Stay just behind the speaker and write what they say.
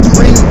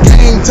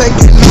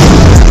taking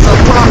notes. I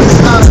promise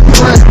not a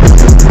threat.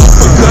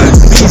 Uppercut,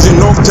 season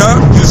off top,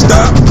 you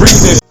stop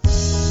breathing.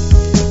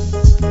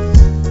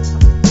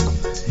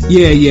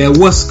 Yeah,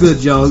 what's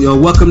good, y'all? Yo,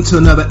 welcome to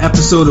another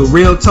episode of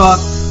Real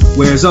Talk,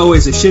 where as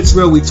always, if shit's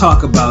real, we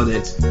talk about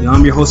it.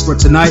 I'm your host for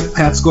tonight,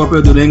 Pat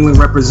Scorpio, the New England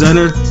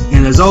representative,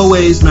 and as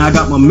always, man, I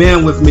got my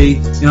man with me,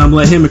 and I'm gonna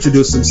let him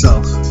introduce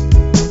himself.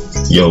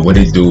 Yo, what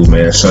it do,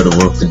 man?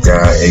 Shutterworth the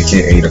guy,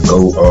 aka the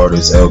GOAT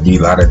artist, LB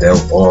Lauderdale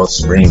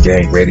Boss,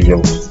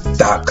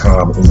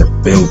 RingGangRadio.com in the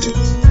building.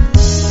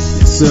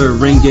 Yes, sir,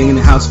 Ring Gang in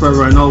the house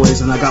forever and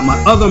always, and I got my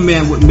other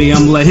man with me.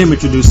 I'm gonna let him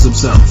introduce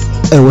himself.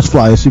 Hey, what's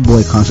fly? It's your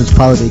boy Conscious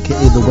Pilot,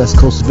 aka the West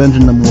Coast Avenger,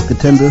 #1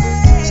 contender.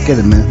 Let's get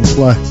it, man. What's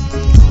fly?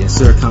 Yes,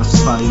 sir,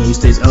 Conscious Pilot. He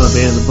stays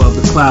elevated above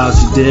the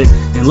clouds, you dig.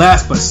 And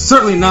last but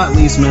certainly not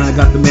least, man, I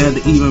got the man,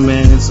 the even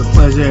man. It's a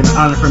pleasure and an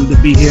honor for him to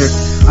be here.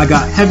 I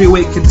got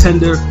heavyweight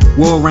contender,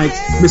 world rank,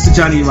 Mr.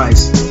 Johnny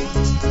Rice.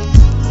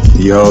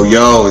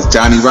 Yo, it's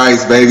Johnny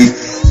Rice, baby.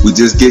 We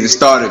just getting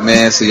started,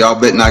 man, so y'all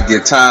better not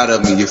get tired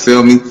of me, you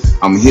feel me?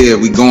 I'm here,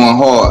 we going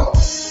hard.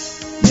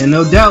 Yeah,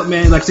 no doubt,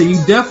 man. Like I said, you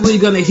definitely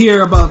gonna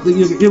hear about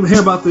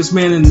this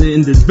man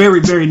in the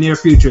very, very near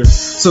future.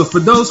 So for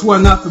those who are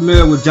not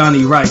familiar with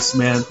Johnny Rice,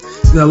 man,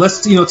 let's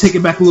take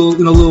it back a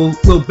little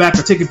back,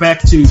 or take it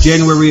back to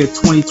January of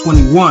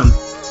 2021,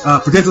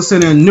 Prudential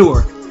Center in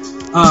Newark.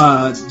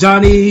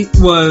 Johnny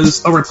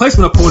was a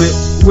replacement opponent,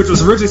 which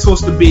was originally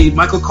supposed to be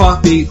Michael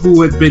Coffey,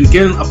 who had been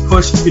getting a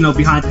push,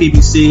 behind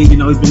PBC. He'd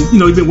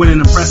been winning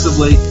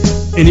impressively,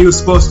 and he was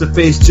supposed to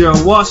face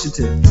Gerald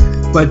Washington.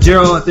 But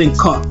Gerald, I think,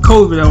 caught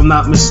COVID, if I'm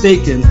not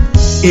mistaken.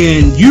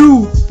 And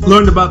you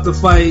learned about the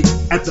fight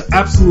at the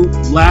absolute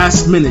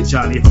last minute,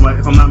 Johnny, if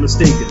I'm not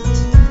mistaken.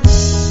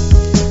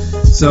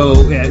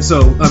 So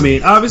I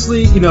mean,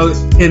 obviously,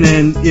 and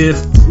then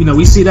if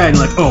we see that and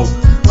like,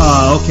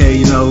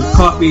 okay,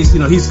 Coffey's,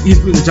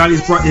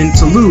 Johnny's brought in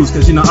to lose,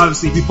 because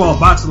obviously if you follow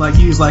boxing like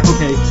he's like,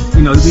 okay,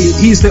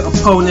 he's the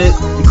opponent,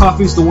 and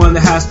Coffey's the one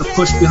that has to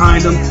push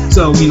behind him.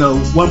 So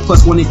 1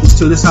 + 1 =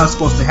 2. This is how it's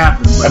supposed to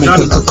happen. But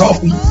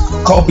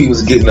Coffey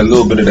was getting a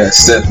little bit of that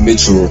Seth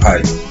Mitchell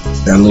hype.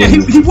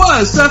 He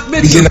was Seth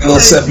Mitchell. He's getting a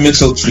little Seth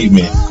Mitchell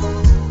treatment.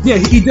 Yeah,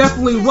 he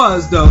definitely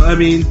was, though. I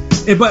mean,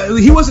 but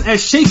he wasn't as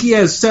shaky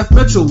as Seth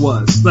Mitchell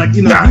was. Like,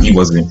 Nah, he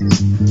wasn't.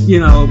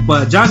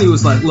 But Johnny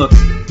was like, look,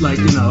 like,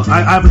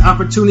 I have an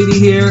opportunity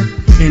here,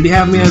 and they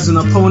have me as an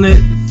opponent.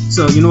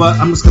 So, you know what?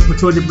 I'm just going to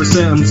put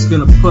 200%. I'm just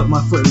going to put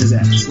my foot in his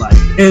ass. Like,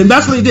 and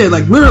that's what he did.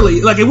 Like,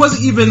 literally, like, it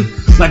wasn't even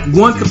like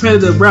one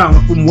competitive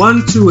round. From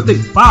 1 to, I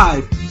think,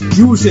 5,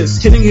 you was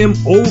just hitting him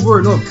over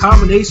and over,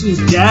 combinations,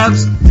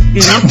 jabs.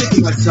 And I'm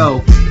thinking, like,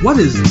 so, what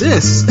is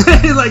this?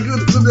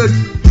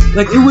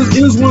 Like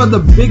it was one of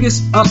the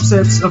biggest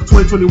upsets of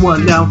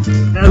 2021. Now,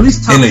 at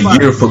least top 5. In a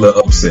year full of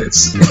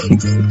upsets.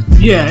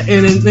 Yeah,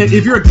 and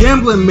if you're a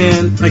gambling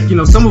man, like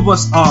some of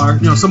us are,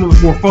 some of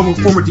us more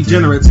former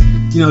degenerates,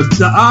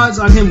 the odds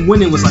on him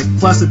winning was like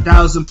plus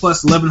 1,000,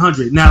 plus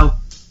 1,100. Now,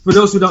 for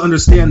those who don't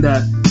understand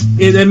that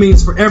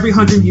means for every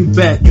 100 you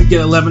bet, you get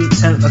 11,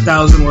 10,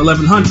 1,000, or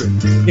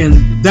 1,100,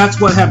 and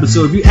that's what happened.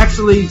 So if you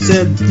actually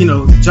said,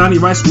 Johnny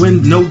Rice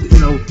win,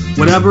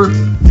 whatever,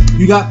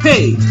 you got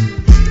paid.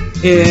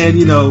 And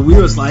we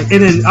was like,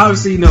 and then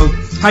obviously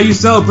how you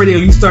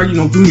celebrated, you started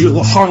doing your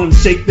little Harlem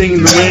Shake thing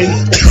in the ring.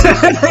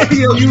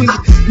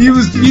 you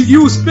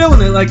was feeling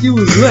it like you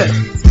was lit.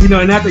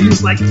 And after you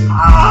was like, It's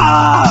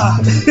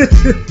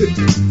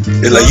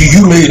like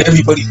you made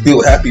everybody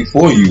feel happy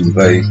for you,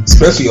 like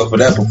especially off of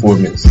that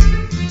performance.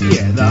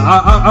 Yeah,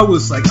 I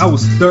was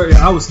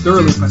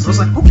thoroughly impressed. I was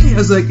like, okay, I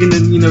was like, and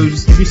then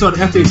if you saw the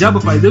FA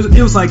Jabba fight,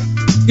 it was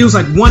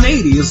like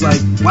 180. It's like,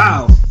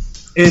 wow.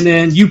 And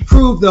then you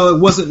proved, though, it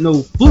wasn't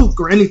no fluke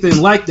or anything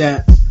like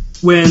that,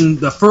 when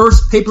the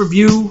first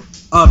pay-per-view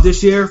of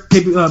this year,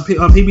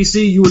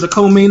 PBC, you were the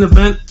co-main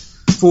event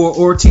for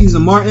Ortiz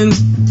and Martin,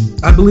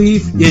 I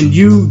believe, and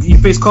you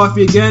faced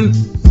Coffey again,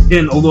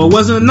 and although it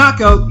wasn't a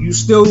knockout, you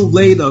still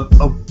laid a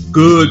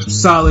good,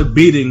 solid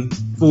beating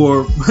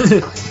for,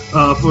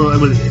 I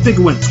think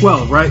it went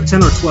 12, right?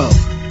 10 or 12.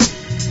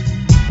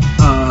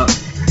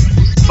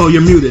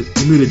 You're muted.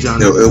 You're muted,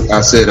 Johnny.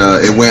 I said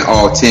it went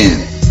all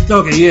 10.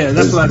 Okay, yeah,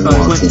 that's what I thought.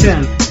 It went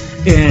 10.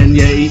 And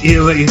yeah,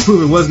 he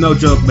proved it was no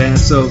joke, man.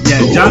 So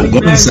yeah, Johnny,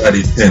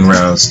 one-sided 10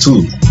 rounds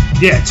too.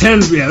 Yeah,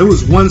 10. Yeah, it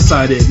was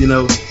one-sided.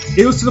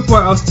 It was to the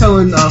point I was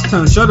telling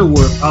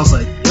Shutterworth, I was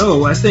like,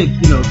 yo, I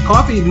think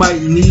Coffey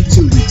might need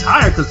to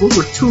retire, because those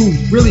were 2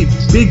 really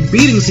big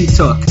beatings he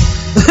took.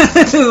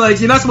 Like,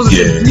 you're not supposed to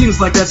get beatings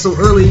like that so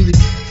early,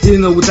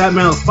 with that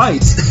amount of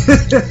fights.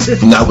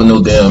 Not with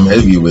no damn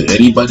heavyweight.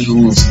 Anybody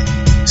who's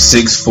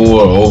 6'4",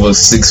 over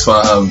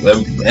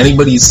 6'5",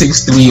 anybody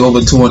 6'3",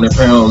 over 200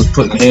 pounds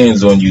putting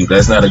hands on you,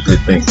 that's not a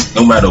good thing,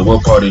 no matter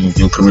what part of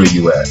your career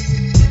you at.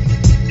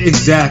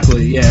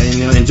 Exactly, yeah,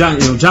 and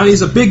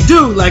Johnny's a big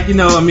dude, like,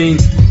 I mean,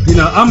 You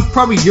know, I'm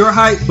probably your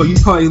height, but you're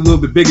probably a little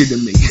bit bigger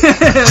than me.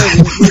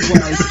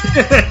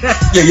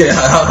 Yeah.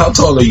 How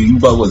tall are you? You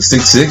about what,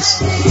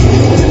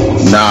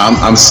 6'6"? Nah,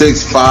 I'm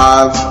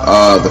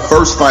 6'5". The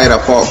first fight I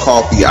fought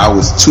Coffee, I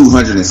was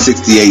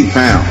 268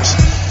 pounds.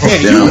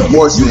 Hey, Then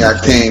unfortunately I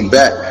came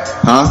back,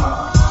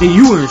 and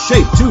you were in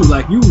shape too,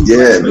 like you.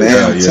 Yeah,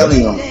 man, I'm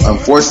telling you.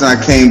 Unfortunately,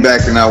 I came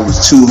back and I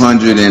was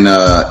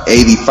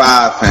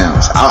 285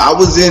 pounds. I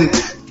was in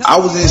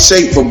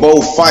shape for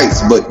both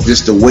fights, but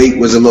just the weight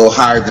was a little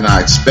higher than I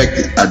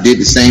expected. I did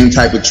the same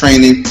type of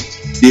training,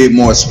 did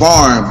more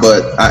sparring,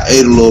 but I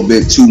ate a little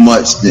bit too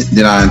much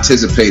than I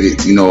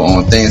anticipated, you know,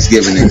 on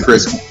Thanksgiving and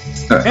Christmas.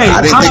 Hey,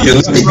 I didn't think it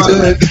was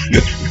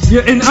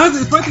yeah, and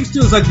the funny thing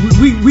too is like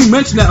we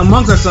mentioned that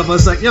amongst ourselves. I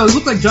was like, yo, it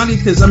looked like Johnny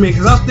because I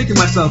was thinking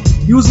to myself,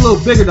 he was a little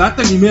bigger. I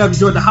think he may have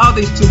enjoyed the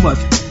holidays too much,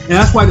 and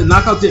that's why the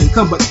knockout didn't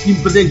come. But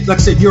then, like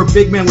I said, you're a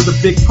big man with a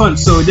big punch,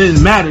 so it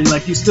didn't matter.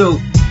 Like you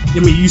still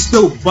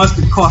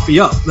busted Coffee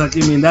up. Like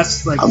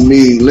that's like.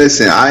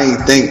 Listen, I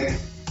ain't think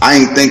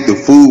the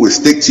food would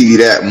stick to you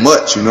that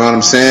much. You know what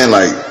I'm saying?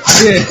 Like,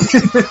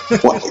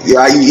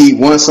 I eat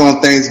once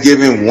on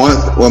Thanksgiving,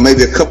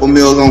 maybe a couple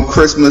meals on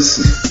Christmas.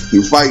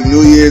 You fight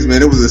New Year's,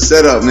 man. It was a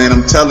setup, man.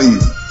 I'm telling you,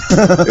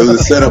 it was a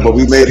setup, but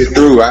we made it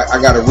through.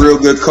 I got a real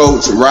good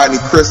coach. Rodney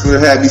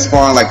Christmas had me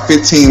sparring like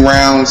 15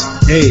 rounds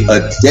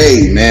a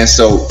day, man.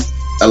 So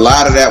a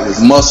lot of that was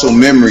muscle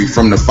memory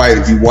from the fight.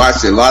 If you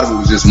watch it, a lot of it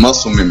was just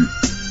muscle memory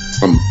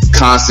from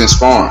constant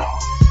sparring.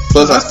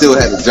 Plus, I still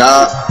had a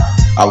job.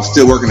 I was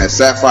still working at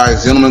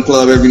Sapphire's Gentleman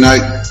Club every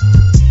night.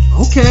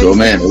 Okay. So,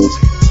 man, it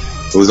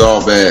was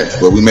all bad,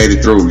 but we made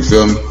it through. You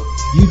feel me?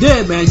 You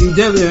did, man. You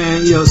did,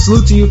 man. You know,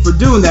 salute to you for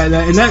doing that.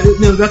 And that,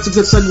 that's a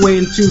good segue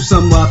into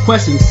some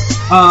questions.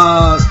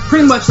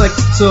 Pretty much like,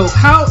 so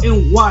how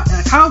and why?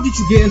 How did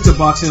you get into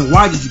boxing? And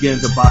why did you get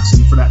into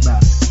boxing, for that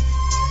matter?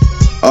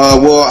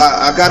 Well,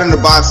 I got into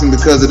boxing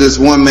because of this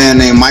one man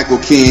named Michael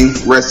King.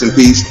 Rest in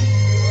peace.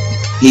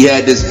 He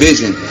had this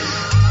vision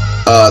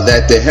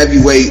that the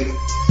heavyweight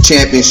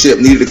championship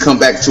needed to come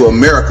back to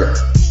America.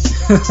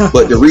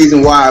 But the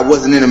reason why it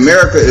wasn't in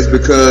America is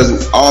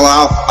because all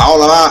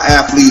of our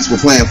athletes were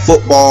playing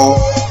football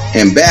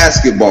and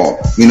basketball,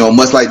 you know,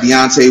 much like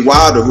Deontay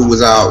Wilder, who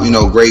was our, you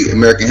know, great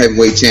American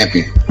heavyweight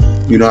champion.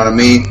 You know what I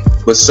mean?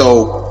 But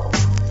so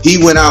he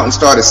went out and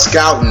started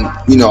scouting,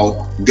 you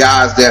know,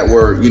 guys that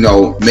were, you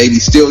know, maybe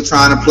still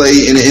trying to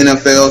play in the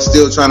NFL,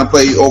 still trying to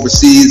play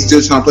overseas,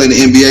 still trying to play in the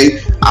NBA.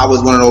 I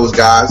was one of those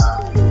guys,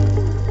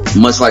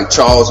 much like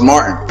Charles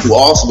Martin, who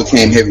also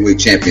became heavyweight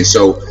champion.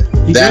 So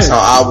that's how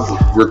I was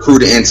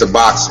recruited into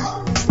boxing.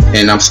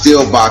 And I'm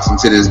still boxing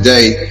to this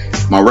day.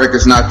 My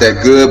record's not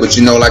that good, but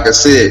you know, like I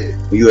said,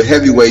 when you're a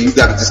heavyweight, you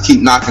got to just keep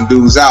knocking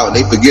dudes out.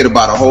 They forget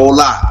about a whole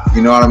lot.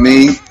 You know what I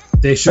mean?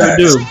 They sure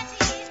do.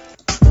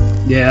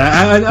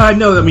 Yeah, I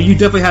know. I mean, you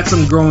definitely had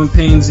some growing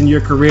pains in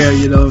your career.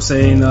 You know what I'm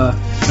saying? I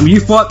mean,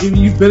 you've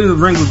been in the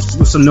ring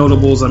with some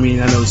notables. I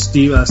mean, I know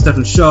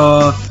Stephen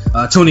Shaw,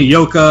 Tony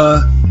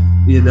Yoka.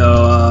 You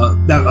know,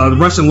 the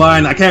Russian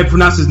Lion. I can't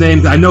pronounce his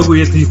name. I know who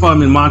he is because you fought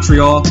him in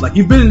Montreal. Like,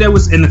 you've been in there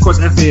and of course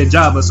F.A.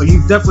 Ajaba. So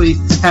you've definitely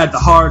had the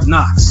hard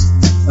knocks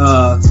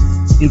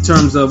in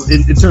terms of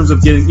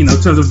getting, you know,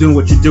 in terms of doing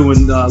what you're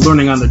doing,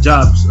 learning on the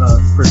jobs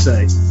per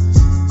se.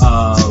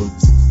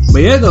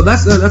 But yeah, no,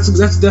 that's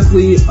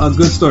definitely a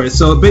good story.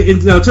 So,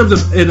 in terms of,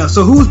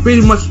 so who's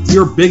pretty much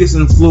your biggest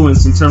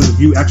influence in terms of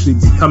you actually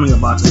becoming a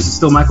boxer? Is it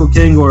still Michael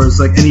King, or is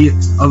like any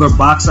other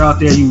boxer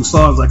out there you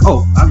saw? Like,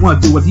 oh, I want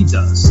to do what he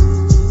does.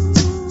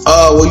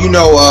 Well, you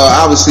know,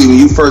 obviously when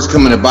you first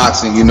come into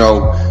boxing, you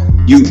know,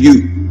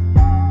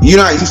 you're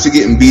not used to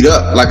getting beat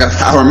up. Like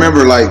I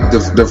remember, like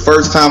the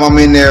first time I'm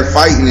in there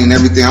fighting and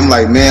everything, I'm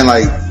like, man,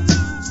 like,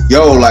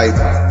 yo, like,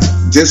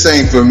 this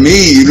ain't for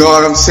me, you know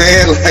what I'm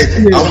saying? Like,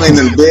 I'm laying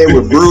in the bed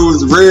with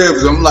bruised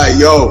ribs. I'm like,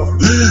 yo,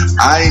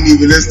 I ain't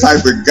even this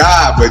type of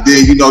guy. But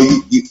then, you know,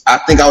 I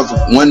think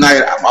one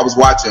night I was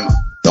watching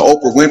the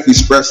Oprah Winfrey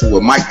special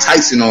with Mike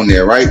Tyson on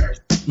there, right?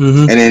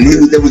 Mm-hmm. And then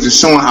they was just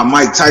showing how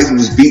Mike Tyson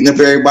was beating up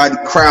everybody,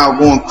 crowd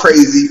going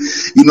crazy.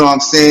 You know what I'm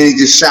saying?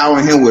 Just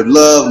showering him with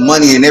love,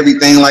 money, and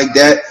everything like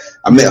that.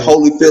 I met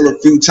Holyfield a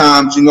few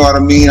times, you know what I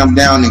mean? I'm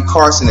down in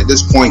Carson at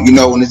this point, you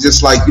know, and it's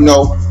just like, you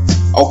know,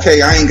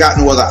 okay, I ain't got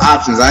no other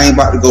options. I ain't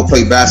about to go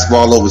play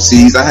basketball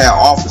overseas. I had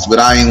offers, but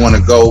I ain't want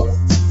to go.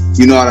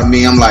 You know what I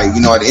mean? I'm like, you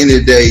know, at the end of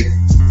the day,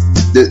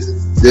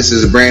 this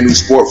is a brand new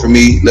sport for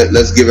me.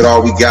 Let's give it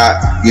all we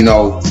got. You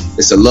know,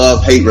 it's a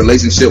love-hate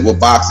relationship with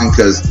boxing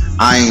because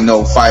I ain't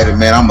no fighter,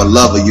 man. I'm a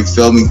lover, you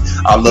feel me?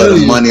 I love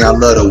the money. I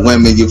love the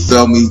women, you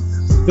feel me?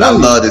 I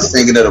love the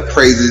singing of the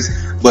praises.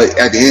 But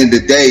at the end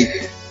of the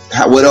day,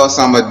 what else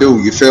I'm going to do,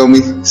 you feel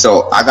me?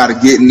 So I got to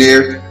get in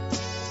there.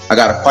 I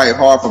got to fight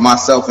hard for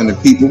myself and the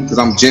people because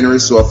I'm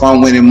generous. So if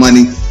I'm winning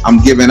money, I'm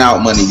giving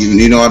out money.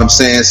 You know what I'm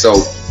saying?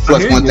 So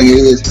plus one thing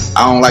is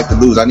I don't like to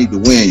lose. I need to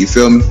win. You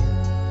feel me?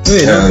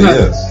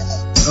 Yeah.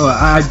 Oh,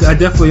 I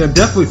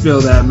definitely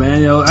feel that,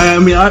 man. You know, I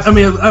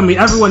mean,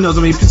 everyone knows.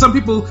 I mean, some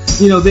people,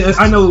 you know,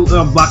 I know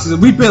boxers.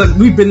 We've been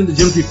in the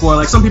gym before.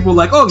 Like some people, are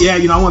like, oh yeah,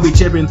 you know, I want to be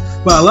champion.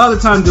 But a lot of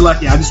the times, they're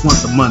like, yeah, I just want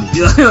the money.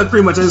 You know, like,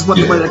 pretty much, I just want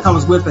the money that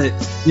comes with it.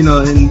 You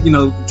know, and you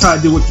know, try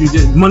to do what you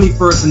did, money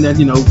first, and then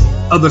you know,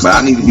 other But stuff.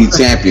 I need to be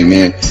champion,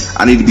 man.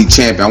 I need to be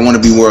champion. I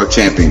want to be world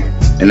champion,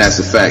 and that's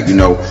a fact, you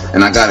know.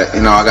 And I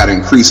gotta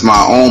increase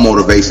my own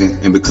motivation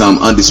and become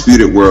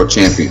undisputed world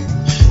champion.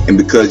 And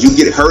because you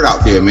get hurt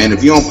out there, man.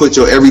 If you don't put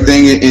your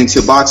everything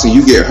into boxing,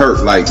 you get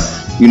hurt. Like,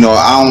 you know,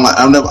 I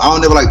don't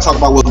never like talk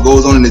about what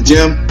goes on in the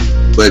gym,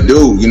 but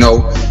dude, you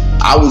know,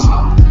 I was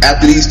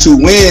after these 2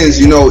 wins,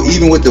 you know,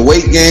 even with the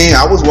weight gain,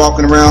 I was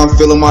walking around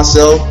feeling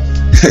myself,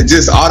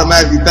 just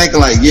automatically thinking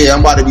like, yeah,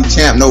 I'm about to be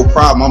champ, no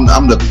problem.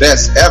 I'm the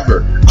best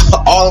ever.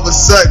 All of a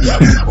sudden,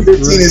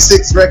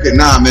 15-6 record.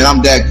 Nah, man,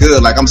 I'm that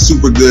good. Like, I'm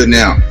super good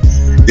now.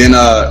 Then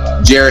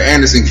Jared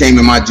Anderson came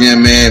in my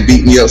gym, man,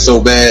 beat me up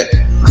so bad.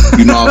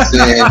 You know what I'm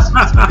saying?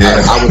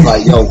 I was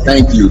like, yo,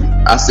 thank you.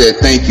 I said,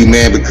 thank you,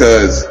 man,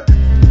 because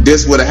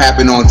this would have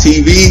happened on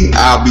TV.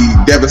 I'll be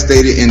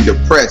devastated and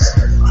depressed.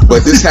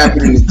 But this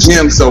happened in the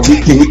gym, so we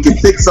can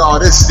fix all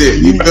this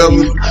shit. You feel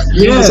me?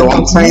 Yeah. So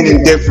I'm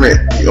training different.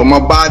 You know, my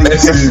body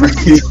is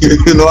different.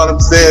 You know what I'm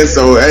saying?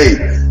 So, hey,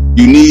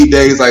 you need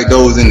days like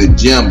those in the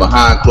gym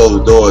behind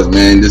closed doors,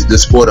 man.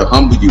 This sport will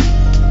humble you.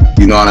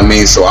 You know what I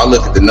mean? So I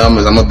look at the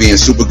numbers. I'm going to be in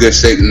super good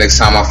shape the next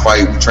time I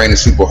fight. We're training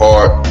super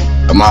hard.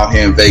 I'm out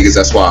here in Vegas.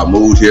 That's why I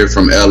moved here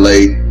from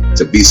LA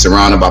to be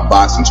surrounded by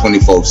boxing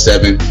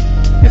 24/7.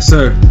 Yes,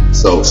 sir.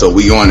 So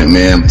we on it,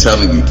 man. I'm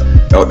telling you.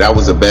 That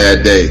was a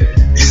bad day.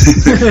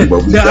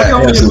 But we Yeah, back.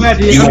 I don't So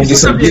imagine. you gonna get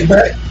some get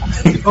back?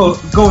 Oh,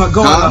 go on,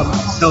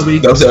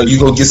 LB. I'm saying, you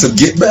gonna get some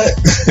get back?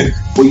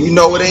 Well, you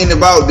know, it ain't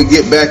about to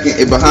get back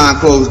in behind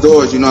closed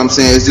doors. You know what I'm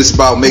saying? It's just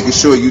about making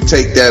sure you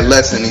take that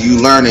lesson and you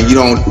learn and you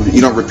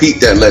don't repeat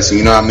that lesson.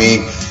 You know what I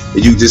mean?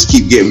 And you just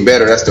keep getting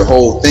better. That's the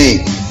whole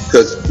thing.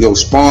 Because, you know,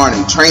 sparring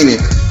and training,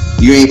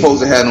 you ain't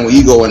supposed to have no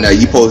ego in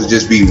that. You supposed to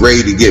just be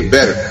ready to get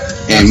better.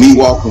 And me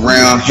walking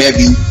around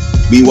heavy,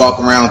 me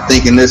walking around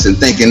thinking this and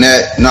thinking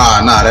that,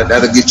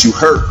 that'll get you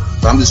hurt.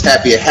 But I'm just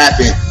happy it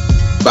happened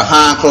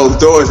behind closed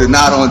doors and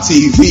not on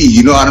TV.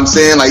 You know what I'm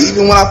saying? Like,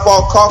 even when I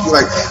fought Coffee,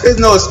 like, there's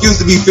no excuse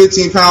to be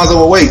 15 pounds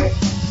overweight.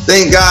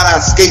 Thank God I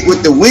escaped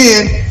with the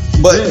win.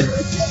 But,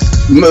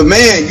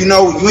 man, you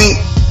know, you ain't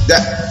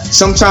that.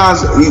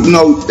 Sometimes, you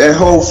know, that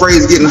whole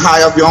phrase getting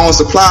high off your own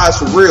supplies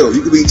for real.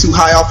 You could be too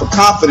high off of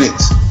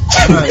confidence.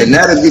 Right. And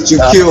that'll get you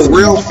killed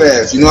real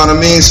fast. You know what I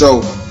mean?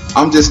 So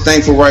I'm just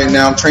thankful right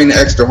now. I'm training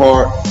extra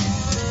hard,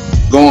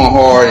 going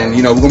hard, and,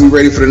 you know, we're going to be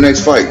ready for the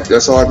next fight.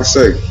 That's all I can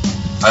say.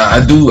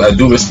 I do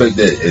respect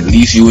that. At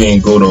least you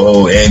ain't go the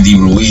whole Andy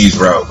Ruiz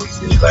route.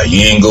 Like,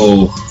 you ain't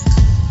go,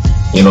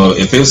 you know,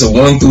 if it's a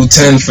 1 through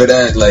 10 for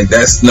that, like,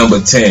 that's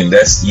number 10.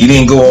 You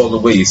didn't go all the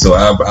way. So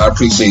I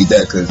appreciate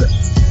that, because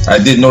I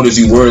did notice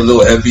you were a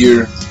little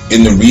heavier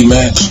in the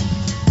rematch,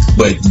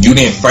 but you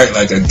didn't fight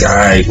like a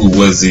guy who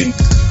was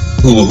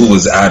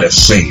out of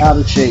shape. Out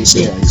of shape, so,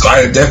 yeah. so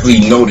I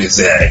definitely noticed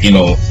that, you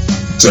know.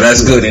 So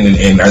that's good,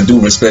 and I do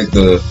respect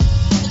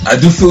I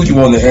do feel you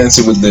on the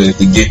answer with the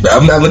get back.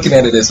 I'm not looking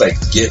at it as like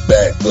get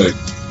back, but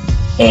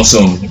on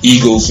some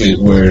ego shit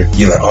where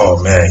you're like,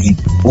 oh man, he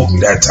whooped me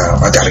that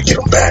time, I gotta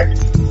get him back.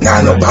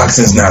 Nah, no,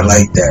 boxing's not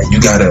like that. You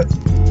gotta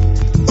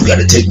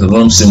take the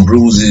lumps and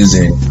bruises,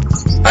 and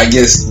I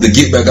guess the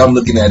get back I'm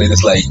looking at it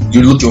is like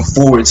you're looking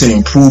forward to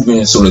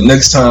improving, so the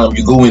next time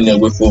you go in there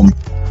with him,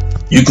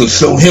 you could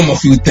show him a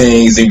few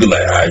things and be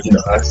like, you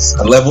know, I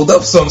leveled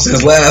up some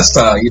since last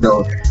time, you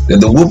know.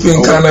 The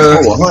whooping kind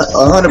of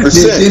 100%.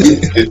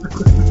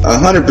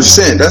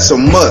 100%. That's a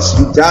must.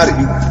 You got it.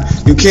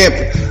 You can't,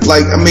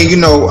 like, I mean, you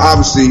know,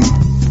 obviously,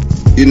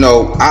 you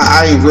know,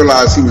 I didn't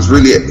realize he was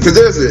really, because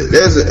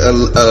there's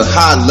a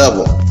high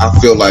level. I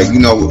feel like, you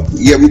know,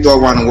 yeah, we throw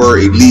around the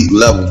word elite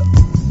level.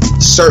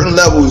 Certain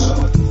levels,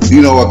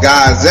 you know, a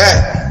guy's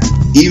at,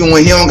 even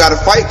when he don't got a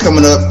fight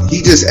coming up,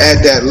 he just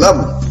at that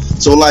level.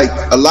 So, like,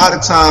 a lot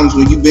of times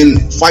when you've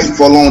been fighting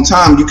for a long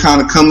time, you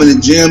kind of come in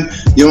the gym,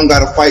 you don't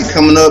got a fight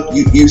coming up,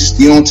 you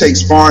don't take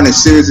sparring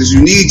as serious as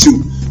you need to.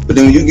 But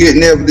then when you get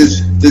in there with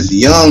this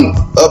young,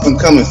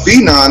 up-and-coming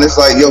phenom, it's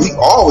like, yo, he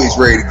always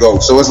ready to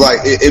go. So it's like,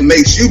 it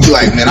makes you be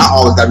like, man, I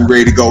always got to be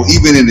ready to go,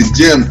 even in the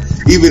gym,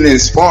 even in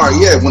sparring.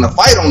 Yeah, when a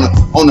fight on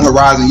the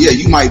horizon, yeah,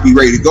 you might be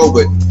ready to go,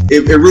 but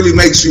it really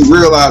makes you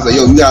realize that,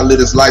 yo, you got to live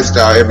this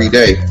lifestyle every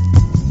day.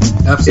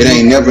 Absolutely. It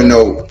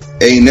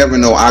ain't never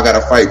know I got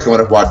a fight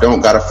coming up or I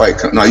don't got a fight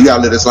coming. No, you got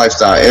to live this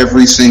lifestyle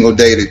every single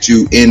day that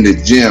you in the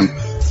gym,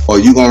 or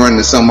you going to run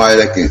into somebody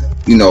that can,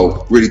 you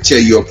know, really tear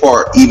you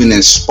apart, even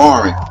in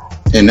sparring.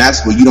 And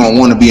that's what you don't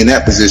want to be in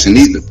that position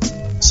either.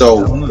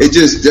 So it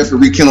just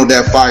rekindled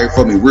that fire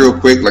for me real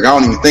quick. Like, I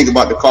don't even think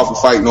about the Coffee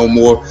fight no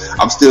more.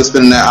 I'm still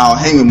spending that hour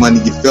hanging money,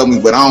 you feel me?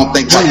 But I don't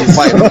think about the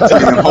fight. I'm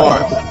training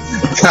hard.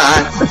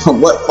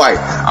 What fight?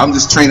 I'm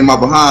just training my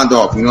behind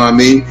off, you know what I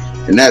mean?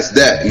 And that's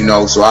that, you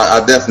know. So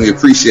I definitely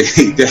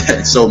appreciate that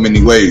in so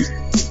many ways.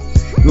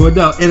 No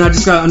doubt. And I'm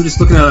just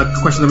looking at a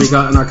question that we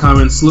got in our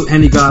comments. Salute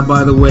Henny God,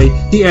 by the way.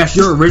 He asked,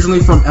 you're originally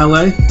from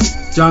LA,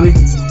 Johnny?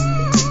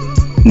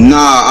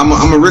 Nah,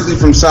 I'm originally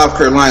from South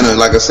Carolina.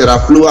 Like I said, I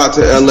flew out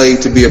to LA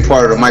to be a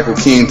part of the Michael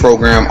King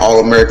program, All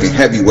American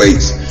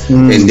Heavyweights.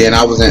 And then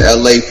I was in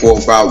LA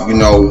for about,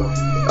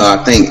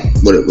 I think,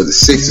 what it was,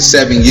 6 to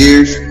 7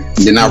 years.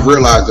 And then I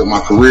realized that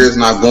my career is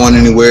not going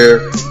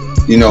anywhere.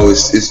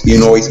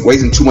 It's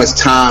wasting too much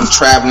time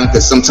traveling,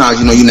 because sometimes,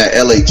 you're in that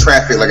LA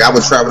traffic. Like I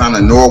would travel down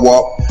to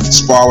Norwalk,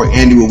 spar with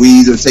Andy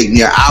Ruiz. It would take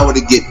me an hour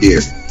to get there.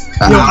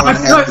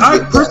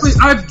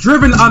 I've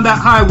driven on that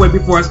highway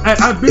before.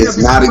 I've been. It's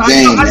not a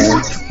game,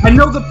 man. I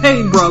know the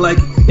pain, bro. Like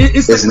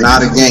it's like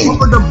not a game.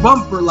 Bumper to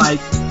bumper, like,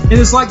 and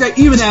it's like that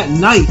even at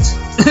night.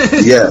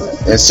 Yeah,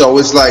 and so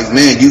it's like,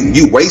 man,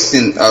 you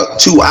wasting 2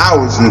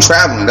 hours in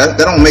traveling. That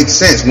don't make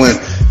sense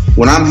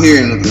when I'm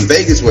here in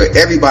Vegas, where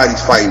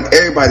everybody's fighting,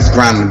 everybody's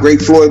grinding. The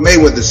great Floyd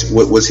Mayweather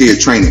was here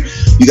training.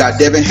 You got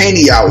Devin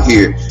Haney out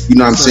here, you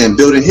know what I'm saying,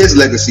 building his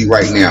legacy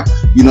right now.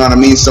 You know what I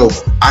mean? So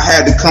I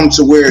had to come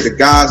to where the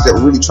guys that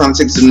were really trying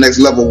to take it to the next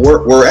level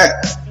were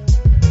at.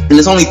 And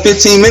it's only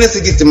 15 minutes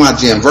to get to my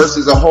gym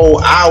versus a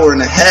whole hour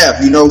and a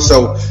half,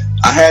 so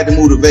I had to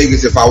move to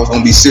Vegas if I was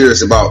going to be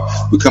serious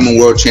about becoming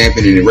world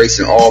champion and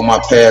erasing all my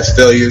past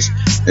failures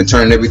and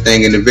turning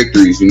everything into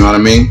victories, you know what I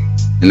mean?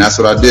 And that's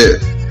what I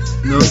did.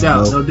 No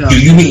doubt.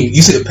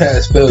 You said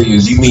past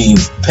failures, you mean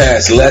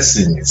past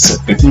lessons.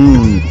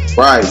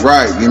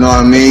 Right, you know what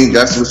I mean?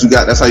 That's what you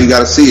got. That's how you got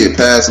to see it,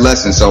 past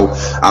lessons. So,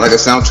 like I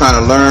said, I'm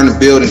trying to learn and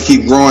build and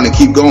keep growing and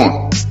keep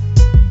going.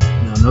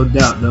 No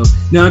doubt.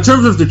 Now, in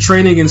terms of the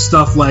training and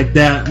stuff like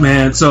that,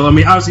 man. So, I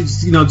mean, obviously,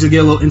 just, to get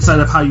a little insight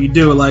of how you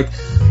do it, like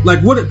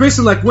what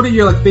are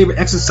your favorite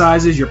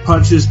exercises, your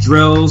punches,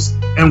 drills,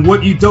 and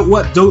what do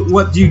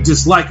you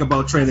dislike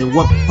about training?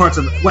 What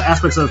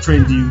aspects of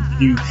training do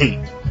you hate?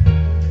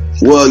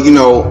 Well,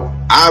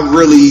 I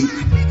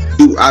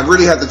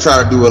really have to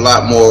try to do a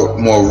lot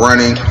more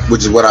running,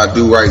 which is what I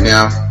do right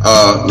now.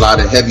 A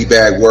lot of heavy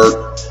bag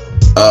work,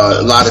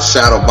 a lot of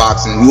shadow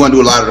boxing. We want to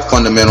do a lot of the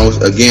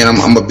fundamentals. Again,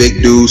 I'm a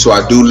big dude, so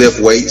I do lift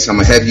weights. I'm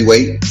a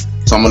heavyweight,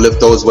 so I'm gonna lift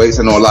those weights.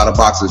 I know a lot of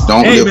boxers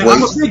don't lift weights.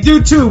 I'm a big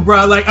dude too,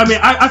 bro. Like, I mean,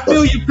 I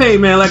feel your pain,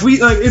 man. Like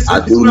it's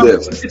I do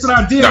lift. It's an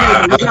idea.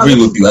 I agree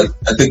with you.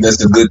 I think that's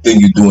the good thing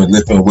you're doing,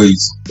 lifting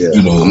weights. Yeah.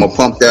 I'm gonna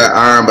pump that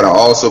iron, but I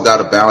also got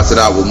to balance it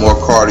out with more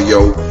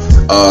cardio,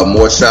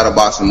 more shadow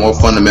boxing, more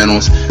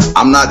fundamentals.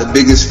 I'm not the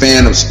biggest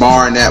fan of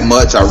sparring that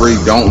much. I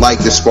really don't like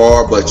to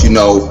spar, but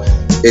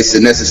it's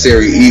a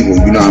necessary evil.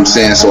 You know what I'm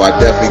saying? So I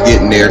definitely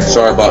get in there.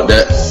 Sorry about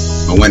that.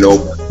 My window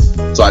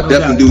open. So I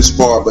definitely do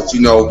spar, but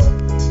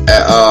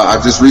I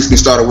just recently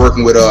started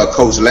working with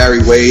Coach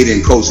Larry Wade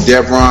and Coach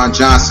Devron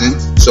Johnson.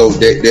 So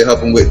they're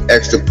helping with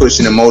extra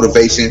pushing and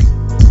motivation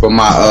for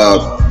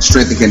my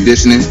strength and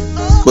conditioning.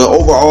 But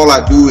overall,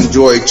 I do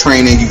enjoy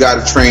training. You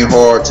got to train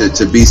hard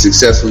to be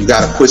successful. You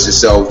got to push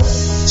yourself.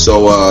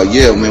 So,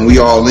 we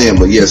all in.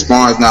 But,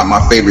 sparring's not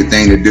my favorite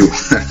thing to do.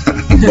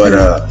 But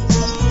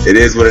it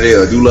is what it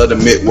is. I do love the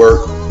mitt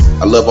work.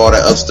 I love all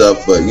that up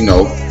stuff. But,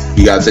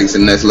 you got to take it to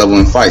the next level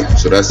and fight.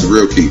 So that's the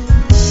real key.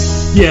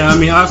 Yeah, I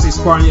mean, obviously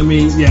sparring. I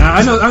mean,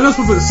 I know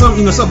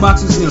some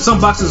boxers.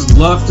 Some boxers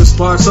love to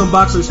spar. Some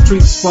boxers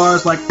treat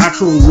spars like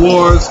actual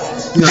wars.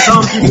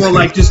 Some people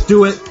just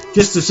do it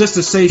just to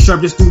stay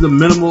sharp, just do the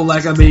minimal.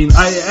 Like, I mean,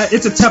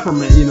 it's a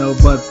temperament,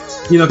 but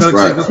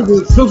right.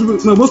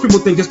 Most people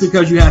think just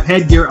because you have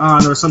headgear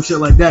on or some shit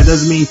like that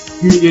doesn't mean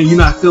you're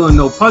not feeling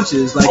no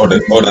punches. Like, or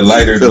the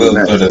lighter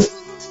gloves,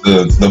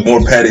 or the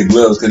more padded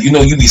gloves, because you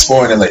be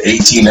sparring at like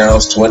 18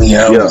 ounce, 20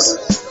 ounce.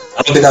 Yeah.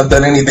 I don't think I've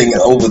done anything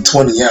over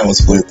 20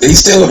 ounce, but they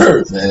still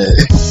hurt, man.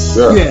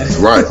 Yeah.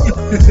 Right.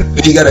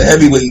 You got a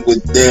heavyweight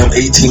with damn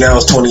 18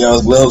 ounce, 20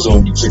 ounce gloves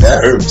on you. Shit,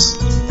 that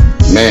hurts.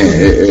 Man,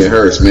 it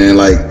hurts, man.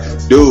 Like,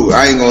 dude,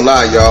 I ain't gonna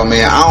lie, y'all,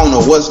 man. I don't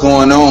know what's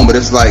going on, but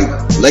it's like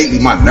lately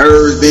my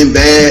nerves been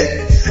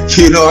bad.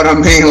 You know what I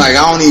mean? Like,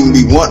 I don't even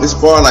be wanting to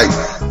spar. Like,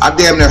 I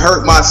damn near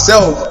hurt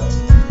myself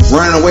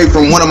running away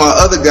from one of my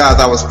other guys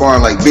I was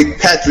sparring, like Big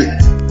Patrick.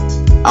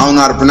 I don't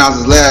know how to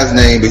pronounce his last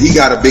name, but he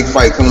got a big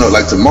fight coming up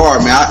like tomorrow,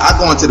 man. I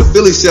go into the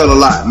Philly cell a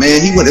lot, man.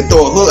 He went to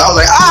throw a hook. I was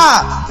like,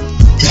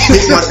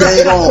 hit my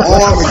dang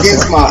arm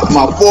against my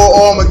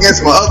forearm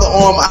against my other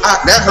arm.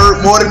 That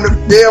hurt more than the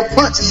damn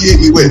punch he hit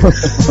me with.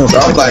 So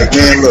I was like,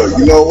 man, look,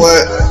 you know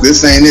what?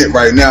 This ain't it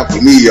right now for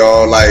me,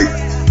 y'all. Like,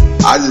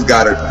 I just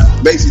gotta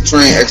basically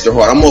train extra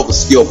hard. I'm more of a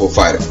skillful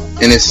fighter,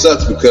 and it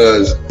sucks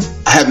because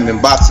I haven't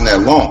been boxing that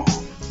long.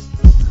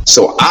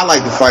 So I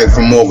like to fight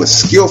from more of a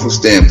skillful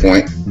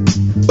standpoint,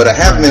 but I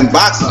haven't been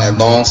boxing that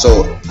long,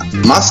 so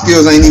my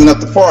skills ain't even up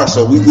to par.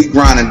 So we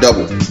grinding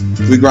double,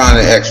 we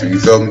grinding extra. You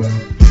feel me?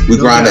 We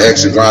grinding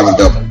extra, grinding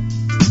double.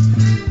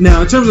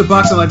 Now, in terms of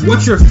boxing, like,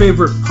 what's your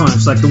favorite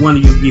punch? Like the one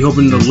you'd be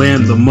hoping to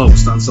land the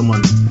most on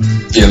someone?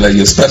 Yeah, like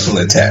your special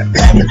attack.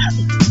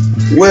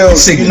 Well,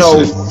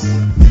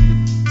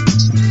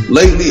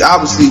 lately,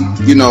 obviously,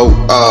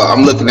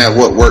 I'm looking at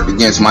what worked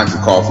against Michael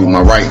Caulfield.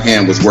 My right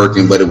hand was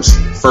working, but it was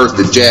first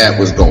the jab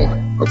was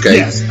going. Okay.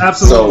 Yes,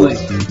 absolutely.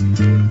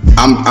 So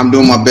I'm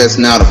doing my best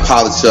now to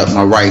polish up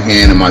my right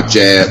hand and my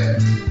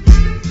jab.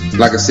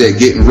 Like I said,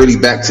 getting really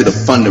back to the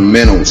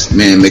fundamentals,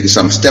 man, making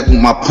sure I'm stepping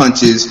with my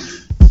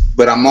punches,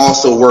 but I'm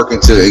also working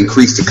to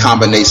increase the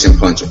combination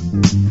punching.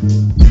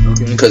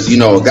 Because, you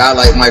know, a guy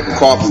like Michael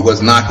Coffey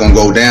was not going to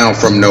go down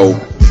from no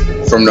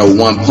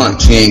one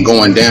punch. He ain't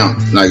going down.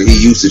 Like,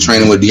 he used to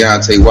training with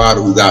Deontay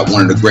Wilder, who got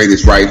one of the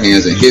greatest right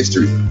hands in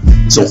history.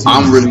 So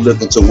I'm really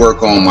looking to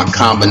work on my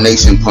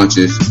combination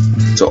punches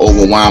to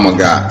overwhelm a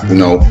guy, you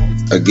know.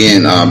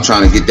 Again, I'm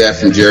trying to get that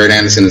from Jared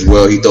Anderson as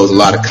well. He throws a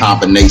lot of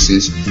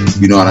combinations,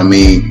 you know what I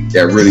mean,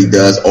 that really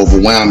does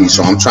overwhelm me.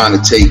 So I'm trying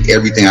to take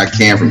everything I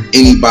can from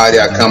anybody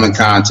I come in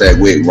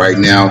contact with right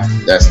now.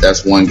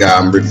 That's one guy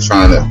I'm really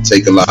trying to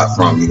take a lot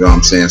from, you know what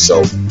I'm saying? So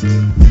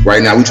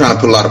right now we're trying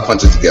to put a lot of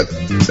punches together.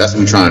 That's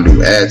what we're trying to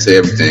do, add to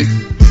everything.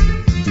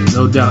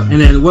 No doubt. And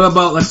then what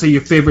about, let's say,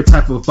 your favorite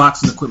type of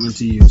boxing equipment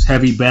to use?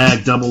 Heavy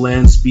bag, double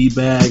end, speed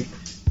bag?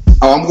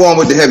 Oh, I'm going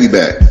with the heavy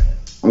bag.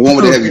 I'm going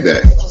with the heavy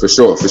bag, for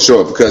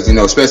sure, because, you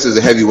know, especially as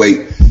a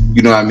heavyweight,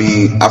 you know what I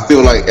mean, I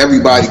feel like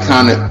everybody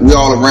we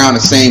all around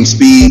the same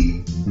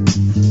speed,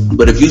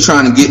 but if you're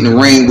trying to get in the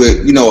ring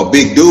with, you know, a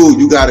big dude,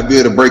 you got to be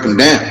able to break him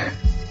down.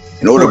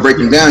 In order to break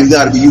him down, you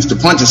got to be used to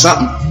punching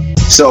something.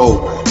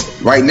 So,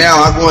 right now,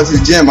 I go into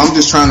the gym, I'm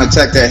just trying to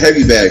attack that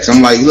heavy bag. So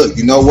I'm like, look,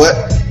 you know what?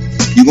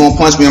 You going to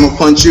punch me, I'm going to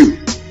punch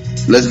you.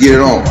 Let's get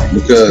it on,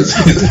 because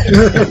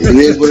it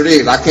is what it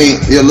is. I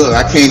can't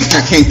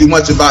do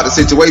much about the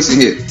situation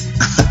here.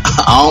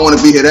 I don't want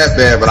to be here that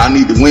bad, but I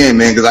need to win,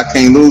 man, because I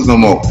can't lose no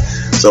more.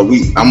 So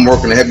I'm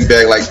working the heavy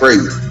bag like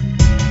crazy.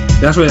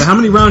 That's right. How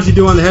many rounds you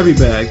do on the heavy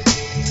bag?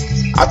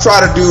 I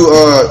try to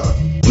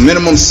do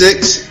minimum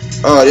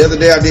 6. The other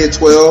day I did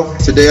 12.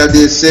 Today I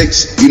did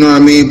 6. You know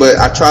what I mean? But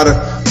I try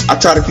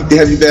to keep the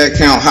heavy bag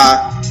count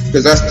high,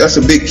 because that's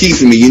a big key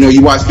for me. You know,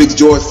 you watch Big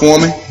George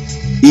Foreman.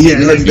 He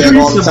hit the heavy bag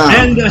all the time.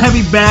 And the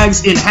heavy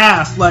bags in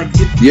half, like.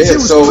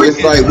 So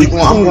it's like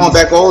I'm going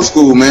back old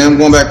school, man. I'm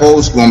going back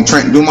old school. I'm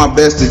trying to do my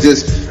best to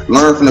just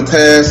learn from the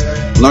past,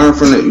 learn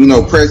from the, you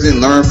know, present,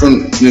 learn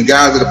from the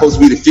guys that are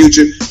supposed to be the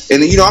future,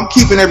 and you know, I'm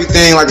keeping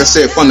everything, like I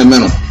said,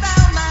 fundamental.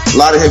 A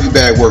lot of heavy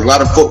bag work, a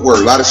lot of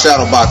footwork, a lot of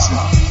shadow boxing,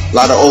 a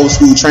lot of old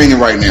school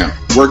training right now.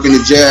 Working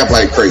the jab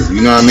like crazy,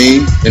 you know what I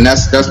mean? And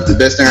that's the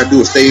best thing I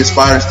do is stay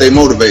inspired and stay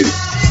motivated.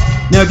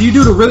 Now, do you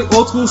do the really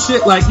old school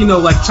shit, like, you know,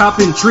 like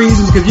chopping trees?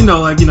 Because, you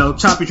know, like, you know,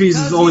 chopping trees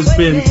has always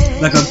been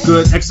like a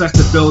good exercise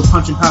to build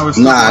punching power.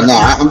 Nah,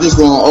 I'm just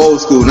going old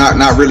school,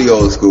 not really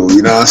old school,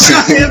 you know what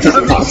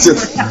I'm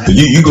saying?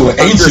 you go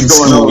ancient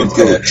school with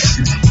that.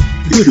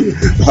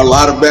 A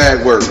lot of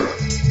bag work,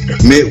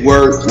 mid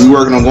work. We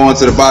working on going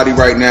to the body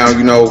right now,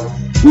 you know.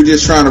 We're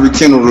just trying to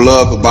rekindle the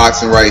love for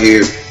boxing right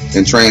here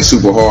and train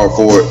super hard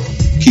for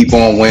it. Keep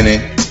on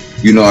winning.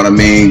 You know what I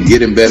mean?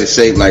 Get in better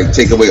shape, like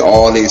take away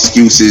all the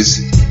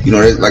excuses. You know,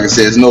 like I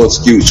said, there's no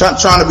excuse.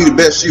 Trying to be the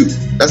best you.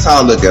 That's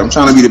how I look at it. I'm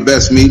trying to be the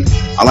best me.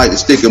 I like to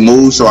stick and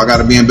move, so I got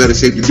to be in better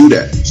shape to do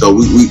that. So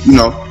we you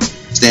know,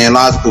 staying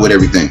logical with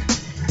everything.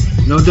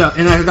 No doubt.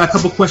 And I got a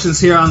couple questions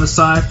here on the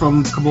side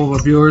from a couple of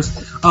our viewers.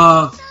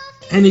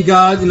 Any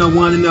guy, you know,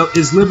 wanted to know,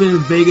 is living in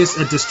Vegas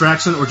a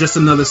distraction or just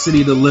another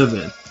city to live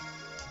in?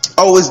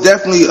 Oh, it's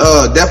definitely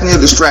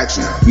a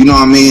distraction. You know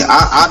what I mean?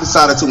 I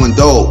decided to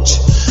indulge.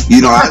 You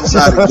know, I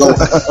decided to go.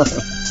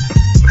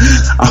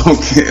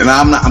 And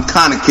I'm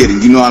kind of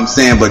kidding. You know what I'm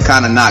saying? But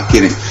kind of not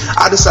kidding.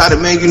 I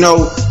decided, man, you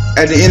know,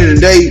 at the end of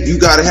the day, you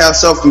got to have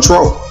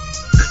self-control.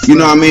 You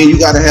know what I mean? You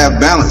got to have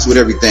balance with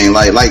everything.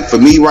 Like for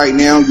me right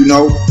now, you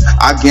know,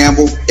 I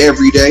gamble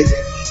every day.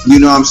 You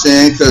know what I'm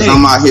saying? Because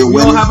I'm out here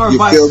winning. We all have our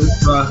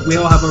vices, bro. We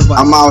all have our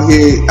vices. I'm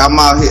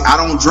out here. I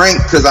don't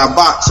drink because I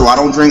box, so I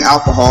don't drink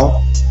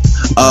alcohol.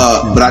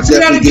 But I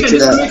definitely get to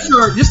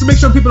that. Just to make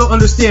sure people don't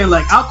understand,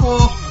 like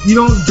alcohol, you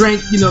don't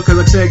drink, you know, because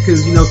like I said,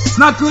 because you know, it's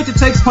not good to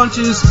take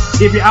punches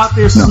if you're out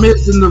there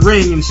smiths in the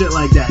ring and shit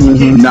like that.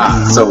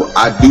 Nah, so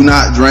I do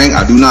not drink,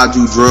 I do not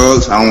do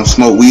drugs, I don't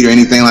smoke weed or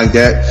anything like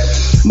that.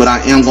 But I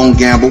am gonna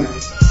gamble.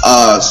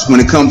 When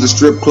it comes to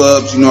strip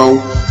clubs, you know,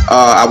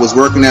 I was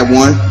working at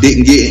one,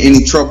 didn't get in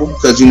any trouble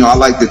because, you know, I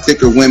like the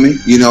thicker women,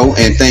 you know,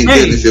 and thank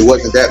goodness there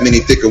wasn't that many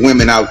thicker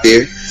women out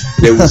there.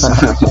 There was,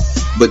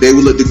 but they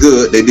looked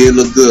good. They did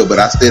look good, but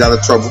I stayed out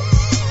of trouble.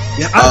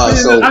 Yeah,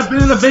 I've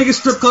been in a Vegas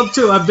strip club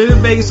too. I've been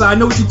in Vegas, so I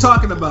know what you're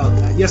talking about.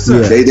 Yes,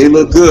 sir. Yeah. They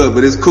look good,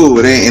 but it's cool.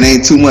 It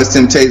ain't too much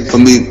temptation for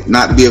me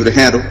not to be able to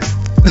handle.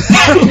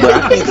 But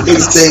I think the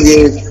biggest thing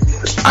is,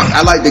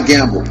 I like to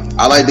gamble.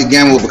 I like to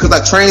gamble because I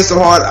train so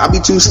hard. I be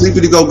too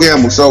sleepy to go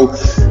gamble. So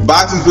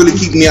boxing really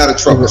keep me out of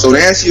trouble. So to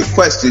answer your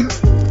question,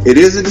 it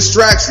is a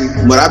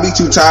distraction, but I be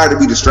too tired to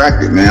be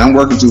distracted, man. I'm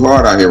working too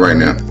hard out here right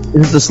now.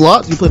 Is it the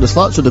slots? You play the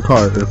slots or the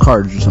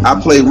cards or something? I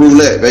play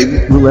roulette,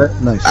 baby. Roulette,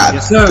 nice.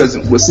 Yes, sir. Because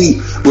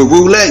with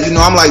roulette, you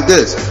know, I'm like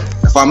this.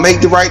 If I make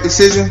the right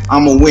decision,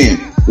 I'm gonna win.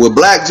 With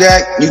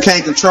blackjack, you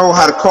can't control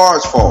how the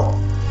cards fall.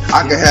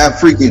 I can have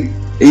freaking,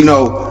 you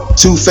know,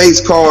 2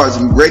 face cards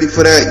and ready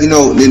for that, you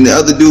know, then the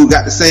other dude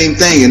got the same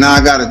thing and now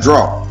I got to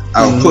draw.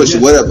 I'll push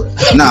it, whatever.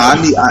 Nah,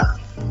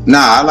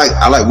 Nah,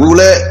 I like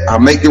roulette. I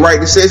make the right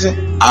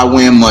decision, I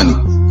win money.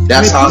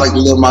 That's how I like to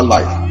live my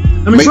life. I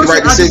mean, Make the first right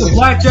I do the decision.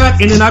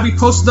 blackjack, and then I be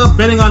posted up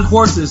betting on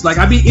horses. Like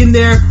I be in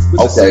there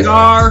with a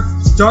cigar,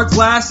 dark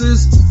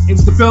glasses, and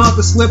filling out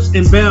the slips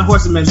and betting on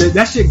horses. Man,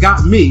 that shit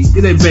got me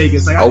in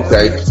Vegas. Like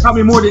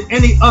probably more than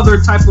any other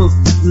type of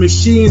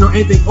machine or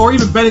anything, or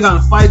even betting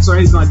on fights or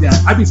anything like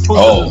that. I be posted.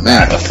 Oh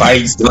man, the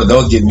fights!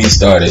 Don't get me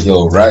started,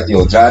 yo. Right,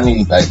 yo,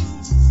 Johnny. Like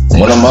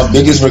one of my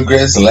biggest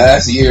regrets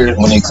last year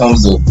when it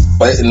comes to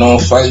betting on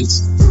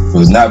fights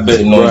was not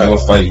betting on your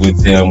fight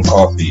with them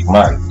Coffee.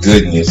 My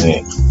goodness,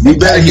 man. You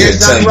bet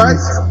against Johnny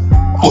Rice?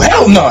 Oh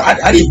hell no!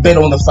 I didn't bet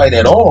on the fight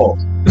at all.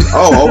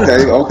 Oh,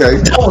 okay.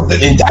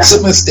 And that's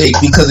a mistake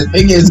because the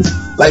thing is,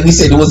 like we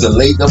said, it was a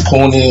late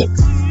opponent.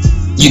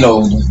 You know,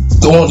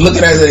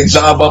 looking at the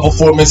John Ball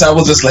performance, I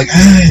was just like,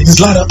 there's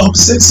a lot of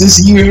upsets this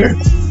year.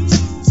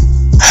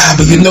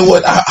 But you know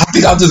what? I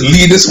think I'll just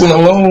leave this one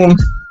alone.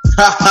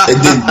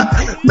 And then,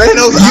 man,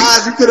 those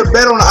odds, you could have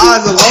bet on the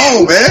odds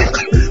alone, man.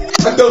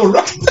 I know,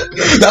 right?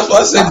 That's why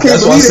I said.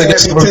 That's why I said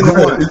it's a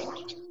regret.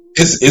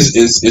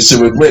 It's a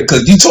regret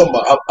because you talking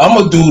about. I'm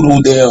a dude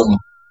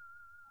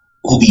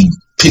who be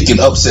picking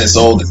upsets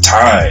all the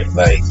time.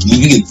 Like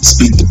you can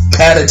speak to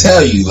Pat to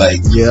tell you,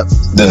 like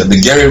the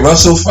Gary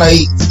Russell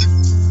fight,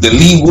 the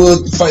Lee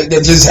Wood fight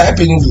that just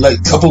happened like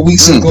a couple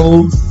weeks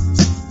ago.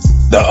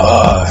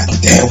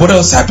 Damn, what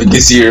else happened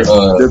this year?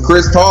 The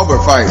Chris Tarver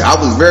fight. I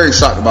was very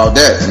shocked about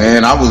that,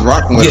 man. I was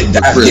rocking with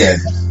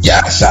Chris.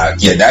 That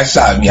shocked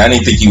me. I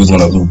didn't think he was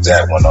gonna lose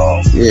that one.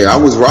 Yeah, I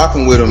was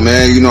rocking with him,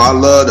 man. You know,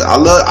 I'm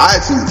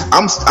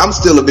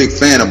still a big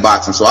fan of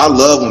boxing, so I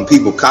love when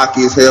people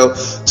cocky as hell,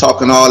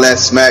 talking all that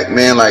smack,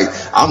 man. Like,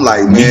 I'm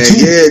like, man,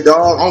 yeah,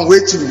 dog, I'm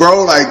with you,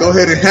 bro. Like, go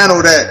ahead and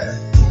handle that.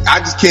 I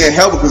just can't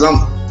help it because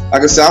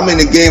like I said, I'm in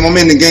the game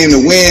to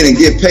win and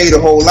get paid a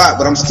whole lot,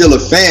 but I'm still a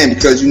fan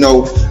because, you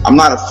know, I'm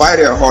not a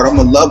fighter at heart. I'm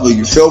a lover.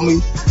 You feel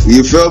me?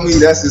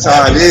 That's just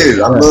how it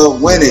is. I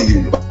love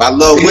winning. I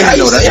love winning,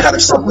 though. That's how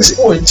it's with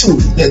sport too.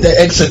 That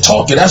extra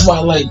talking. That's why I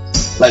like.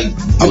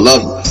 I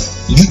love it.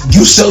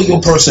 You sell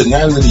your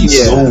personality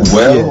so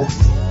well,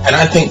 and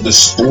I think the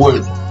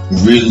sport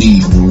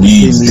really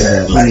needs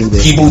that. Like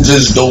people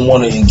just don't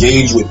want to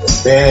engage with the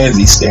fans.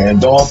 They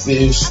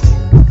standoffish.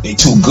 They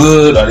too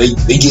good, or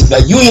they get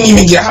like you ain't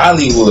even get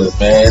Hollywood,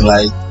 man.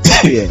 Like,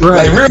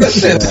 like real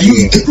shit.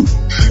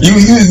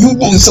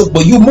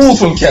 But you moved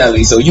from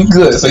Cali, so you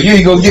good. So you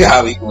ain't gonna get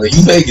Hollywood.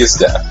 You Vegas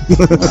stuff.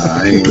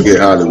 I ain't gonna get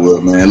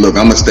Hollywood, man. Look,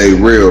 I'm gonna stay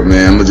real,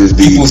 man. I'm gonna just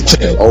be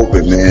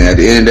open, man. At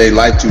the end of the day,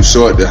 life too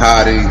short to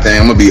hide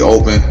anything. I'm gonna be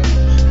open.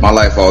 My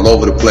life all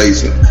over the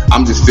place.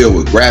 I'm just filled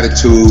with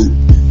gratitude.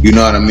 You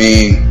know what I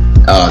mean?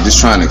 Just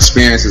trying to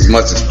experience as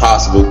much as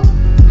possible.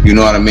 You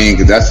know what I mean?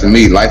 Because that's for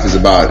me. Life is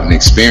about an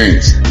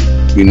experience.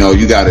 You know,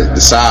 you got to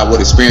decide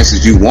what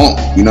experiences you want.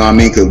 You know what I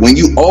mean? Because when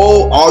you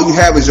old, all you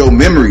have is your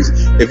memories.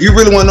 If you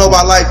really want to know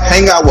about life,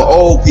 hang out with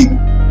old people.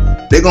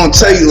 They're going to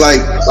tell you,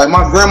 like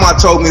my grandma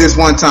told me this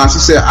one time. She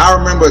said, I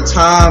remember a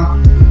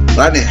time when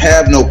I didn't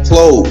have no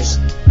clothes.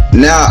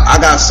 Now I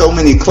got so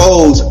many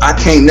clothes, I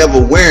can't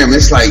never wear them.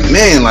 It's like,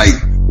 man, like,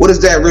 what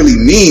does that really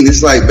mean?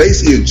 It's like,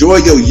 basically, enjoy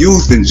your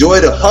youth,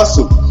 enjoy the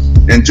hustle.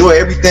 Enjoy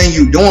everything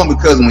you doing,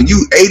 because when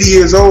you 80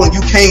 years old and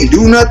you can't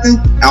do nothing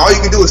and all you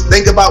can do is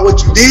think about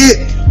what you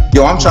did,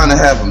 yo, I'm trying to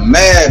have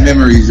mad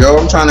memories, yo.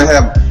 I'm trying to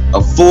have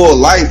a full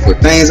life with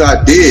things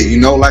I did,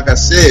 you know. Like I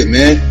said,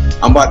 man,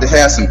 I'm about to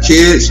have some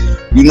kids.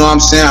 You know what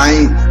I'm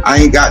saying? I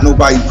ain't got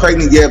nobody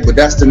pregnant yet, but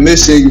that's the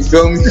mission. You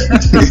feel me?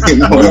 You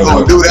know, we're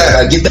gonna do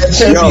that. Get that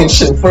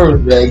championship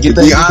first, man. Get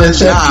that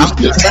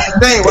championship. That's the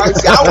thing, right?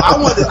 See,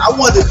 I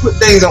wanted to put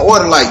things in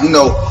order, like, you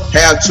know,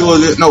 have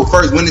children. No,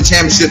 first win the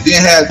championship, then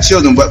have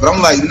children. But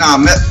I'm like,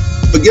 nah, man,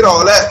 forget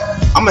all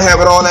that. I'm gonna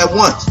have it all at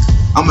once.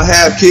 I'm gonna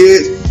have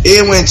kids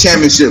and win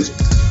championships.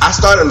 I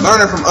started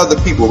learning from other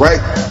people,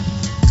 right?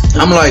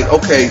 I'm like,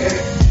 okay,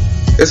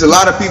 there's a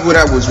lot of people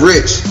that was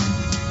rich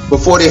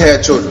before they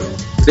had children.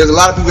 There's a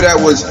lot of people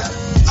that was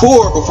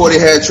poor before they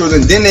had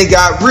children, then they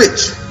got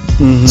rich.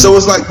 Mm-hmm. So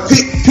it's like,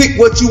 pick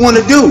what you want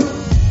to do.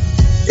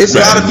 It's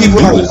a lot of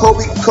people like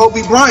Kobe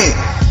Bryant.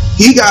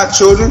 He got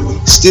children,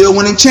 still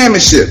winning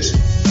championships.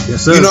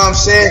 Yes, sir. You know what I'm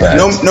saying? Right.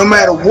 No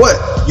matter what,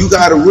 you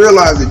got to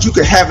realize that you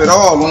can have it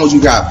all as long as you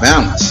got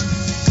balance.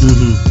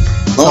 Mm-hmm.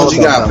 As long as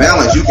you got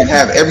balance, you can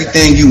have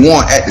everything you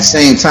want at the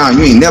same time.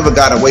 You ain't never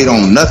got to wait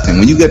on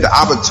nothing. When you get the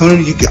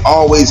opportunity, you can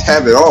always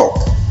have it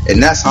all. And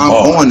that's how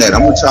I'm going at.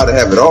 I'm going to try to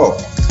have it all.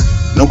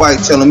 Nobody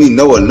telling me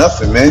no or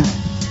nothing, man.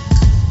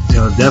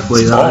 Yo,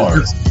 definitely.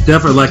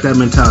 Definitely like that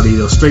mentality,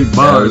 though. Straight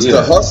bars. It's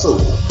the hustle.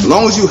 As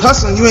long as you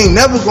hustling, you ain't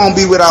never going to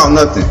be without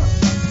nothing.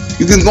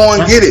 You can go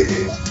and get it.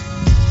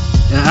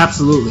 Yeah,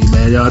 absolutely,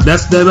 man. Yo,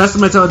 that's the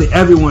mentality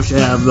everyone should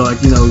have.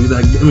 Like, you know,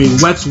 like, I mean,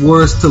 what's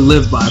words to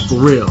live by,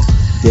 for real.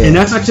 Yeah. And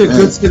that's actually a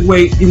good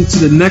segue into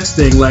the next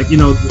thing. Like, you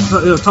know,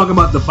 talk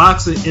about the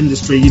boxing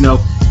industry, you know,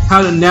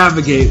 how to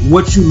navigate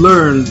what you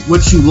learn,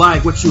 what you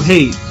like, what you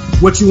hate,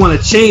 what you want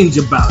to change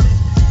about it.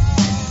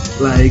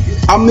 Like,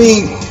 I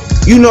mean,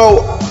 you know,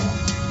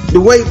 the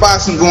way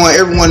boxing going,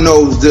 everyone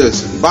knows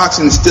this.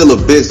 Boxing is still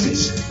a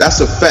business. That's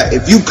a fact.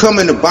 If you come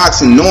into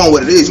boxing knowing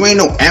what it is, you ain't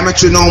no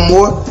amateur no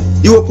more.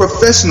 You a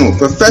professional.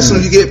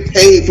 Professional, you get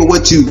paid for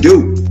what you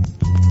do.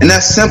 And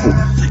that's simple.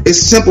 It's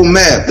simple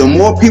math. The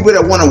more people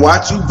that want to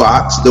watch you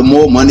box, the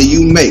more money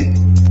you make.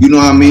 You know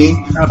what I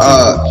mean?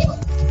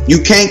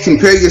 You can't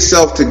compare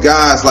yourself to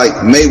guys like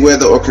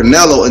Mayweather or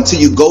Canelo until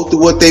you go through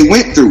what they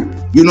went through.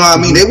 You know what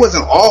I mean? They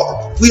wasn't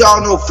all. We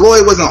all know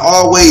Floyd wasn't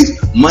always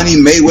money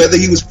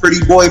Mayweather. He was pretty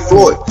boy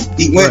Floyd.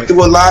 He went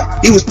through a lot.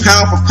 He was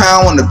pound for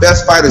pound one of the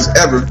best fighters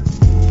ever,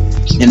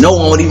 and no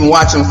one would even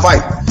watch him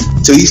fight.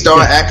 So he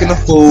started acting a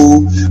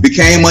fool,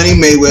 became Money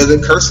Mayweather,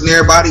 cursing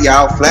everybody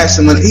out,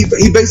 flashing money.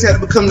 He basically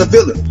had to become the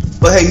villain.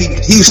 But hey,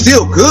 he was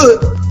still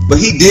good, but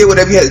he did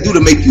whatever he had to do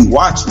to make you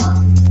watch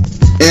him.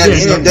 And at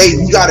the end of the day,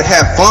 you got to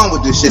have fun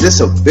with this shit.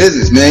 It's a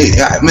business, man.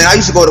 I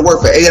used to go to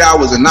work for 8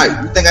 hours a night.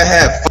 You think I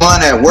had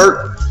fun at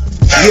work?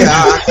 Yeah,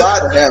 I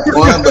tried to have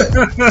fun, but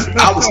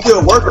I was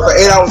still working for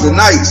 8 hours a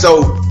night.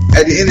 So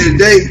at the end of the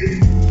day,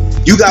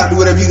 you got to do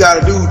whatever you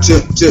got to do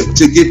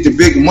to get the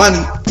big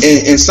money.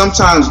 And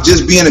sometimes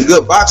just being a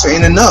good boxer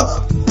ain't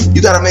enough.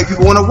 You got to make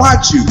people want to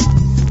watch you.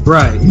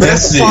 Right.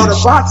 That's a part of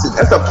boxing.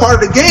 That's a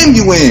part of the game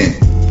you in.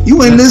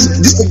 You in this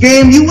the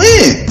game you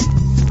in.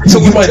 So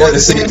you might have to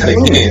say that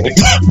again.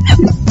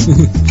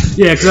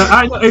 Yeah, because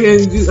I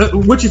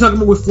what you're talking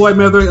about with Floyd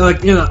Mayweather,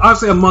 like, you know,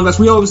 obviously Among Us,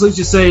 we always used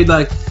to say,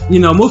 like, you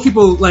know, most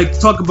people like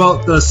talk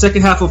about the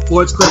second half of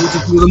Floyd's career, which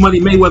is the Money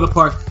Mayweather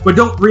part, but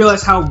don't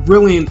realize how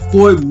brilliant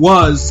Floyd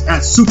was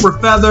at super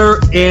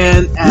feather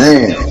and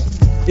at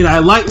you know,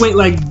 at lightweight.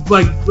 Like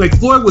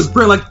Floyd was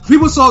brilliant. Like,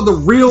 people saw the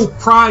real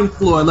prime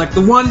Floyd, like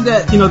the one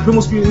that, you know,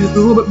 almost a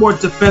little bit more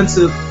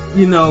defensive. A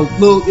little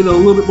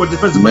bit more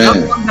defensive. But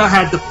the one that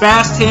had the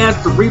fast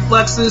hands, the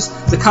reflexes,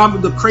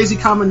 the crazy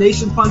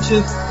combination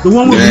punches, the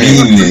one with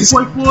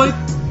Floyd.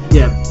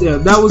 Yeah,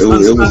 that was.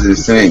 It was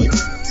insane.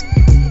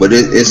 But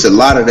it's a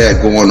lot of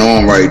that going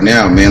on right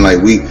now, man.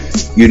 Like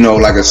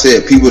like I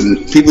said, people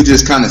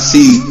just kind of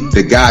see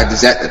the guy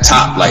just at the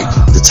top, like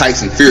the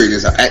Tyson Fury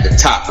just at the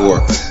top, or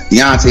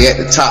Deontay at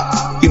the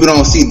top. People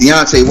don't see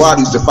Deontay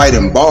Wilder used to fight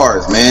in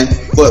bars, man.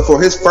 But for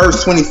his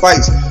first 20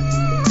 fights.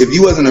 If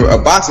you wasn't a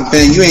boxing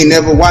fan, you ain't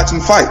never watch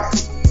him fight.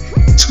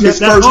 His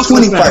first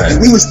 20 fights,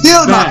 we was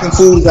still knocking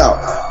fools out.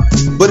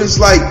 But it's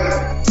like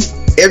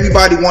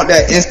everybody want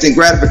that instant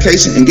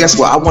gratification, and guess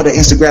what? I want that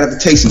instant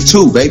gratification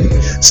too, baby.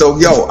 So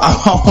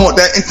I want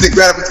that instant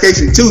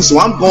gratification too. So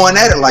I'm going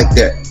at it like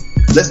that.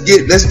 Let's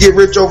get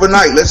rich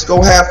overnight. Let's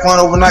go have fun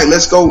overnight.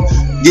 Let's go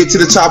get to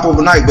the top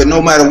overnight. But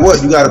no matter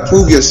what, you got to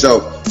prove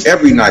yourself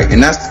every night,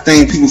 and that's the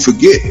thing people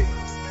forget.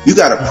 You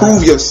got to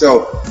prove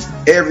yourself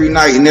every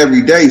night and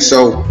every day.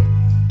 So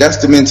that's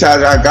the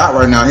mentality I got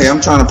right now. Hey, I'm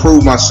trying to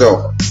prove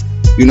myself.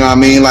 You know what I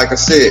mean? Like I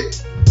said,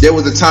 there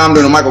was a time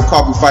during the Michael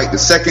Coffey fight, the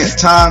second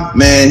time,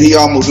 man, he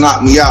almost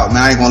knocked me out.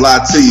 Man, I ain't gonna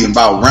lie to you.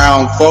 About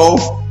round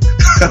 4,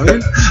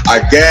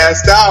 I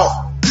gassed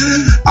out.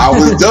 I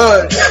was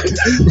done.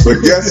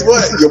 But guess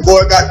what? Your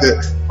boy got the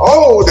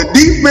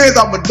defense,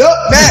 I'm a duck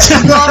that.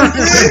 You know what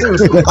I'm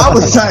saying? I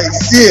was like,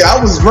 shit,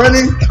 I was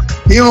running.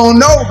 He don't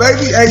know,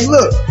 baby. Hey,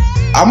 look,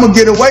 I'm gonna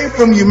get away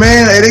from you,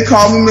 man. Hey, they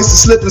call me Mr.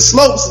 Slip and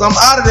Slopes, so I'm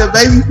out of there,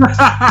 baby.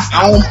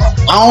 I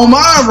don't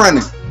mind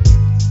running.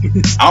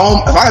 If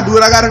I do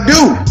what I gotta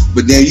do,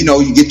 but then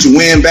you get your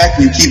win back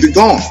and you keep it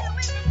going.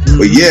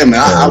 But yeah, man,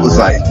 I was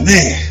like,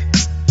 man,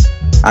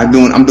 I'm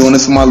doing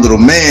this for my little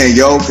man,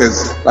 yo,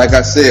 because like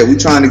I said, we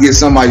trying to get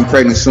somebody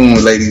pregnant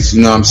soon, ladies.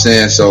 You know what I'm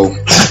saying? So at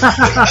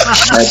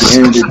the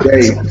end of the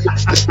day,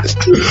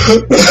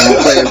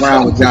 don't play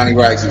around with Johnny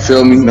Rice. You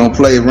feel me? Don't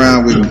play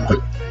around with me.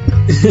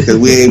 Because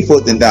we ain't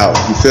putting out,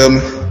 you feel me?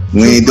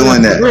 We ain't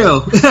doing that. We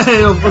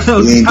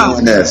ain't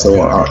doing that. So,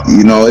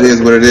 it is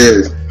what it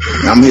is.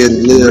 I'm here to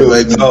live,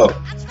 baby.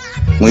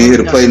 We ain't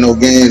here to play no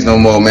games no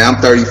more, man.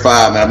 I'm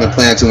 35, man. I've been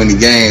playing too many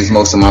games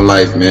most of my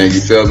life, man. You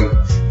feel me?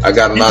 I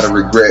got a lot of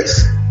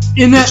regrets.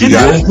 You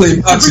don't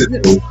play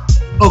boxing, though.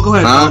 Oh, go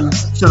ahead.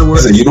 Shut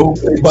up. You don't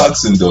play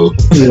boxing, though.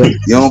 You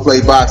don't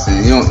play boxing.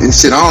 I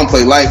don't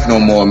play life no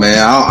more, man.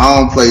 I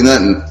don't play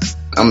nothing.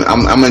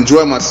 I'm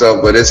enjoying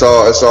myself, but it's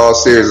all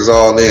serious. It's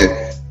all in.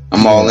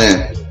 I'm all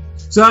in.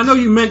 So I know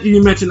you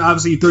mentioned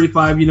obviously you're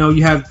 35.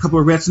 You have a couple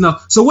of regrets now.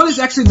 So what is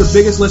actually the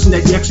biggest lesson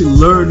that you actually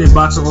learned in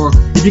boxing, or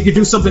if you could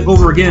do something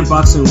over again in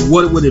boxing,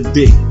 what would it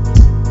be?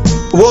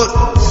 Well,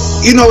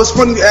 it's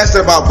funny you asked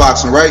that about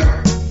boxing, right?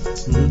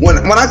 Mm-hmm.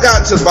 When I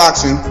got into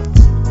boxing,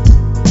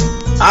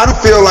 I don't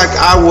feel like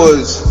I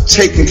was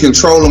taking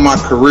control of my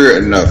career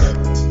enough.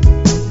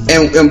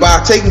 And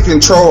by taking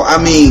control, I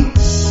mean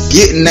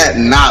getting that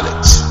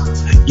knowledge.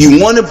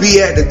 You want to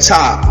be at the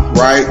top,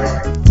 right?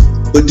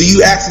 But do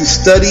you actually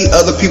study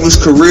other people's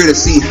career to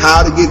see how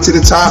to get to the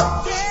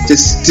top?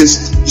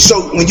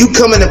 So when you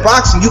come into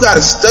boxing, you got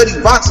to study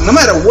boxing. No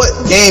matter what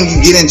game you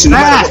get into, no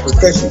matter what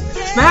profession,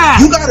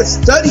 you got to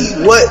study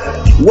what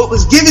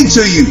was given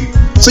to you,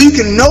 so you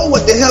can know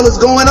what the hell is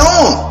going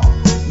on.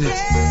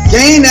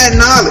 Gain that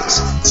knowledge.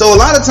 So a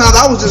lot of times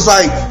I was just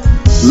like,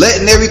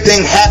 letting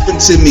everything happen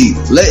to me,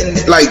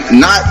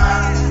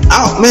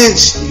 man,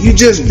 you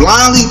just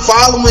blindly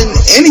following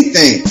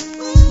anything.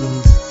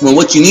 When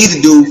what you need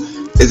to do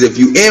is, if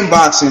you in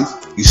boxing,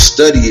 you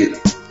study it,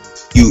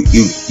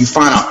 you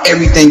find out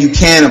everything you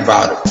can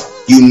about it.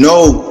 You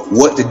know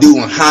what to do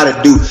and how to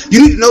do.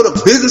 You need to know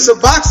the business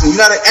of boxing. You're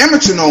not an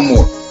amateur no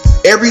more.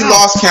 Every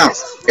loss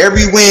counts.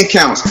 Every win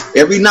counts.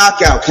 Every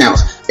knockout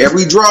counts.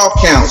 Every draw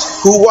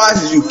counts. Who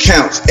watches you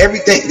counts.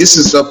 Everything. This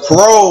is the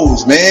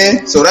pros,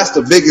 man. So that's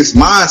the biggest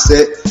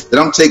mindset that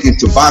I'm taking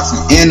to boxing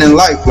and in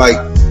life. Like,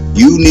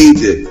 you need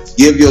to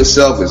give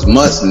yourself as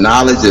much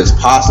knowledge as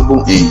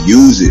possible and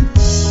use it.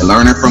 And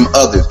learning from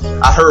others.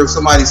 I heard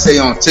somebody say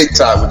on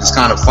TikTok, which is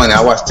kind of funny.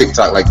 I watch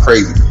TikTok like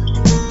crazy.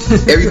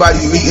 Everybody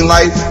you meet in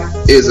life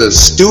is a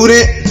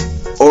student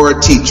or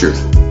a teacher.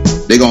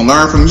 They're going to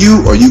learn from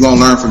you or you're going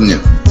to learn from them.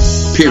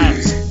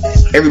 Period.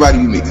 Everybody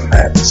you meet.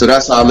 So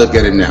that's how I look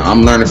at it now.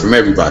 I'm learning from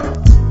everybody.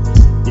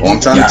 Or I'm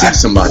trying to teach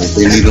somebody if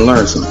they need to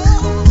learn something.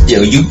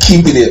 Yo, you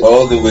keeping it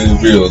all the way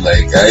real.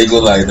 Like, I ain't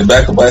gonna lie. In the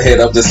back of my head,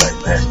 I'm just like,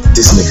 man,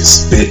 this nigga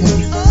spitting.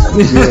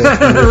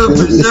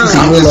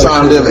 I'm just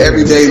trying to live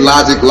everyday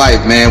logic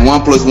life, man.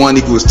 1 + 1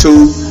 =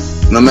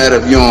 2. No matter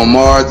if you're on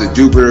Mars or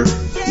Jupiter,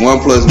 1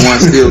 + 1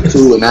 still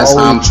 2, and that's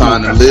how I'm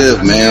trying to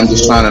live, man. I'm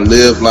just trying to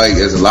live like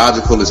as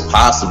logical as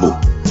possible.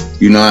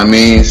 You know what I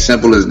mean?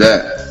 Simple as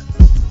that.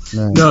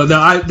 No,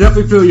 I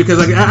definitely feel you, because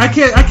like I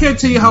can't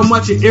tell you how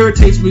much it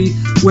irritates me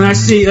when I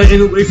see, and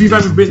if you've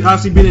ever been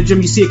in a gym,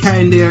 you see a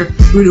cat in there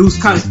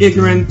who's kind of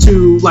ignorant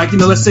to, like,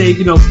 let's say,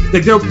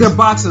 like they're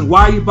boxing.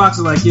 Why are you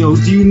boxing? Like, do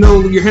you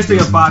know your history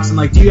of boxing?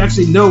 Like, do you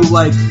actually know,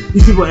 like,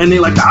 these people? And they're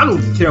like, I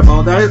don't care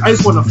about that. I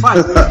just want to fight.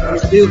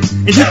 And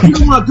you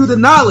don't want to do the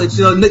knowledge.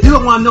 You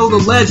don't want to know the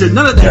ledger.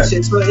 None of that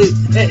shit. So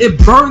it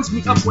burns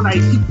me up when I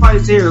keep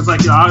fighters here. It's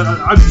like,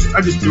 I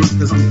just do it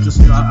because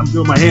I'm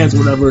doing my hands or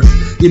whatever.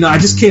 I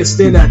just can't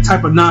stand that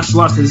type of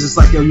nonchalance, because it's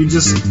like, you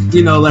just,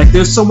 like,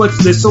 there's so much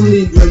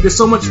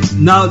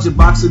knowledge in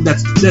boxing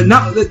that's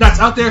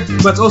out there,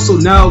 but it's also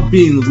now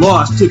being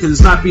lost too, because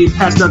it's not being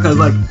passed down. Because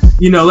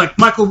like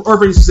Michael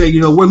Irvin used to say,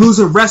 we're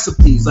losing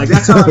recipes. Like,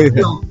 that's how I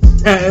feel.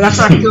 And that's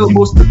how I feel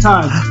most of the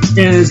time.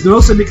 And it's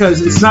mostly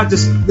because it's not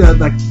just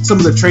like some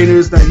of the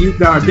trainers that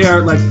are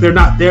there, like, they're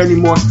not there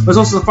anymore. But it's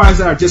also the fighters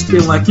that are just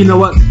being like, you know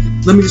what?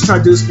 Let me just try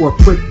to do this for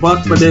a quick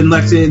buck, but then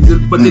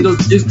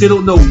they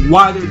don't know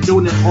why they're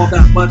doing it all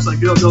that much. Like,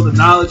 they don't know the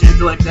knowledge,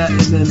 anything like that. And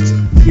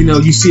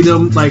then you see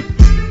them, like,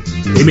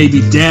 they may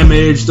be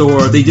damaged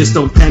or they just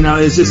don't pan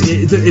out. It's just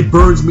it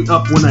burns me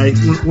up when I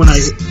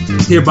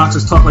hear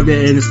boxers talk like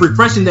that. And it's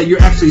refreshing that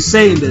you're actually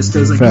saying this,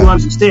 because like, you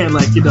understand,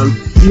 like, you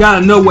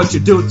gotta know what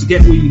you're doing to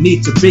get where you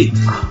need to be.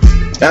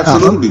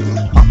 Absolutely.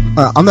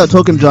 I'm not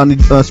talking, Johnny.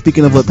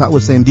 Speaking of what Pat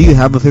was saying, do you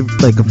have a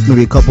favorite, like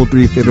maybe a couple,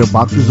 3 favorite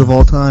boxers of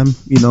all time?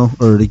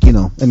 Or like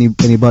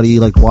anybody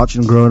like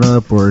watching growing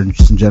up or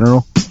just in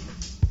general?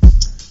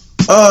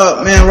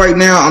 Man, right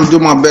now I'm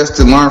doing my best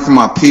to learn from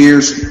my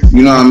peers.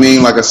 You know what I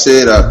mean? Like I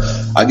said,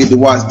 I get to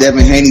watch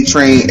Devin Haney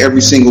train every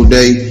single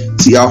day.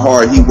 See how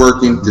hard he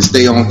working to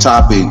stay on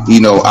top,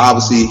 and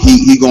obviously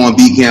he going to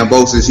beat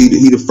Kambosos. He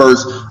the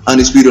first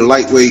undisputed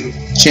lightweight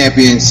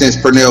champion since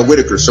Pernell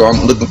Whitaker, so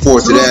I'm looking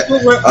forward to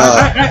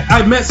that.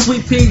 I met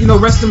Sweet Pea,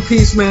 rest in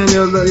peace, man.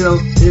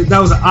 That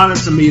was an honor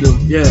to meet him.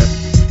 Yeah,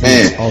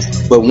 man.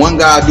 Awesome. But one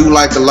guy I do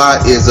like a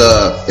lot is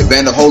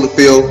Evander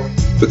Holyfield,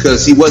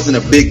 because he wasn't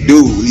a big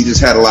dude. He just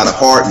had a lot of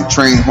heart. He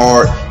trained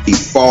hard. He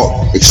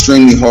fought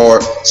extremely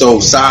hard. So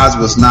size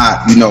was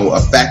not, a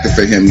factor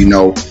for him,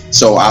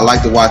 So I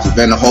like to watch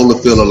Evander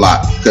Holyfield a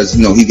lot, because,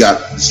 he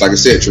got, just like I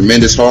said,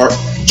 tremendous heart,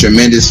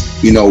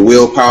 tremendous,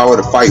 willpower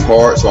to fight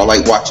hard. So I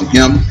like watching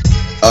him.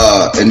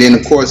 And then,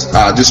 of course,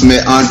 I just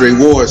met Andre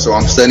Ward, so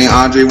I'm studying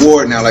Andre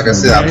Ward now. Like I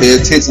said, I pay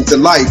attention to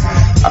life.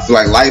 I feel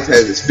like life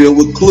is filled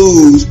with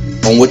clues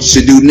on what you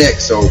should do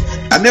next. So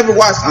I never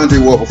watched Andre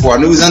Ward before. I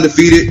knew he was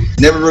undefeated,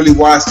 never really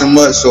watched him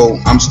much, so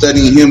I'm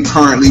studying him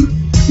currently.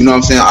 You know what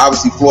I'm saying?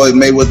 Obviously, Floyd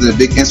Mayweather is a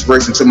big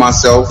inspiration to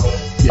myself.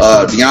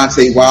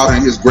 Deontay Wilder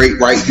and his great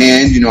right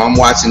hand. I'm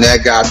watching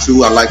that guy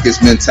too. I like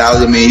his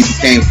mentality. I mean, he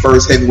became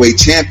first heavyweight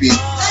champion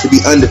to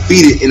be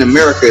undefeated in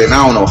America, and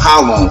I don't know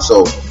how long.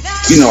 So,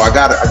 I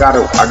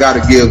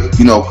gotta give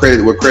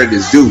credit where credit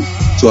is due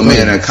to a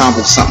man that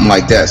accomplished something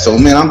like that. So,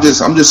 man, I'm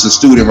just a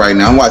student right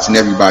now. I'm watching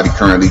everybody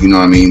currently. You know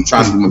what I mean? I'm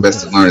trying to do my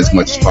best to learn as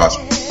much as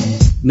possible.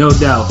 No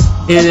doubt.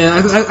 And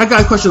I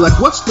got a question. Like,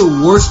 what's the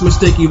worst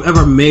mistake you've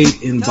ever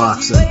made in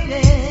boxing?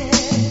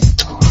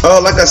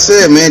 Like I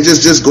said, man,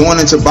 just going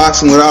into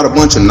boxing without a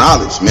bunch of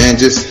knowledge, man.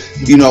 Just,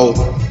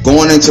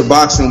 going into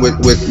boxing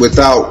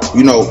without,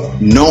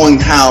 knowing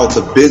how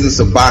the business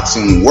of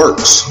boxing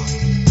works.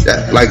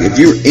 That, like, if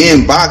you're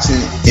in boxing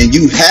and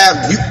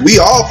we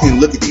all can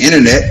look at the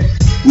internet.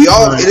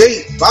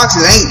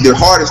 Boxing ain't the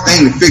hardest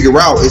thing to figure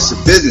out. It's a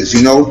business,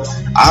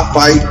 I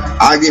fight,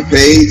 I get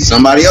paid,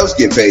 somebody else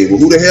get paid. Well,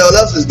 who the hell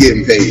else is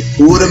getting paid?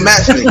 Who are the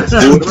matchmakers?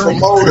 Who are the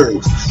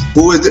promoters?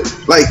 Who is it?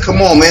 Like,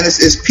 come on, man,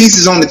 it's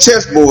pieces on the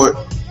chessboard,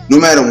 no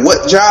matter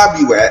what job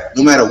you at,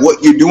 no matter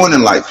what you're doing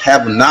in life,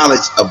 have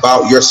knowledge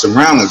about your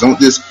surroundings. Don't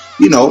just,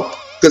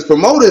 because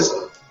promoters,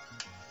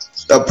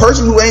 a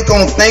person who ain't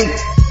gonna think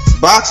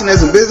boxing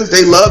as a business,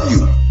 they love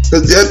you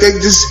because they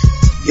just,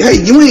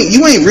 hey, you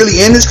ain't really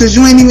in this because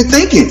you ain't even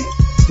thinking.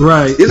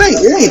 Right. It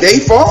ain't their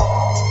fault.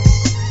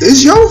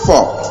 It's your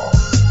fault.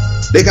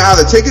 They can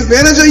either take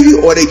advantage of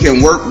you or they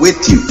can work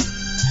with you.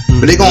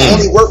 But they gonna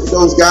only work with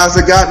those guys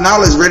that got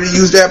knowledge, ready to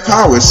use that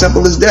power. As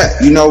simple as that,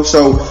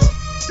 So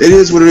it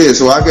is what it is.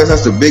 So I guess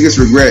that's the biggest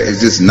regret,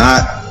 is just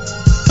not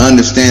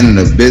understanding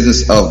the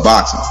business of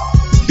boxing.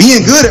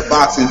 Being good at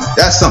boxing,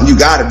 that's something you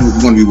gotta do if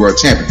you want to be world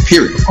champion,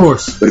 period. Of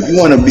course. But if you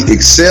want to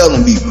excel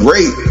and be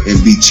great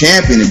and be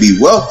champion and be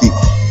wealthy,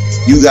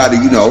 you gotta,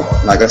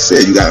 like I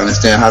said, you gotta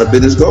understand how the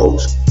business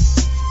goes.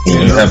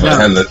 And have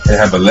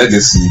a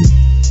legacy.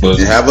 And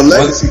have a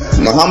legacy.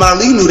 Muhammad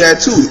Ali knew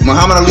that too.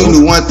 Muhammad Ali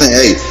knew one thing.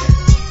 Hey,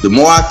 the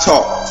more I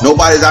talk,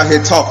 nobody's out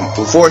here talking.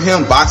 Before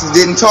him, boxers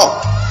didn't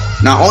talk.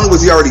 Not only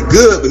was he already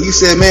good, but he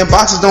said, man,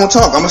 boxers don't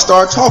talk. I'm going to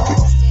start talking.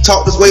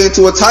 Talked his way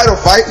into a title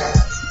fight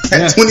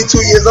at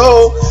 22 years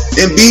old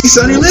and beat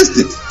Sonny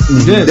Liston.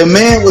 The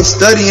man was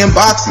studying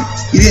boxing.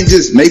 He didn't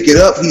just make it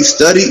up. He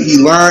studied, he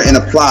learned, and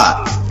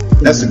applied.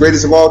 That's the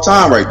greatest of all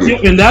time right there.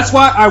 Yeah, and that's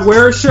why I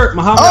wear a shirt.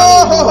 Muhammad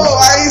Ali.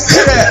 I ain't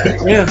see that.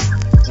 Yeah.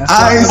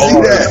 I ain't see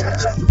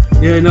that.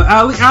 Yeah,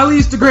 Ali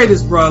is the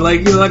greatest, bro.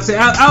 Like I say,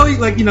 Ali,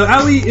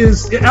 Ali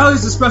is a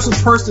special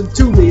person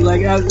to me.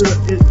 Like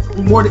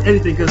more than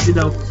anything, because he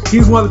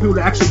was one of the people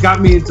that actually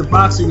got me into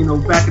boxing.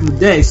 Back in the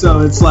day.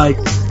 So it's like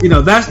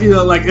that's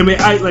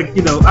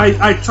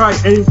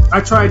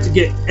I tried to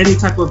get any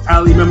type of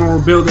Ali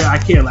memorabilia I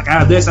can. Like I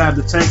have this, I have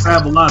the text, I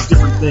have a lot of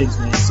different things,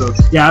 man. So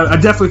yeah, I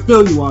definitely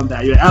feel you on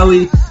that. Yeah,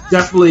 Ali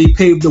definitely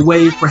paved the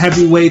way for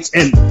heavyweights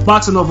and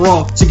boxing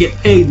overall to get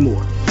paid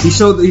more. He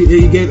showed that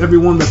he gave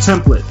everyone the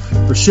template,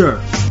 for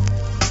sure.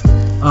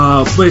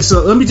 But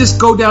so let me just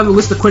go down the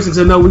list of questions.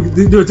 I know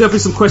there are definitely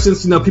some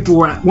questions people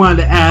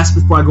wanted to ask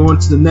before I go on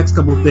to the next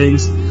couple of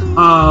things.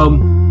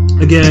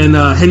 Again,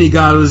 Henny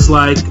God is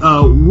like,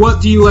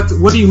 what do you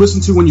listen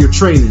to when you're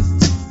training?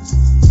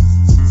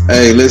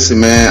 Hey,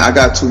 listen, man, I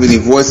got too many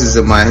voices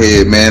in my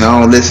head, man.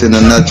 I don't listen to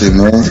nothing,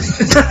 man.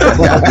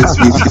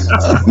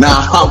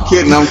 I'm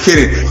kidding.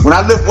 When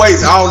I lift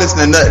weights, I don't listen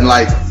to nothing.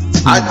 Like,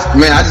 I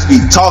just be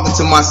talking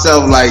to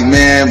myself, like,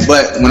 man.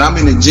 But when I'm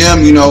in the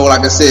gym,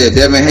 like I said,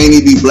 Devin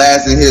Haney be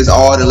blasting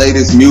all the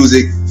latest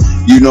music.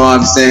 You know what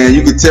I'm saying?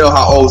 You can tell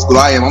how old school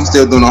I am. I'm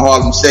still doing the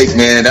Harlem Shake,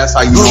 man. That's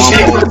how you know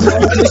I'm old.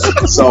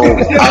 So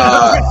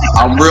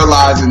I'm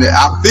realizing that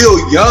I feel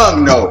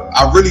young, though.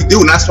 I really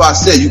do. And that's why I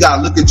said you got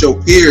to look at your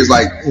peers.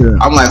 Like,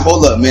 I'm like,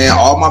 hold up, man.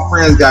 All my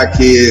friends got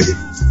kids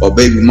or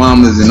baby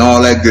mamas and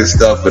all that good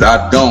stuff, but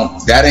I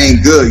don't. That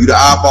ain't good. You the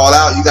eyeball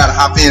out, you got to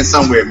hop in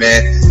somewhere,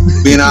 man.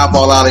 Being an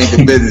eyeball out ain't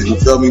the business. You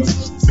feel me?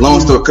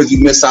 Long story, because you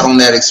miss out on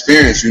that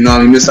experience, you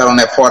miss out on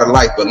that part of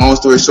life. But long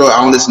story short,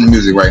 I don't listen to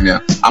music right now.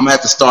 I'm gonna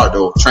have to start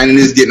though. Training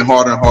is getting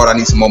harder and harder. I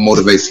need some more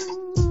motivation.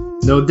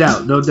 No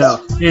doubt.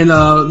 And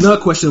another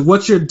question: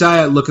 what's your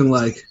diet looking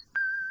like?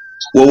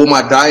 Well, with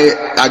my diet,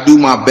 I do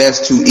my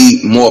best to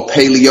eat more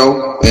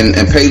paleo, and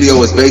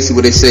paleo is basically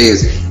what they say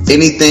is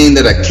anything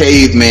that a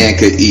caveman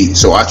could eat.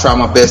 So I try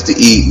my best to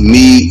eat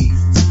meat,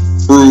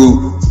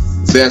 fruit,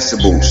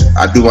 vegetables.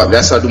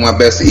 That's how I do my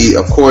best to eat.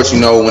 Of course,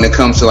 when it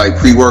comes to like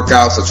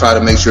pre-workouts, I try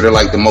to make sure they're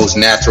like the most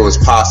natural as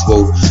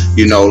possible.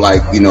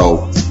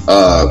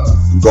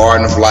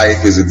 Garden of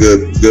Life is a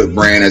good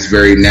brand that's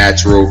very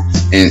natural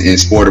and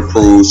sport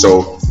approved.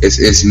 So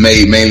it's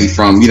made mainly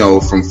from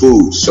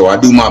food. So I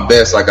do my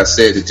best, like I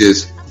said, to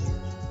just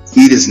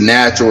eat as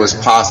natural as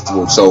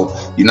possible. So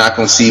you're not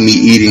gonna see me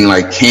eating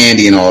like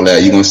candy and all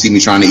that. You're gonna see me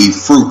trying to eat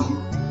fruit.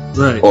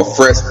 Right. Or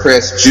fresh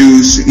pressed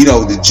juice,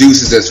 the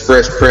juices that's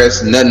fresh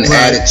pressed, nothing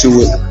added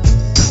to it.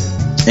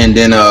 And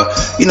then,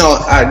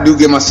 I do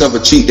give myself a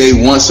cheat day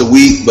once a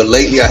week, but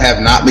lately I have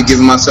not been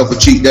giving myself a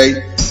cheat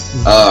day.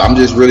 I'm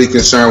just really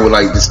concerned with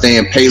like just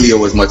staying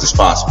paleo as much as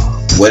possible.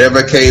 Whatever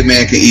a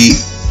caveman can eat,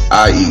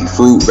 I eat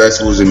fruit,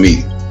 vegetables, and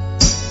meat.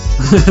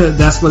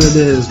 That's what it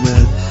is,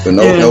 man. But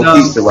no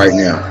pizza right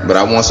now. But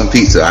I want some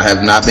pizza. I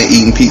have not been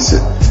eating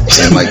pizza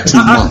in like 2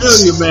 months. I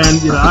feel you, man.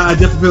 I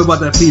definitely feel about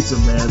that pizza,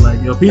 man.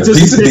 Like, pizza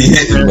be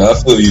hitting, man. I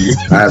feel you.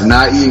 I have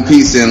not eaten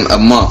pizza in a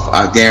month.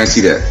 I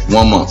guarantee that.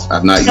 1 month.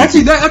 I've not eaten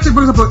pizza. That actually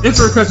brings up an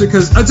interesting question,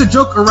 because it's a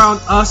joke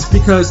around us,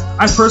 because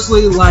I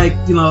personally like,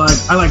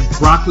 I like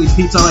broccoli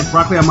pizza. I like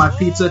broccoli on my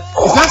pizza.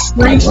 Is that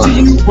strange to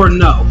you or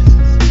no?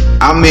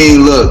 I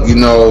mean, look,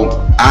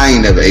 I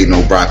ain't never ate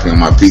no broccoli on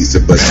my pizza,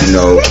 but Thank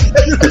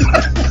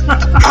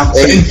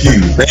you.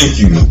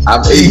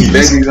 I've eaten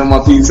veggies on my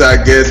pizza, I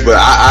guess, but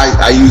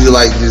I usually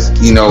like just,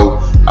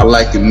 I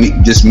like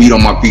just meat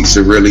on my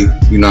pizza, really.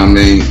 You know what I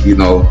mean?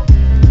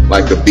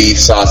 Like a beef,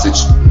 sausage,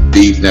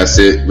 beef, that's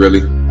it,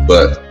 really.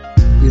 But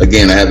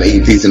again, I haven't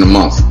eaten pizza in a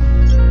month.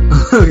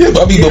 Yeah,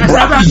 but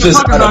broccoli's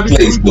just out of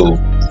place, though.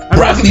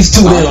 Broccoli's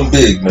too damn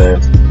big,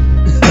 man.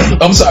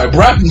 I'm sorry,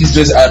 broccoli's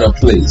just out of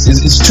place.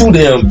 It's too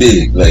damn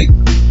big. Like,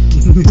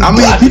 I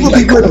mean, people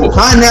be putting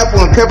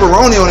pineapple and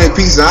pepperoni on their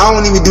pizza. I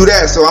don't even do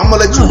that, so I'm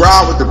gonna let you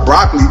ride with the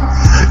broccoli.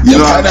 You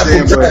know what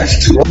I'm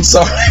saying? I'm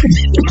sorry.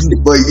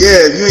 But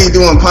yeah, if you ain't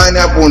doing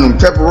pineapple and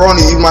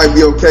pepperoni, you might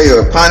be okay.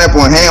 Or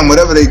pineapple and ham,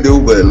 whatever they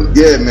do. But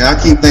yeah, man, I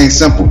keep things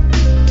simple.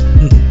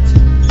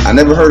 I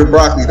never heard of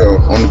broccoli though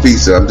on the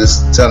pizza. I'm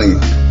just telling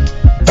you.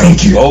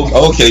 Thank you.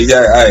 Okay,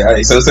 yeah, all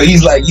right. So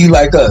he's like you,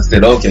 like us.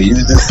 Then okay, you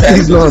just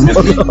He's normal.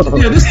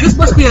 Yeah, this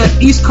must be an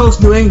East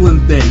Coast New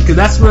England thing, because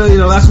that's where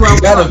that's where I'm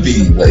gotta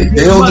be. Like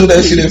they don't do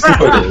that shit in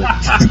Florida.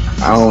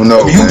 I don't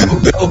know. You Man.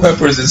 put bell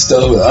peppers and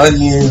stuff,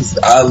 onions,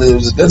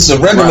 olives. That's a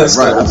regular Right,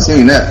 stuff. I've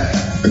seen that.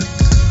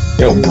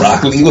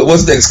 Broccoli.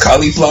 What's next?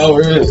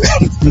 Cauliflower.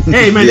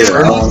 Hey man, Yeah,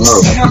 they're I don't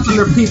know. on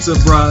their pizza,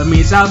 bro. I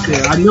mean, it's out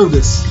there. I know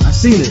this. I've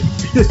seen it.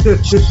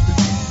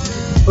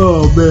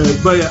 Oh man,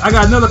 but yeah, I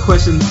got another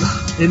question,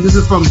 and this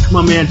is from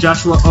my man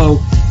Joshua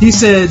O. He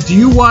said, "Do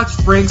you watch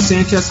Frank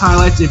Sanchez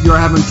highlights if you're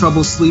having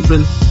trouble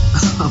sleeping?"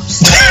 I'm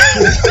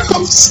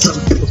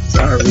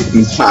sorry.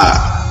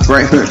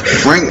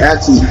 Frank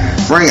actually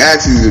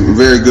is a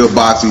very good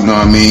boxer. You know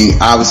what I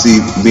mean? Obviously,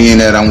 being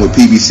that I'm with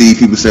PBC,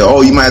 people say,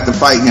 "Oh, you might have to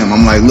fight him."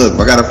 I'm like, "Look, if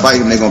I got to fight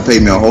him, they're gonna pay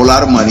me a whole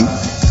lot of money."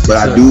 But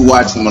I do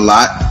watch him a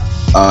lot.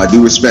 I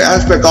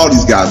respect all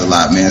these guys a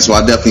lot, man. So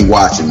I definitely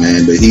watch him,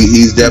 man. But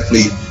he's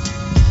definitely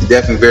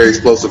a very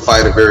explosive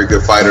fighter, very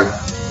good fighter.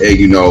 And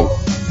you know,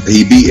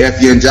 he beat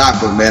Efian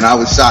Japa, man. I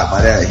was shocked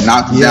by that. He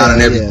knocked him down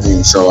and everything.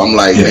 Yeah. So I'm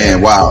like,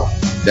 man, wow,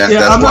 that's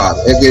wild.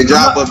 Efian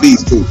Japa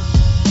beast too.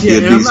 Yeah,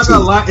 and I'm not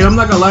gonna lie. And I'm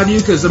not gonna lie to you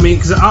because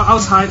I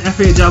was high in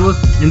Efian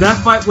Japa, and that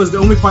fight was the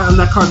only fight on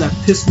that card that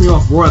pissed me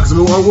off raw. Because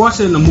we were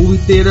watching it in the movie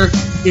theater,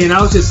 and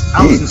I was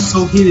just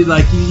so heated.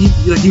 Like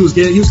he was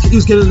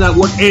getting that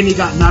work, and he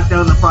got knocked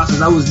out in the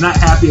process. I was not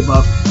happy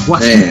about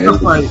watching that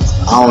fight.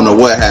 I don't know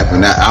what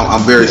happened.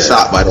 I'm very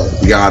shocked by that.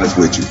 To be honest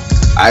with you,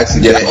 I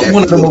actually got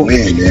one of them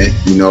man.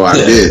 You know, I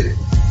did.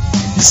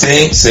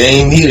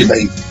 Same here.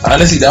 Like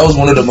honestly, that was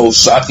one of the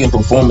most shocking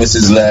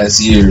performances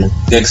last year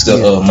next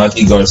to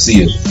Mikey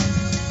Garcia.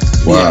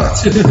 Wow.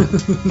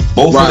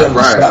 Both of them.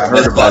 Right. I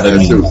heard about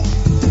that too.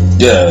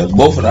 Yeah,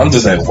 both of them. I'm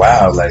just like,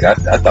 wow. Like I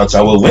thought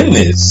y'all would win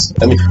this.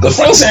 I mean, but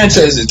Frank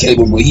Sanchez is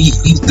capable.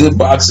 He's good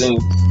boxing,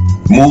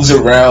 moves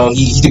around.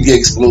 He can be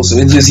explosive.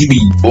 It's just he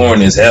be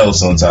boring as hell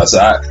sometimes.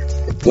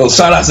 So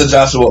shout out to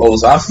Joshua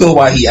O's. I feel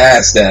why he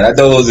asked that. I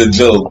thought it was a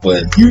joke,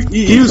 but he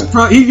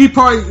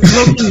probably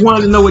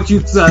wanted to know what you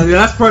said.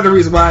 That's part of the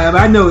reason why.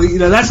 I know,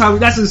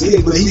 that's his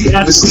thing. But he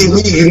asked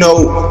me. You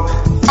know,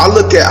 I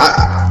look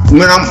at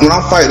when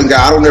I'm fighting a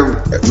guy, I don't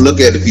ever look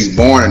at if he's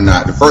born or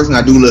not. The first thing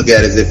I do look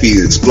at is if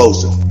he's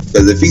explosive.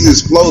 Because if he's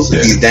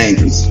explosive, he's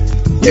dangerous.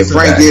 And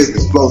Frank is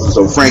explosive,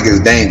 so Frank is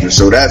dangerous.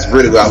 So that's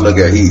really what I look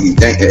at.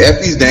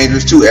 Effie's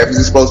dangerous too. Effie's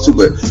explosive too.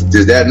 But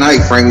just that night,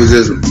 Frank was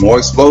just more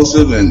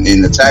explosive and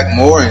attacked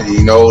more,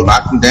 and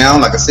knocked him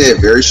down. Like I said,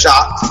 very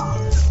shocked.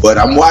 But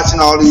I'm watching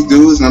all these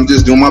dudes, and I'm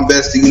just doing my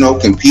best to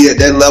compete at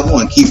that level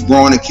and keep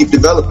growing and keep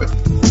developing.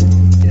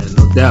 Yeah,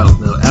 no doubt,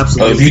 no,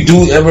 absolutely. If you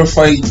do ever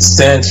fight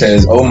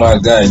Sanchez, oh my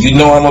God, I'm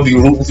gonna be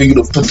rooting for you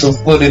to put your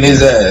foot in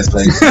his ass.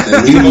 Like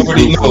you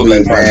already know,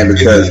 like man,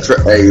 because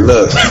hey,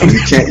 look,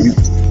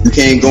 you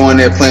can't go in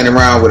there playing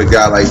around with a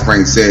guy like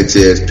Frank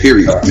Sanchez,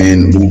 period,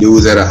 man. The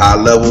dude's at a high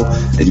level,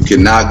 and you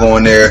cannot go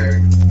in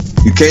there.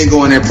 You can't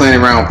go in there playing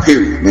around,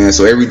 period, man.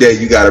 So every day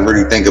you got to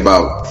really think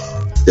about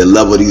the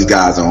level these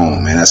guys are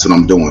on, man. That's what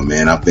I'm doing,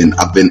 man. I've been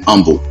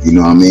humbled, you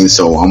know what I mean?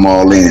 So I'm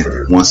all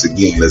in once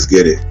again. Let's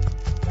get it.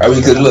 I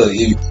mean, cause look,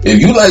 if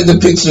you like the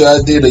picture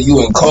I did of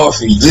you and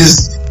Coffee, you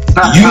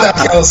knock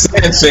out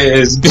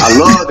Sanchez. I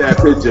love that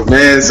picture,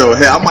 man. So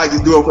hey, I might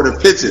just do it for the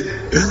picture.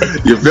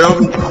 You feel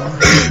me?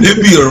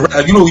 It'd be a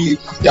rap.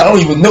 Y'all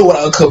don't even know what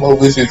I'll come up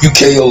with if you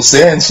KO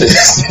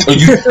Sanchez. or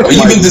you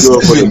even just do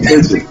it for the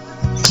picture.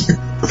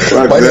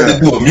 Might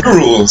have to do a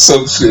mural or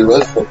some shit.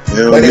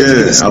 Hell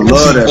yeah, I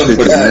love that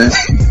picture, man.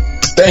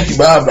 Thank you,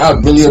 man. I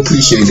really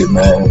appreciate it,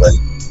 man.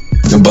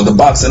 But the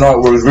boxing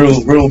artwork is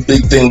real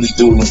big thing we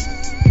do.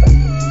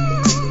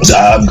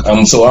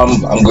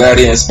 I'm glad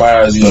it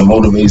inspires you and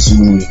motivates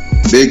you.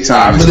 Big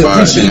time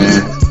inspires you,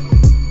 man.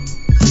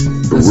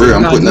 For real,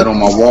 I'm putting that on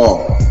my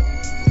wall.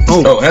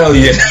 Oh hell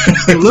yeah!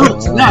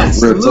 Salute.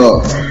 Nice. Real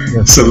talk.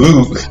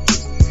 Salute.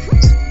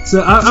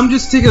 So I'm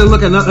just taking a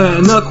look at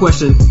another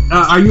question.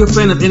 Are you a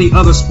fan of any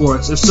other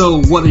sports? If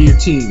so, what are your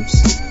teams?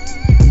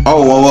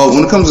 Oh well,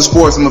 when it comes to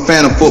sports, I'm a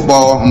fan of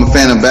football. I'm a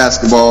fan of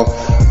basketball.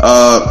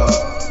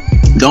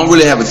 Don't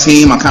really have a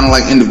team. I kind of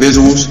like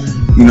individuals.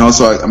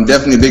 So I'm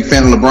definitely a big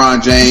fan of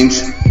LeBron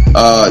James.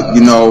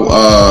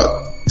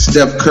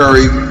 Steph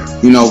Curry.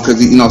 Because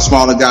he's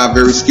smaller guy,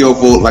 very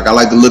skillful. Like I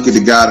like to look at the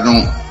guy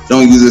that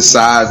don't use his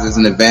size as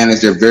an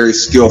advantage. They're very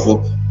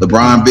skillful.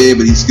 LeBron big,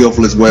 but he's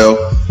skillful as well.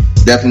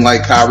 Definitely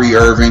like Kyrie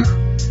Irving.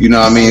 You know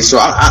what I mean? So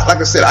I like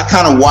I said, I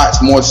kind of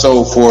watch more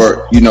so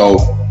for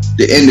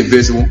the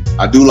individual.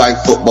 I do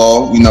like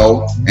football.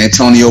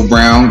 Antonio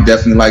Brown,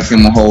 definitely like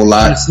him a whole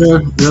lot. Yes,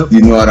 sir. Yep.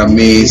 You know what I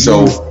mean?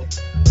 So.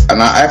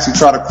 And I actually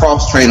try to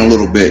cross-train a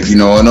little bit. I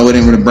know we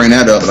didn't really bring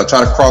that up, but I try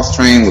to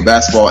cross-train with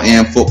basketball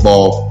and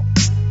football.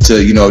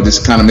 to, you know,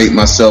 just kind of make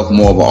myself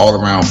more of an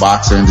all-around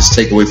boxer and just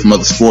take away from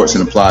other sports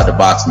and apply it to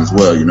boxing as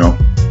well, you know.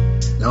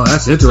 Oh,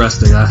 that's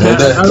interesting.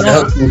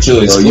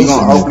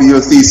 Hopefully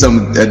you'll see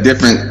a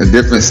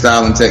different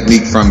style and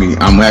technique from me.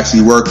 I'm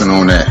actually working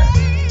on that.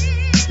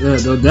 Yeah,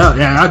 no doubt.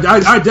 Yeah,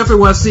 I definitely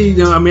want to see.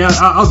 You know, I mean,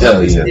 I'll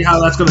definitely see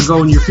how that's going to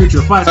go in your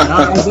future fights.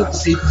 I'll definitely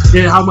see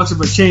how much of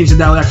a change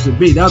that will actually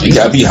be. You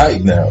gotta be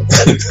hyped now.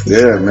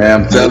 Yeah,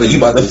 man. I'm telling you,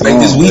 about to fight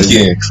this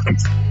weekend.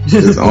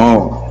 It's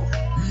on.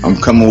 I'm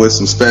coming with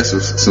some special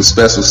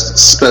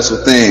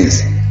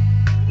things.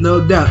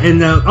 No doubt,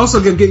 and also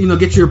get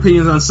your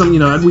opinions on some. You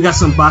know, we got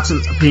some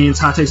boxing opinions,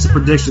 hot takes, and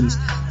predictions.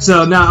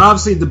 So now,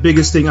 obviously, the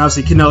biggest thing,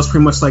 Canelo's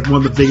pretty much like one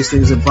of the biggest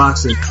things in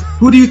boxing.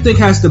 Who do you think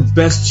has the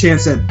best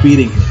chance at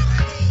beating him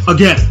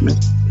again?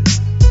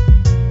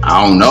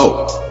 I don't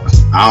know.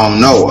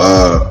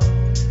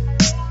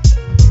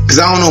 Because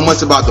I don't know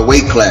much about the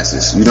weight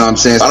classes. You know what I'm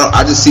saying?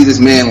 I just see this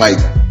man like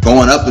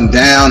going up and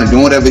down and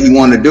doing whatever he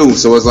wanted to do.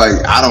 So it's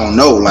like, I don't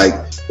know. Like,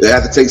 they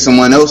have to take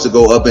someone else to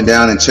go up and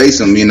down and chase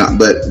him, you know.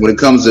 But when it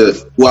comes to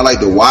who I like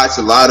to watch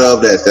a lot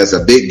of, that's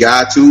a big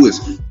guy too,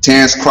 is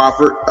Terrence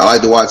Crawford. I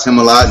like to watch him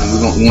a lot,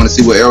 and we want to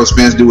see what Errol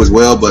Spence do as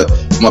well. But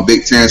I'm a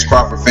big Terrence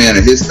Crawford fan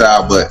of his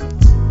style. But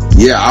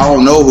yeah, I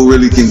don't know who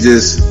really can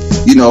just,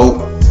 you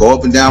know, go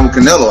up and down with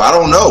Canelo. I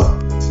don't know.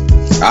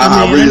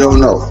 I really don't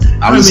know.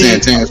 I'm just saying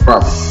Terrence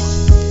Crawford.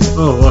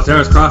 Oh, well,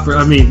 Terrence Crawford.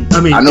 I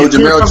know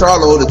Jermell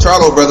Charlo. The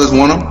Charlo brothers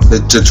want him. The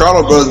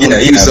Charlo brothers want to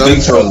piece up.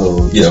 So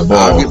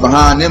I'll get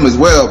behind them as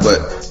well.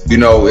 But you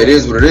know, it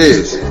is what it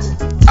is.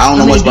 I don't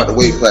know much about the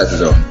weight classes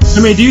though.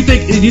 I mean, do you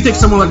think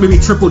someone like maybe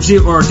Triple G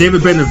or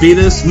David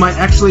Benavidez might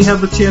actually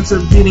have a chance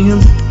of beating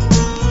him?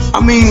 I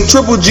mean,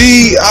 Triple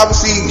G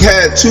obviously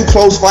had 2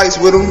 close fights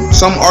with him.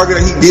 Some argue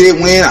that he did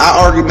win. I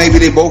argue maybe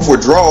they both were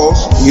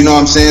draws. You know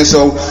what I'm saying?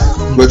 So,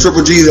 but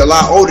Triple G is a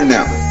lot older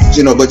now.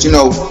 You know, but you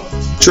know,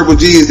 Triple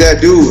G is that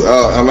dude.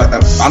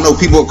 I know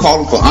people are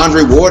calling for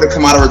Andre Ward to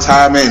come out of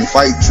retirement and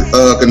fight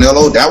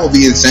Canelo. That would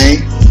be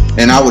insane.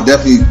 And I would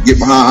definitely get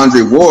behind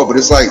Andre Ward. But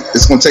it's like,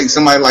 it's going to take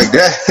somebody like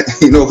that,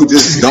 you know, who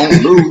just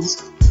don't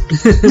lose.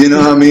 You know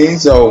what I mean?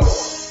 So,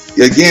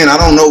 again, I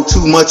don't know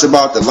too much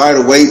about the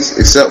lighter weights,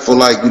 except for,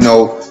 like, you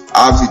know,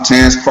 obviously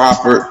Terrence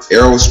Crawford,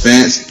 Errol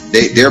Spence.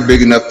 They're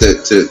big enough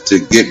to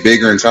get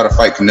bigger and try to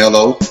fight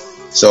Canelo.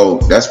 So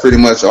that's pretty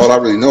much all I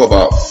really know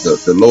about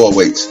the lower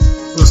weights.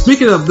 Well,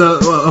 speaking of the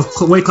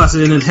weight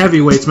classes and then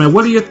heavyweights, man,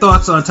 what are your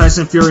thoughts on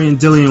Tyson Fury and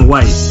Dillian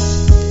White?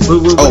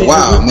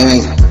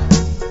 Man.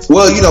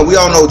 Well, you know, we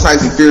all know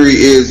Tyson Fury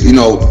is, you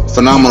know,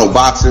 phenomenal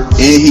boxer, and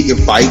he can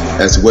fight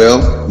as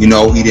well. You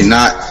know, he did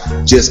not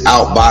just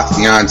outbox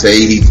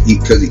Deontay,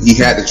 because he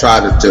had to try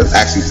to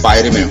actually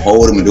fight him and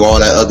hold him and do all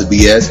that other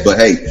BS. But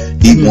hey,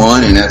 he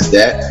won, and that's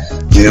that.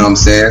 You know what I'm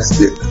saying?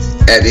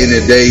 At the end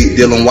of the day,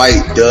 Dillian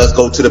White does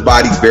go to the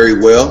body very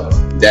well.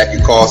 That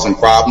could cause some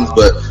problems,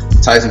 but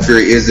Tyson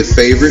Fury is the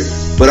favorite.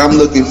 But I'm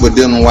looking for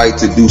Dillian White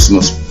to do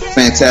some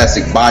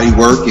fantastic body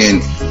work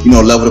and, you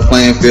know, level the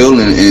playing field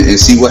and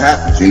see what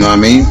happens. You know what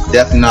I mean?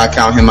 Definitely not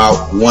count him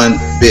out one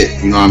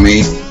bit. You know what I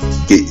mean?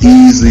 Could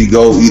easily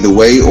go either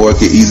way, or it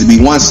could easily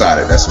be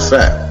one-sided. That's a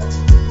fact.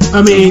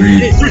 I mean,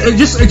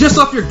 just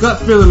off your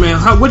gut feeling, man.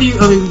 I'm putting you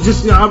on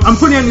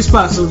the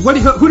spot. So,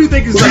 who do you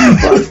think is going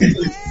to win?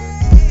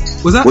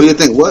 Was that? What do you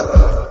think?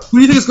 What? Who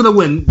do you think is going to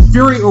win,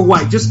 Fury or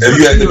White? Just if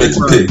you had to make a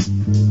pick.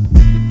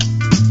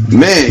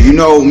 Man, you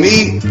know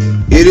me.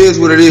 It is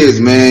what it is,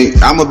 man.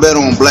 I'm a bet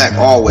on black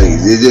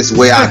always. It's just the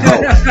way I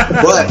go.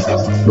 But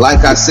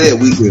like I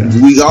said,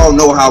 we all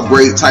know how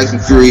great Tyson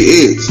Fury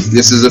is.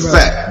 This is a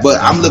fact.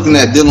 But I'm looking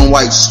at Dillian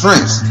White's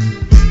strengths.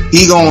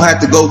 He gonna have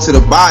to go to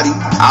the body.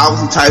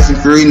 Obviously, Tyson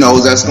Fury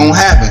knows that's gonna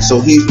happen,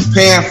 so he's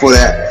preparing for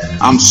that.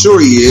 I'm sure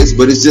he is.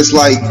 But it's just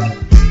like,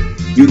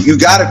 you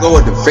gotta go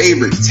with the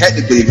favorite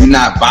technically if you're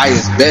not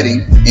biased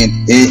betting.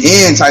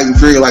 And Tyson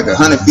Fury like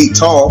 100 feet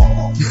tall.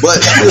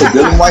 But still,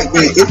 Dillian White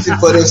been itching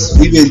for this.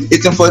 We've been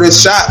itching for this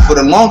shot for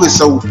the longest.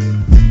 So,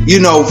 you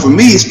know, for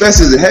me,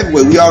 especially as a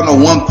heavyweight, we all know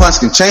one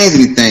punch can change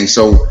anything.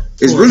 So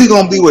it's really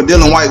gonna be what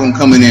Dillian White gonna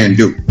come in there and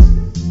do.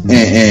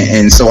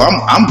 And so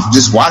I'm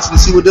just watching to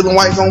see what Dillian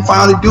White gonna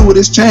finally do with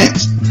his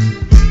chance.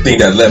 I think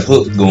that left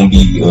hook gonna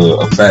be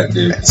a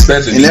factor,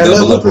 especially. And that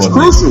left hook is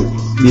crucial.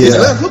 Yeah,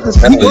 left hook is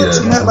he works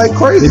on that like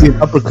crazy. Maybe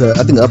an uppercut.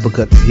 I think an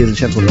uppercut. He has a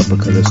chance with an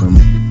uppercut or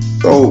something.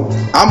 So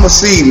I'ma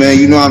see, man.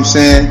 You know what I'm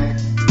saying?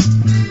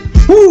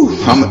 Whew.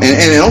 And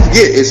don't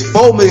forget, it's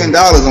 $4 million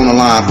on the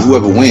line for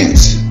whoever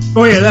wins.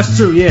 Oh yeah, that's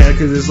true. Yeah,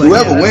 because it's like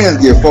whoever wins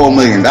get $4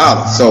 million.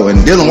 So, and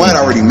Dillian White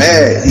already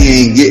mad.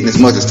 He ain't getting as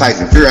much as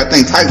Tyson Fury. I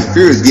think Tyson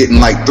Fury is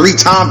getting like 3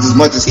 times as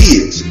much as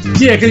he is.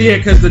 Yeah,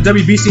 because the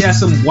WBC has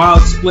some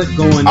wild split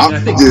going.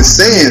 I'm just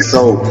saying.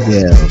 So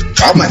yeah,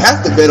 I'm gonna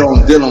have to bet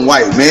on Dillian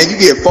White, man. You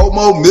get $4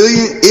 more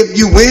million if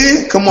you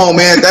win. Come on,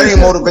 man. That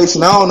ain't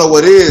motivation. I don't know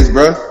what it is,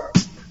 bro.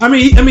 I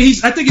mean,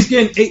 I think he's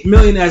getting $8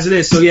 million as it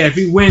is. So yeah, if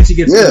he wins, he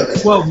gets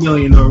 $12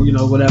 million or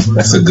whatever.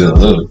 That's a good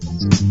look.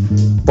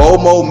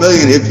 $4 more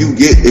million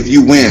if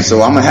you win.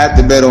 So I'm gonna have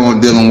to bet on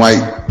Dillian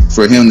White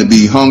for him to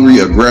be hungry,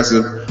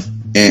 aggressive,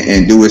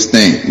 and do his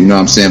thing. You know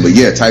what I'm saying? But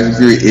yeah, Tyson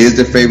Fury is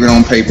the favorite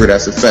on paper.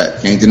 That's a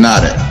fact. Can't deny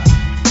that.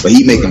 But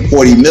he making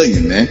 $40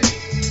 million, man.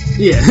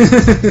 Yeah.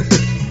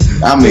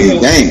 I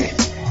mean, dang.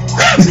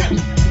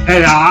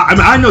 And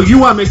I know you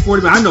want to make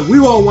 $40 million. I know we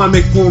all want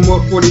to make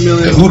 $40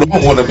 million. Who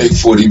don't want to make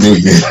 $40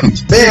 million?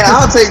 Man,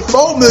 I'll take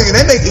 $4 million.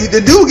 The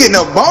dude getting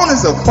a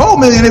bonus of $4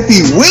 million if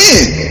he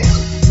wins.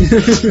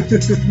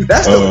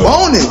 That's the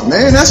bonus,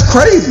 man. That's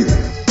crazy.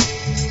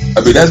 I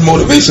mean, that's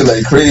motivation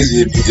like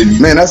crazy.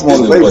 Man, that's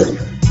motivation.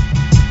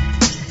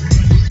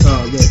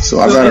 Oh, man. So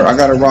I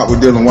gotta rock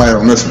with Dylan White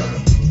on this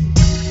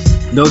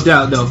one. No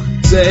doubt, though.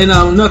 And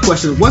another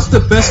question: what's the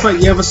best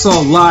fight you ever saw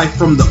live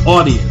from the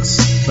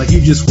audience? Like you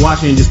just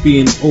watching and just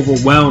being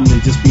overwhelmed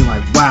and just being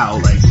like, "Wow!"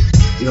 Like,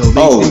 you know.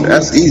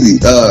 That's easy.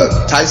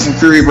 Tyson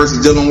Fury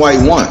versus Dylan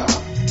White won.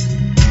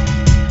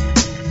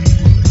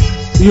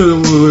 Wait.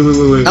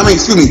 I mean,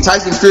 excuse me,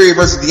 Tyson Fury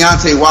versus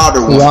Deontay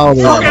Wilder won.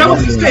 Okay, I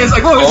was just saying, it's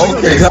like,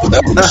 Okay, that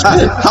was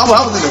shit. I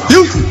was in the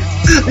future.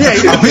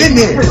 Yeah, I've been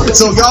there.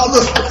 So y'all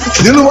look,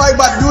 Dylan White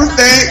about to do his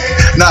thing.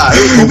 Nah,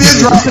 it will be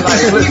a drop.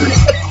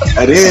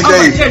 At the end of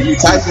the day,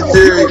 Tyson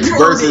Fury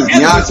versus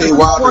Deontay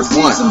Wilder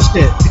won.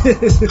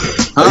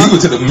 You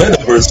went to the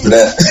metaverse for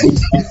that.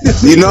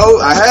 You know,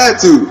 I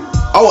had to.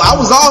 Oh, I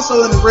was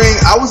also in the ring.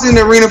 I was in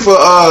the arena for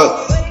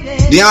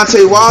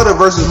Deontay Wilder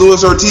versus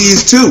Luis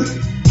Ortiz too.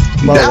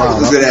 That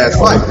was a good ass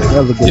fight.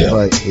 That was a good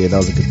fight. Yeah, that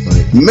was a good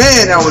fight.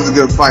 Man, that was a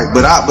good fight.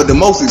 But the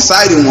most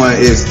exciting one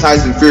is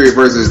Tyson Fury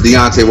versus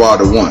Deontay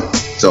Wilder 1.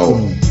 So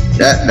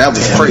that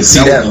was crazy.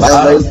 See that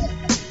live?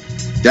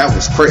 That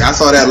was crazy. I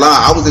saw that live.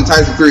 I was in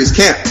Tyson Fury's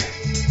camp.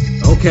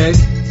 Okay.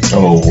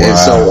 Oh wow. And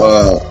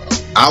so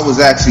I was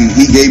actually,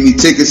 he gave me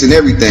tickets and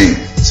everything.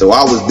 So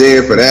I was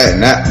there for that,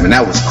 and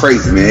that was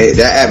crazy, man.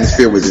 That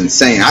atmosphere was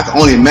insane. I can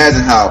only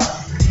imagine how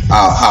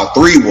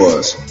 3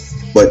 was,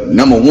 but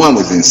number 1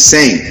 was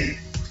insane.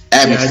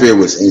 Atmosphere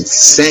was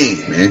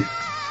insane, man.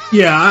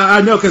 Yeah,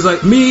 I know, because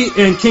like me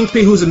and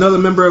Kingpin, who's another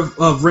member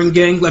of Ring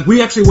Gang, like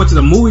we actually went to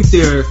the movie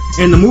theater,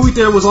 and the movie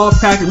theater was all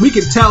packed, and we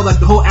could tell like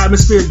the whole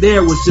atmosphere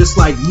there was just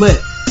like lit.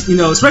 You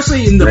know,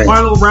 especially in the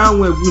final round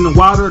when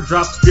Wilder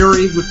drops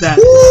Fury with that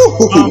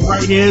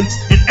right hand,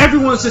 and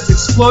everyone's just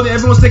exploding.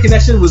 Everyone's thinking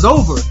that shit was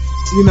over.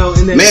 You know,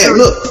 and then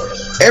look,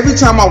 every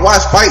time I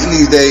watch fighting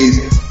these days,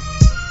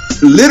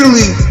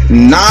 literally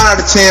 9 out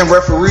of 10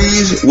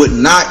 referees would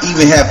not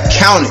even have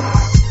counted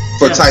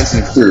for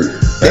Tyson Fury.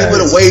 They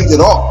would have waved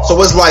it off. So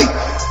it's like,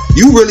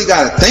 you really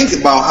got to think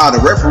about how the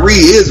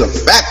referee is a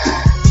factor.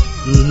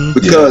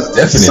 Because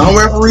some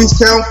referees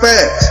count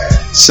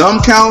fast, some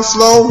count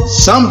slow,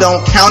 some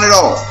don't count at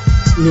all.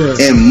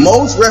 And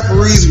most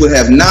referees would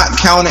have not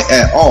counted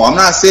at all. I'm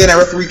not saying that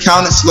referee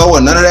counted slow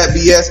or none of that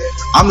BS.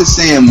 I'm just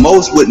saying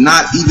most would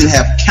not even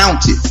have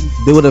counted.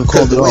 They would have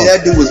called it off. The way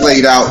that dude was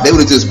laid out, they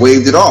would have just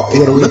waved it off.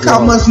 Look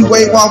how much he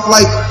waved off.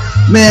 Like,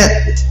 man,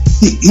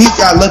 he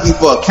got lucky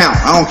for a count.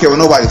 I don't care what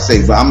nobody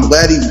say, but I'm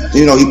glad he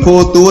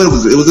pulled through it.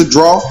 It was a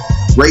draw,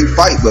 great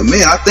fight. But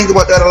man, I think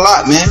about that a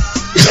lot, man.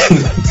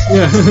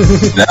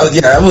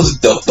 That was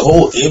the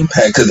whole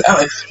impact. Cause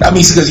I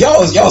mean, because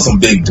y'all some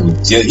big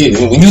dudes. Yeah,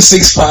 when you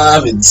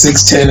 6'5" and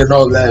 6'10" and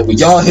all that, when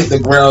y'all hit the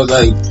ground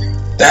like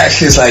that,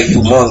 shit's like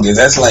humongous.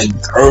 That's like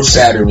earth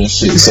shattering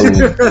shit. So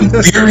when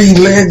Fury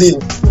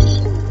landed.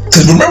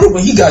 Because remember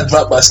when he got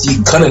dropped by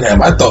Steve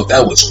Cunningham, I thought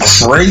that was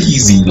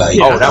crazy. Like,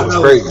 that was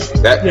crazy.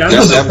 That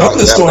was a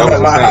thunderstorm at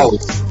my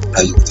house.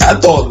 Like, I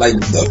thought like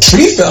the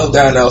tree fell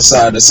down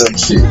outside or some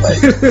shit.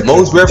 Like,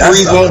 most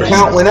referees won't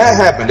count when that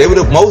happened.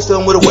 Most of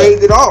them would have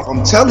waved it off.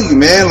 I'm telling you,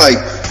 man. Like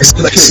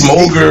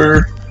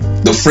Smoger,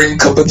 the Frank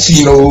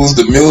Cappuccinos,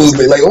 the Mills,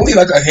 like only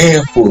like a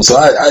handful. So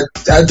I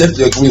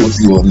definitely agree with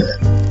you on that.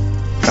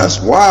 That's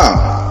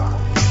wild.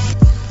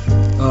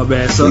 Oh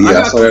man, so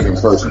I saw that in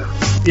person.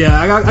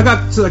 Yeah, I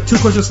got like 2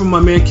 questions from my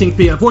man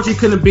Kingpin. Unfortunately, he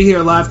couldn't be here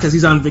live because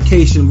he's on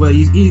vacation. But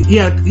he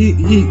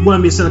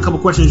wanted me to send a couple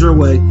questions your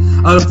way.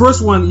 The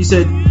first one, you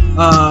said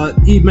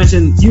he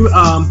mentioned you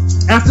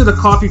after the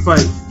coffee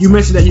fight. You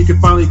mentioned that you could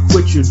finally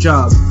quit your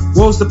job.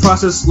 What was the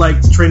process like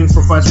training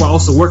for fights while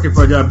also working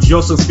for a job? Did you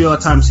also feel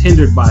at times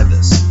hindered by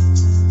this?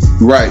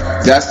 Right.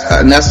 That's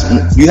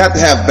you have to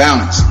have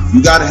balance.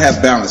 You got to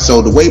have balance.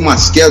 So the way my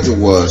schedule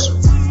was,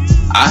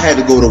 I had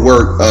to go to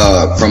work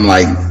from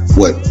like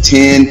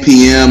 10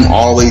 p.m.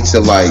 all the way to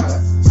like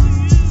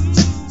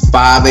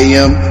 5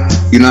 a.m.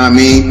 You know what I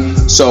mean?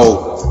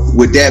 So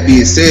with that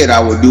being said, I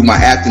would do my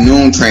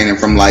afternoon training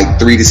from like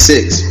 3 to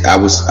 6.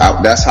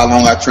 That's how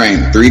long I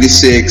trained, 3 to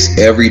 6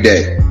 every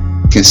day,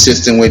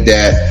 consistent with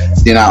that.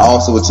 Then I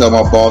also would tell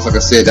my boss, like I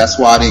said, that's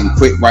why I didn't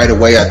quit right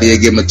away. I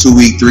did give him a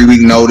 2-week,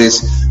 3-week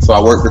notice. So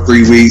I worked for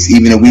 3 weeks,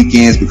 even the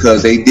weekends,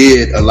 because they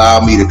did allow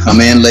me to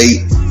come in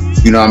late.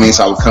 You know what I mean?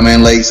 So I would come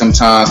in late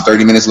sometimes,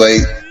 30 minutes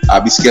late.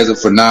 I'd be scheduled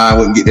for 9,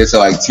 wouldn't get there till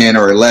like 10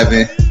 or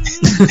 11.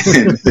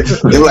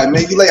 They were like,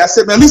 man, you late. I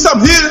said, man, at least I'm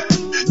here.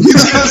 You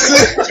know what I'm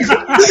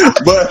saying?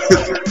 But,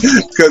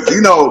 because,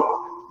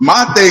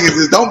 my thing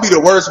is don't be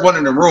the worst one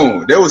in the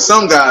room. There was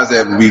some guys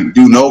that we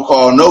do no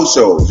call, no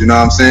shows. You know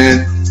what I'm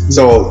saying?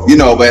 So, you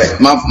know,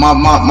 but my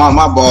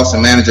boss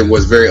and manager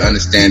was very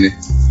understanding.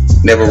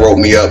 Never wrote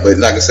me up, but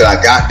like I said, I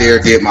got there,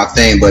 did my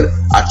thing, but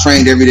I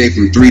trained every day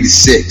from 3 to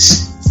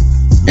 6.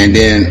 And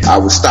then I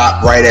would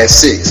stop right at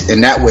 6.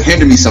 And that would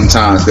hinder me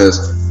sometimes because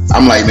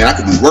I'm like, man, I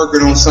could be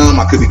working on something.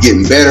 I could be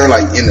getting better,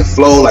 like in the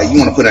flow. Like, you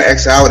want to put an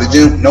extra hour at the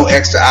gym? No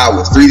extra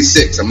hours. 3 to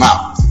 6, I'm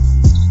out.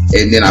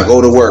 And then I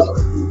go to work,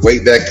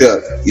 wake back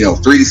up. 3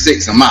 to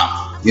 6, I'm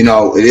out. It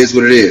is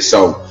what it is.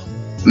 So,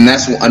 and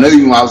that's another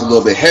reason why I was a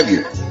little bit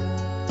heavier.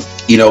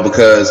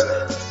 Because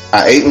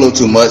I ate a little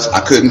too much.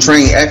 I couldn't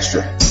train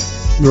extra.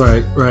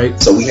 Right.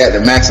 So we had to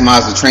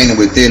maximize the training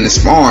within the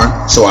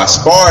sparring. So I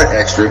sparred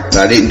extra, but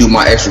I didn't do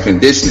my extra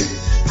conditioning.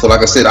 So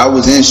like I said, I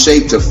was in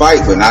shape to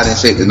fight, but not in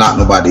shape to knock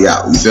nobody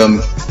out. You feel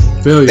me?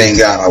 Feel you. Thank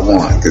God I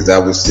won, because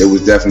it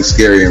was definitely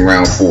scary in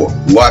round 4.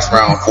 You watch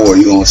round 4,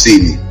 you gonna see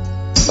me.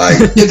 Like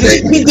he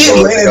did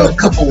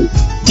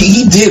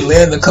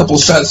land a couple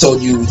shots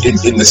on you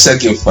in the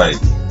second fight.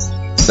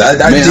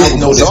 I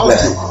didn't notice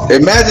that.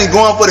 Imagine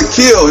going for the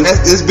kill, and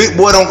this big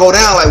boy don't go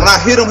down. Like when I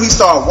hit him, he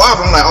started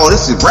wobbling. I'm like, oh,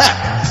 this is rap.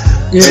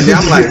 Yeah. And then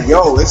I'm like,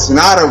 yo, it's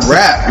not a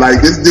rap. Like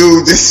this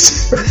dude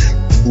just.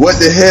 What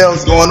the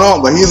hell's going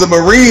on? But he's a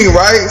Marine,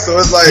 right? So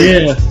it's like,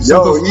 it's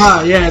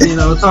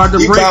hard to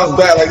break. He comes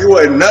back like it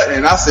wasn't nothing.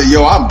 And I said,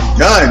 yo, I'm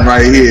done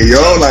right here,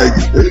 yo. Like,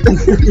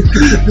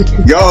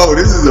 yo,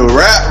 this is a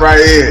rap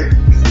right here.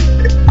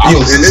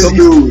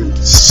 Dude,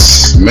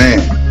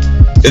 man,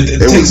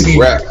 it was a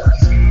rap.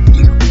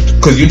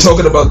 Because you're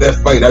talking about that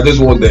fight, I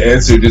just wanted to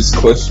answer this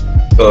question.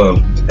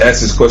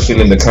 Ask this question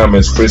in the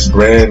comments. Chris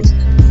Brand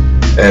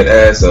had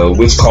asked,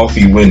 which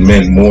coffee win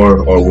meant more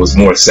or was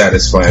more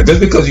satisfying?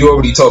 Just because you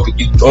already talking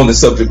on the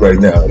subject right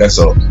now, that's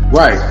all.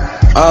 Right.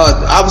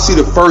 Obviously,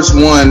 the first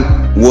one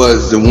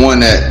was the one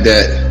that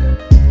was,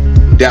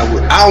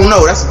 I don't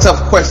know. That's a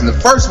tough question. The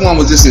first one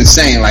was just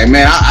insane. Like,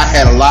 man, I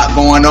had a lot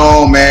going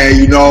on,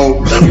 man.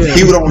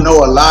 People don't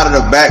know a lot of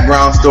the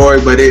background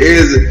story, but there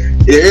is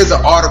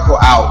an article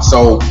out.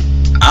 So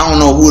I don't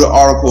know who the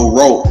article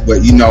wrote,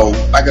 but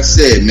like I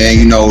said,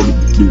 man,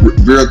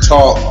 real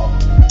talk.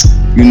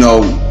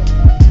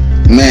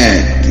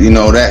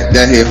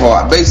 That hit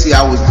hard. Basically,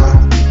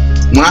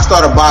 when I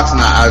started boxing,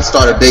 I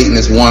started dating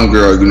this one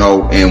girl,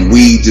 and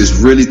we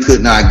just really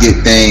could not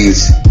get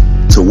things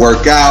to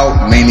work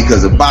out, mainly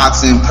because of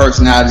boxing,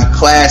 personality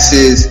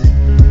clashes.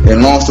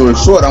 And long story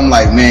short, I'm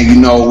like, man, you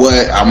know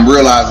what? I'm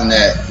realizing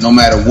that no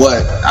matter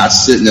what, I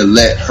shouldn't have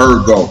let her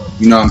go.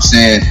 You know what I'm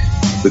saying?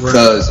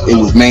 Because it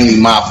was mainly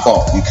my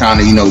fault. You kind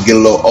of, get a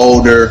little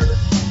older.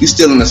 You're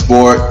still in the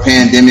sport.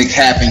 Pandemic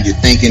happened. You're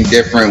thinking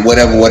different.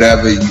 Whatever.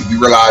 You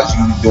realize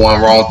you're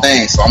doing wrong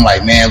things. So I'm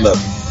like, man, look,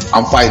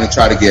 I'm fighting to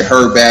try to get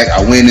her back.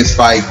 I win this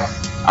fight.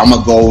 I'm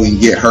gonna go and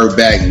get her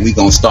back, and we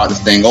gonna start this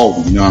thing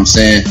over. You know what I'm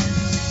saying?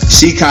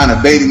 She kind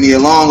of baited me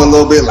along a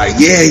little bit, like,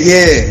 yeah.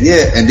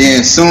 And then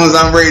as soon as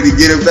I'm ready to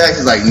get her back,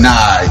 she's like,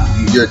 nah,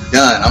 you're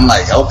done. I'm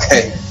like,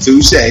 okay,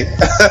 touche. You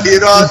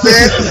know what I'm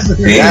saying?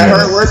 That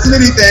hurt worse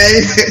than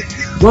anything.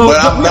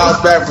 But I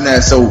bounced back from that.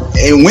 So,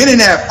 and winning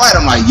that fight,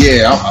 I'm like,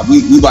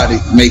 we about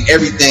to make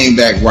everything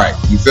back right.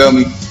 You feel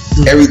me?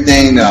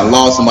 Everything that I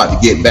lost, I'm about to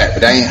get back.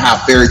 But that ain't how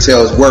fairy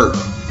tales work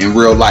in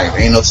real life.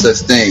 Ain't no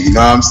such thing. You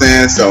know what I'm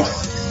saying? So.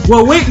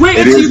 Well, wait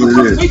until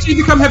you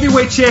become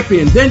heavyweight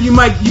champion. Then you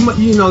might be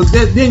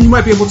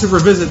able to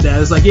revisit that.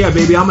 It's like, yeah,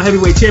 baby, I'm a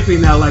heavyweight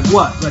champion now. Like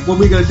what? Like what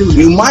we gonna do?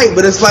 You might,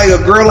 but it's like a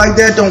girl like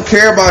that don't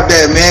care about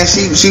that, man.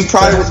 She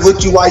probably was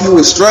with you while you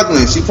were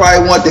struggling. She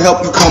probably wanted to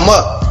help you come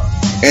up.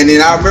 And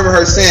then I remember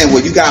her saying, well,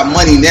 you got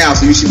money now,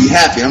 so you should be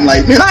happy. I'm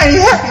like, man, I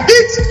ain't happy,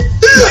 bitch.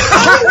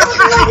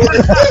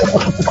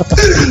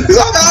 Because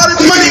I got all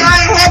this money,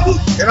 I ain't happy.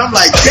 And I'm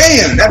like,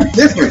 damn, that's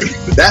different.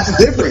 That's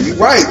different. You're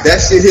right.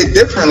 That shit hit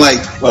different. Like,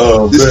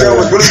 this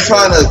girl was really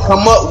trying to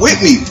come up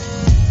with me.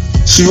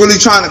 She really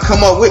trying to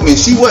come up with me.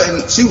 She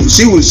wasn't. She was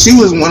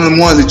one of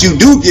the ones that you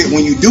do get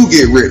when you do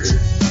get rich.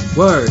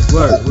 Word.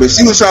 But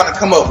she was trying to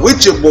come up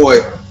with your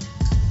boy.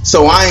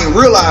 So I ain't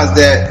realized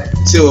that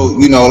till,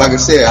 like I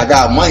said, I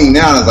got money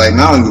now. And I was like,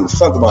 I don't give a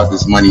fuck about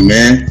this money,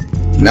 man.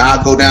 Now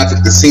I go down to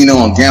the casino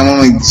and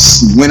gamble and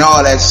win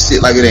all that shit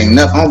like it ain't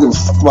nothing. I don't give a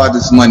fuck about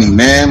this money,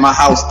 man. My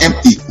house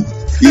empty.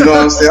 You know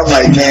what I'm saying? I'm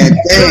like, man,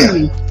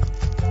 damn.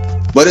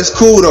 But it's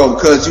cool though,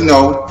 because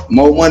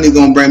more money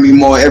gonna bring me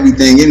more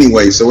everything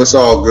anyway, so it's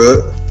all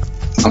good.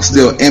 I'm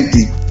still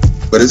empty,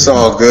 but it's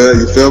all good.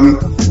 You feel me?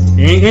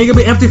 Ain't gonna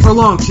be empty for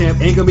long,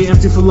 champ. Ain't gonna be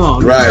empty for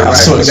long. Right.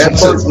 That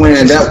first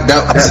win,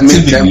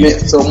 that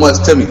meant so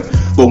much to me.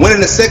 But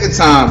winning the second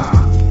time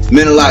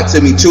meant a lot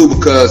to me too,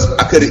 because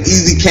I could have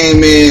easily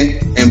came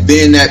in and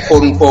been that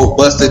quote unquote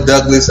Buster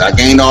Douglas. I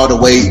gained all the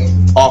weight.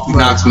 He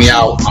knocks me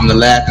out. I'm the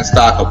laughing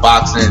stock of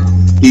boxing.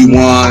 He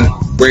won.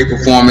 Great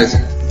performance.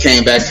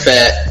 Came back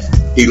fat.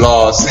 He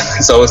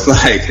lost. So it's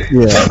like,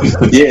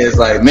 it's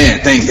like,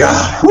 man, thank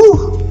God.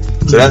 Whew.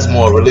 So that's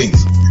more relief.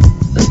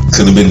 Because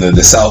could have been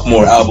the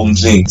Southmore album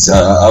Jinx.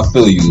 I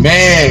feel you.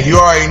 Man, you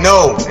already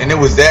know. And it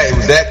was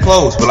that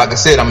close. But like I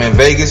said, I'm in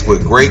Vegas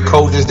with great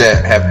coaches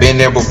that have been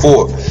there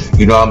before.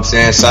 You know what I'm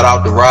saying? Shout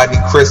out to Rodney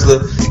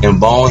Chrysler and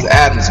Bones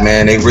Adams,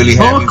 man. They really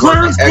had me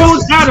Clarence working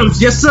Bones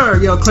Adams, yes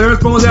sir. Yo,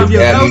 Clarence Bones Adams.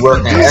 They had me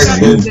working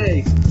excellent.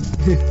 Day.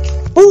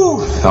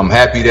 Woo. I'm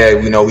happy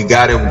that we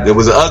got it. It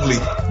was ugly,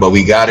 but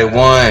we got it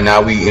won.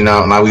 Now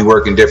we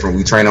working different.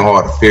 We training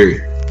harder.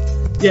 Period.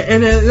 Yeah,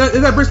 and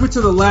that brings me to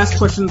the last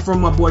question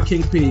from my boy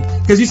King P.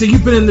 Because you said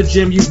you've been in the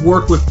gym, you've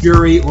worked with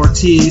Fury,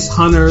 Ortiz,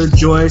 Hunter,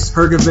 Joyce,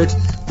 Hrgovic.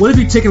 What have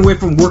you taken away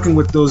from working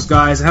with those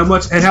guys? How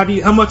much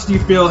do you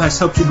feel has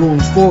helped you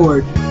going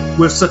forward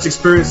with such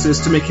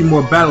experiences to make you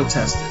more battle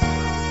tested?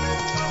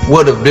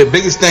 Well, the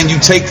biggest thing you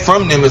take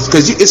from them is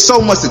because it's so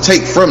much to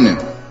take from them.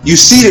 You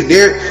see that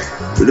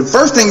the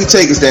first thing you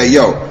take is that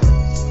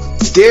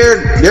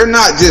they're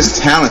not just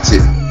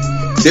talented.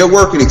 They're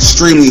working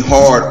extremely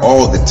hard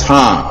all the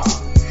time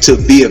to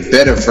be a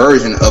better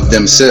version of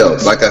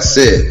themselves. Like I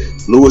said,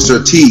 Luis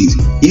Ortiz,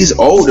 he's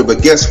older,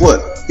 but guess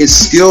what? His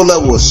skill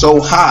level is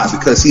so high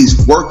because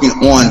he's working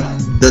on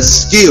the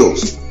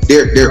skills.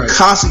 They're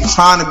constantly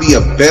trying to be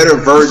a better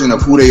version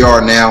of who they are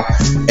now,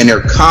 and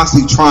they're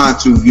constantly trying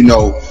to,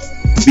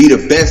 be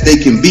the best they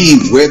can be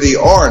where they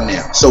are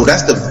now. So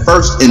that's the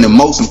first and the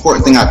most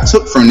important thing I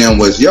took from them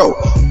was, you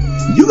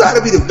got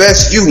to be the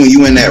best you when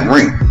you in that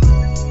ring.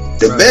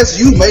 The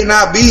best you may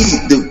not be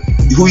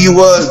who you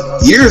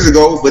was years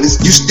ago, but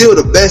you still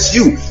the best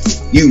you.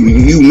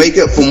 You make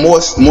up for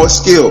more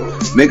skill,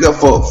 make up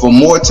for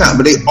more time,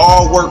 but they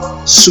all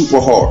work super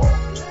hard.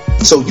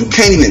 So you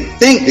can't even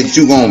think that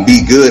you're gonna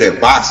be good at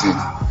boxing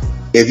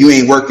if you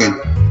ain't working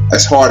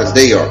as hard as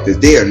they are, because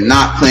they are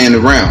not playing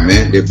around,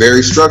 man. They're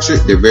very structured,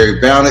 they're very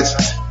balanced,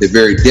 they're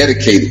very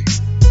dedicated,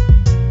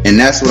 and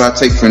that's what I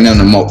take from them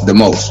the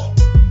most.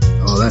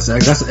 Oh, that's an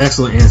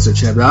excellent answer,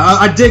 Chad.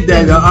 I dig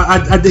that.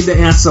 I dig the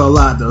answer a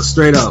lot, though.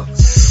 Straight up.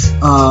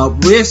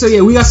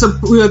 We got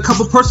a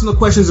couple personal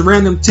questions and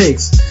random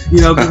takes.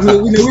 We like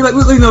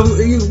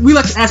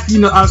to ask.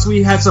 Obviously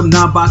we have some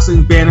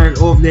non-boxing banner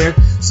over there.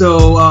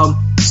 So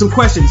some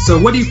questions. So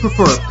what do you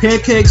prefer,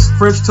 pancakes,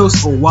 French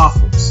toast, or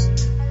waffles?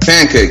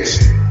 Pancakes.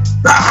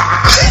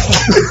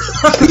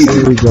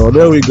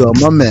 There we go,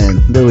 my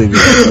man. There we go.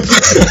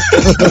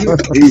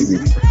 Easy.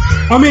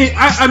 I'm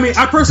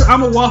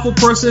a waffle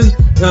person.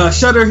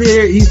 Shutter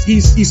here,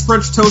 he's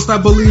French toast, I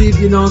believe.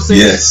 You know what I'm saying?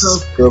 Yes. So,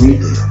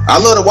 I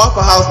love the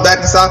Waffle House back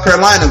in South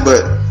Carolina,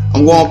 but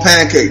I'm going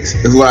pancakes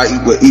is what I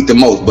eat the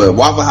most. But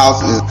Waffle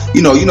House is,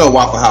 you know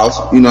Waffle House.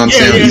 You know what I'm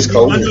saying? Yeah, East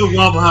Coast. I know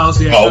Waffle House.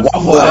 Yeah. Oh,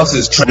 Waffle House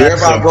is trash.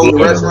 Wherever I go to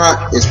the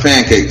restaurant, it's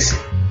pancakes.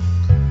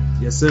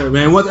 Yes, sir,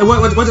 man. What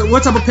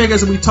type of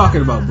pancakes are we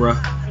talking about, bro?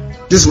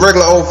 Just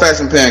regular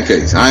old-fashioned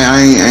pancakes.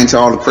 I ain't into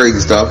all the crazy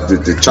stuff, the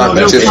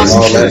chocolate chips and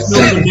all that.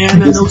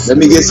 Let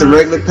me get some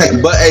regular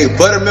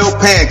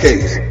buttermilk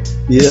pancakes.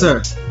 Yeah,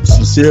 sir.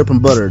 Some syrup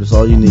and butter. That's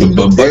all you need.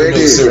 There it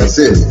is. That's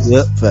it.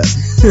 Yep, fact.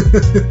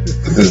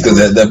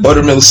 Because that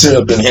buttermilk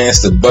syrup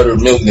enhanced the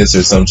buttermilkness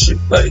or some shit.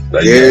 Like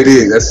it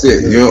is. That's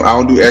it. I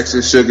don't do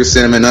extra sugar,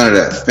 cinnamon, none of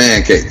that.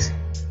 Pancakes.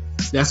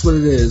 That's what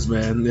it is,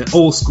 man. The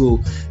old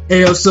school.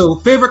 Hey, so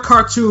favorite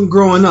cartoon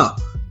growing up?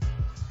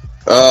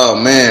 Oh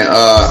man,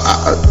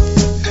 I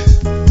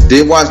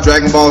did watch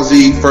Dragon Ball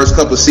Z first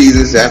couple of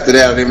seasons. After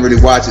that, I didn't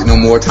really watch it no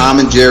more. Tom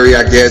and Jerry,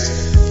 I guess.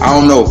 I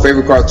don't know.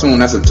 Favorite cartoon?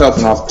 That's a tough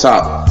one off the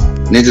top.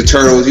 Ninja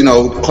Turtles,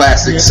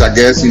 classics. I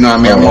guess. I'm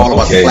all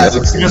about the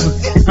classics.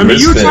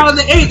 You're a child of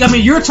the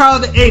 '80s. You're a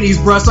child of the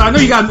 '80s, bro. So I know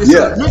you got. We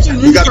got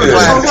the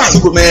classics.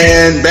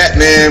 Superman,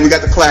 Batman. We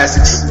got the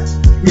classics.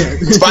 Yeah.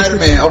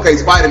 Spider-Man. Okay,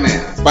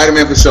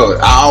 Spider-Man for sure.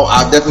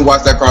 I'll definitely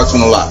watch that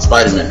cartoon a lot.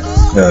 Spider-Man.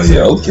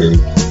 Yeah. Okay.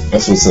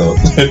 That's what's up.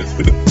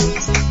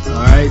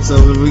 Alright, so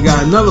we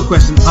got another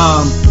question.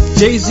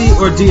 Jay-Z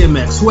or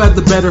DMX? Who had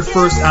the better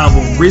first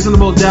album?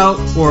 Reasonable Doubt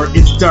or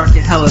It's Dark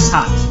and Hell is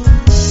Hot?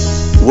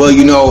 Well,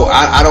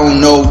 I don't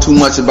know too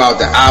much about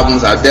the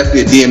albums. I'm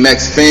definitely a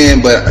DMX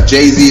fan, but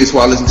Jay-Z is who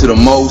I listen to the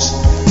most.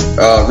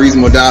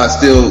 Reasonable Doubt, I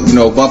still,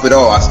 bump it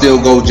all. I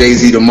still go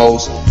Jay-Z the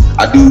most.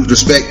 I do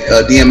respect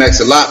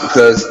DMX a lot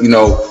because,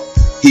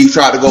 he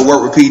tried to go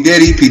work with P.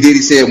 Diddy. P.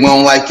 Diddy said, we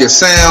don't like your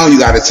sound. You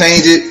got to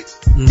change it.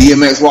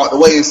 DMX walked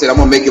away and said, I'm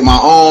going to make it my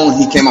own.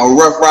 He came out with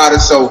Rough Rider,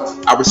 so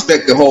I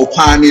respect the whole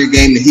pioneer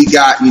game that he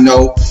got, and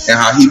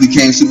how he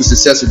became super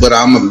successful, but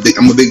I'm a big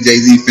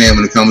Jay-Z fan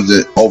when it comes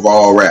to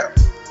overall rap.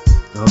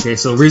 Okay,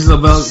 so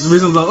reasonable.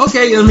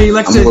 Okay,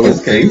 like I said,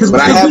 okay. But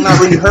I have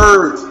not really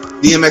heard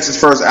DMX's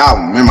first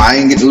album. Remember, I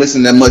didn't get to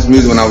listen to that much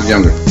music when I was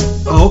younger.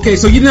 Oh, okay,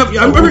 so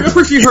I'm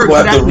pretty sure you heard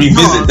that. We'll have to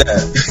revisit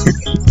that.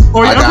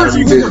 Or I'm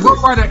pretty sure you heard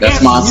Rough Rider.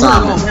 That's my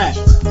assignment.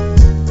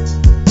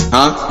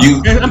 Huh?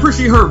 I'm pretty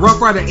sure you heard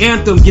Rough Rider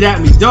Anthem, Get At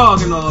Me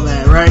Dog and all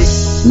that, right?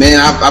 Man,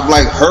 I've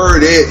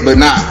heard it, but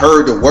not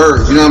heard the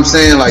words. You know what I'm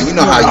saying? Like,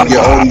 how you get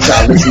old, you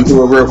try to listen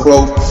to it real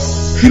close.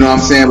 You know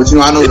what I'm saying? But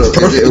I know it was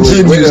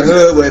where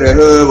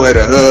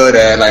the hood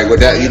at, like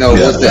with that,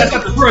 what's that? That's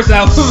not the first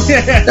album.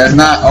 That's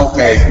not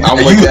okay. I'm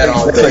with that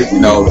on tape,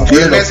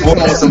 DMX was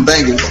on some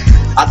bangers.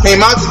 I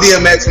came out to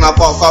DMX when I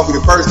fought Coffee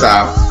the first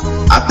time.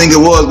 I think it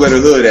was Where the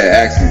Hood at,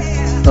 actually.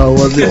 Oh,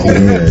 was it?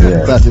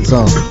 Yeah. Classic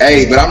song.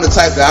 Hey, but I'm the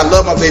type that I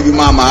love my baby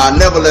mama. I'll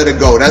never let her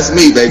go. That's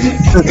me, baby.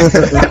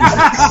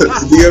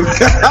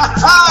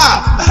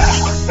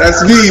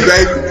 That's me,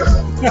 baby.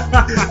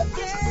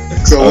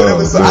 So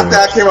whatever song, I think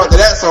I came out to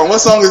that song.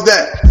 What song is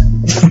that?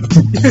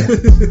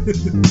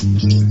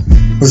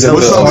 Was it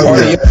What song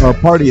is that?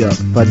 Party Up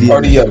by DMX.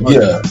 Party Up,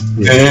 yeah.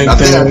 I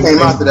think I came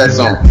out to that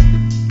song.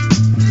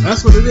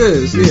 That's what it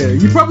is. Yeah,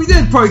 you probably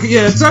did.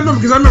 Yeah, because I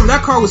remember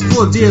that car was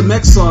full of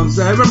DMX songs.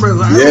 I remember.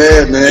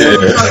 Yeah,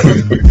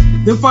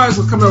 man. Them fires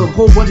were coming out with a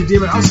whole bunch of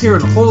DMX. I was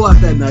hearing a whole lot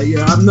that night.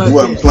 Yeah, I'm not. You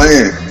wasn't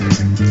playing.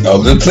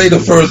 Then play the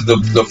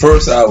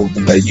first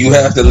album. Like, you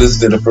have to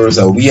listen to the first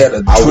album. We had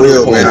a I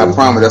Twitter will, man. I poll,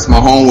 promise. That's my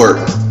homework.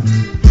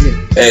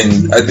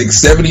 and I think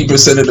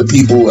 70% of the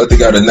people, I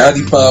think out of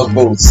 95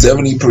 votes,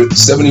 70%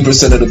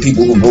 of the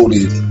people who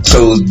voted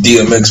chose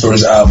DMX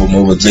first album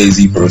over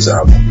Jay-Z first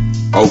album.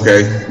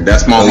 Okay,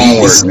 that's my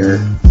homework,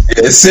 man.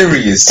 It's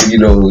serious, you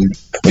know.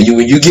 When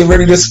you get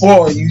ready to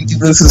spar, you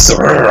listen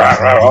to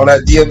all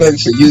that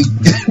DMX shit.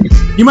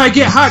 You might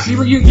get hot.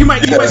 You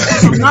might see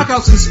some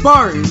knockouts in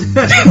sparring.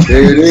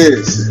 There it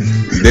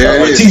is.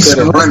 There it is.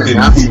 Instead of running,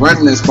 I be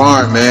running and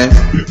sparring, man.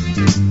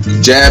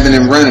 Jabbing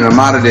and running. I'm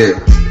out of there.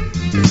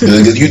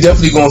 You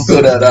definitely gonna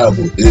feel that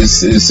album.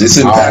 It's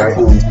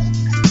impactful.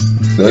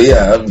 Right. So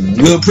yeah,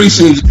 we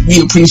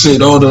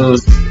appreciate all the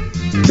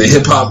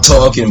hip hop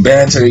talk and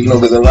banter, you know,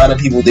 because a lot of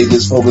people, they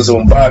just focus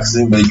on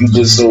boxing, but you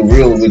just so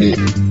real with it.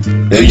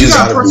 You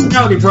got a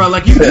personality, bro.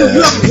 Like you have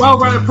a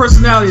well-rounded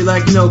personality.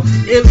 Like, you know,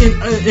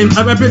 and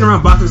I've been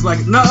around boxers. Like,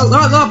 a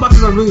lot of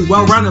boxers are really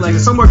well-rounded. Like,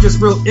 some are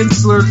just real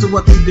insular to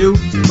what they do.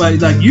 But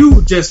like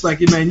you, just like,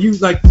 man, you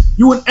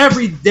in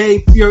every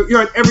day.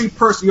 You're in every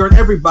person. You're in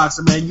every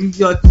boxer, man. You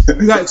got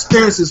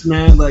experiences,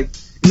 man. Like,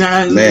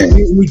 man.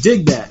 We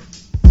dig that.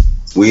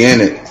 We in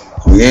it.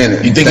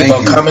 You think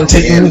about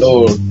commentating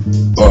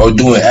or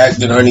doing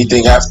acting or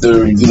anything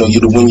after, you know, you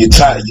win your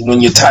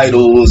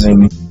titles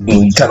and, you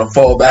know, you kind of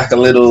fall back a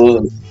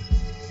little?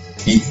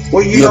 You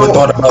ever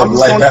thought about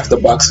life after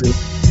boxing?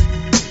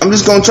 I'm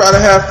just gonna try to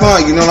have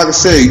fun. You know, like I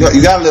said, you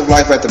gotta live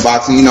life after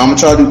boxing. You know, I'm gonna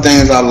try to do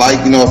things I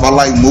like. You know, if I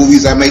like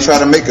movies, I may try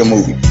to make a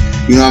movie.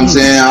 You know what I'm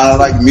saying? I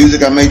like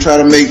music, I may try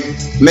to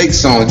make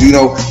songs. You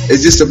know,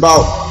 it's just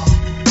about,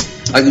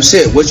 like you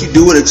said, what you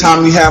do at the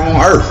time you have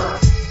on earth.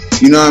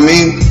 You know what I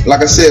mean?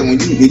 Like I said, when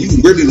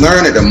you really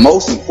learn that the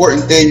most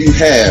important thing you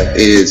have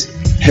is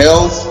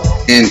health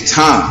and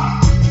time,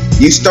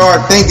 you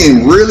start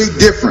thinking really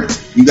different.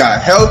 You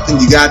got health and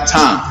you got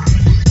time,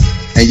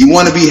 and you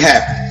want to be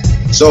happy.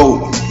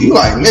 So you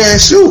like, man,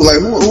 shoot,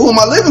 like who am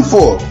I living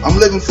for? I'm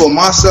living for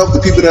myself,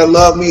 the people that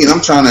love me, and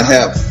I'm trying to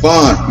have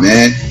fun,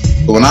 man.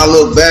 But when I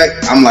look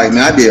back, I'm like,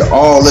 man, I did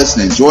all this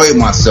and enjoyed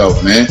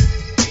myself, man.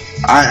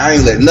 I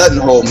ain't let nothing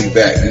hold me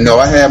back. You know,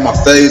 I had my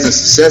failures and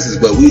successes,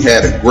 but we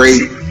had a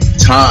great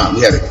time.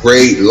 We had a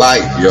great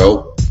life,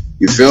 yo.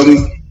 You feel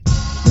me?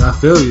 I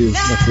feel you.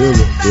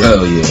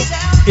 Hell yeah.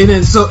 And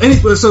then so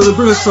the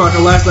Bruce talk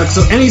last, like,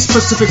 so any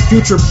specific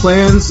future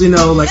plans, you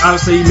know, like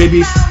obviously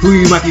maybe who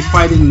you might be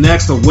fighting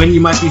next or when you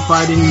might be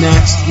fighting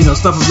next, you know,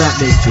 stuff of that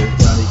nature,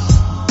 buddy.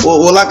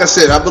 Well, like I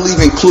said, I believe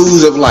in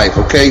clues of life,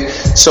 okay?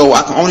 So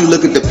I can only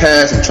look at the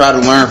past and try to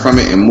learn from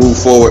it and move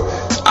forward.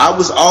 I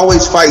was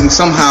always fighting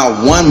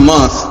somehow 1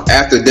 month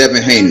after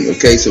Devin Haney,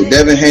 okay? So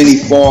Devin Haney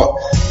fought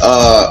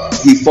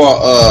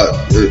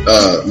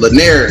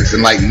Linares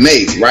in like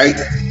May, right?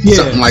 Yeah.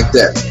 Something like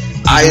that.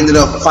 I ended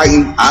up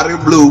fighting out of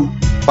the blue,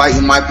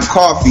 fighting Michael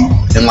Coffey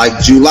in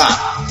like July.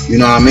 You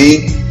know what I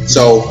mean?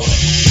 So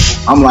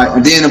I'm like,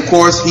 and then of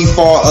course he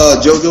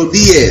fought Jojo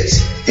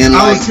Diaz. And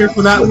I was here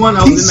for that one.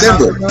 I was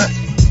December, in the house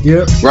for that.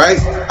 Yep. Right?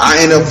 I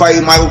ended up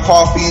fighting Michael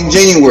Coffey in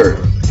January.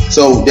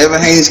 So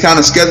Devin Haney's kind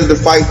of scheduled to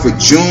fight for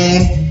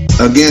June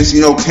against,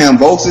 you know,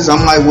 Kambosos.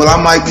 I'm like, well, I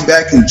might be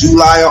back in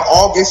July or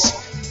August.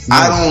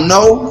 I don't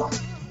know.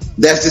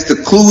 That's just the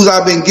clues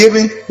I've been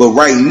given. But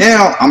right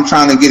now, I'm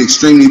trying to get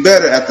extremely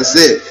better. After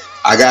said,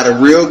 I got a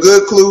real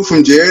good clue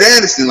from Jared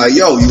Anderson. Like,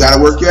 yo, you got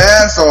to work your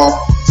ass off.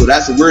 So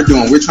that's what we're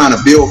doing. We're trying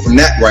to build from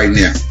that right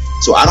now.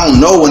 So I don't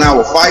know when I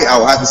will fight. I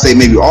will have to say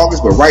maybe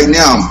August. But right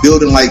now, I'm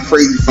building like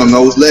crazy from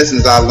those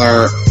lessons I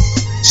learned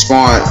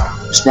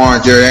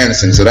sparring Jared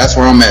Anderson. So that's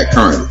where I'm at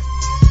currently.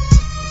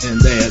 And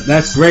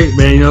that's great,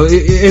 man. You know,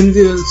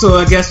 so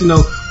I guess, you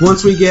know,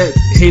 once we get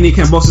Haney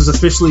Kambosos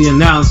officially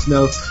announced, you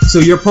know, so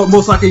you're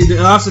most likely,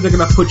 obviously they're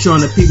gonna put you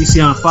on the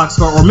PBC on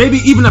Foxstar, or maybe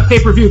even a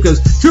pay-per-view,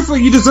 because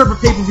truthfully, you deserve a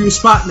pay-per-view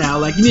spot now.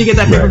 Like, you need to get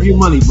that pay-per-view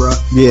money, bro.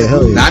 Yeah,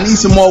 hell yeah. Now, I need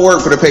some more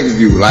work for the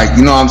pay-per-view. Like,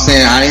 you know what I'm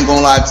saying? I ain't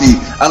gonna lie to you,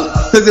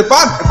 because if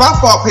I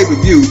fought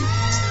pay-per-view,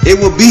 it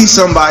would be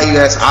somebody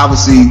that's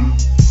obviously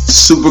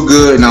super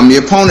good, and I'm the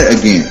opponent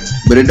again.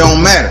 But it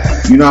don't matter.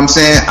 You know what I'm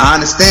saying? I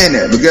understand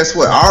that. But guess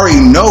what? I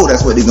already know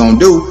that's what they're going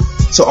to do.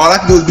 So all I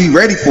can do is be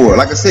ready for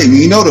it. Like I said,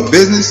 you know the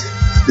business.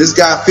 This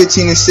guy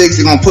 15-6,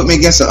 they're going to put me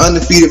against an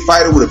undefeated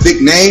fighter with a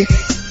big name.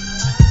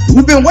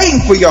 We've been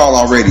waiting for y'all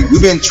already.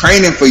 We've been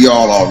training for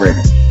y'all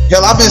already.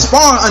 Hell, I've been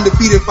sparring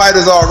undefeated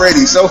fighters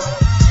already, so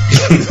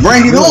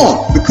bring it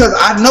on. Because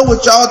I know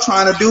what y'all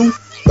trying to do,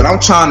 but I'm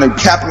trying to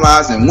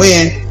capitalize and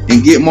win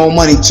and get more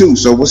money too.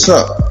 So what's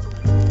up?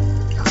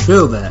 I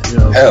feel that,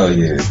 yo. Hell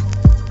yeah.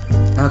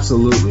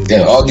 Absolutely.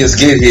 Yeah, August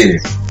get here.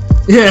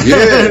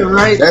 Yeah,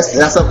 right.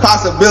 That's a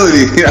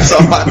possibility. That's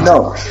all I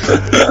know.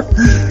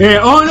 Yeah,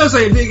 all I know is,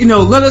 like, you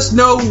know, let us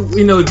know,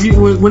 you know, if you,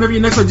 whenever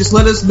you're next one, just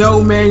let us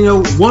know, man. You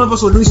know, one of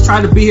us will at least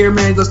try to be here,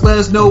 man. Just let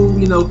us know,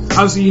 you know,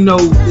 obviously, you know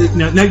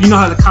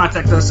how to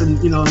contact us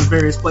and, you know, in the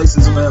various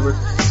places or whatever.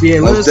 So, yeah,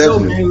 let us know,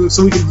 man,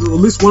 so we can, at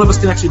least one of us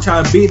can actually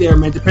try to be there,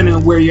 man, depending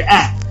on where you're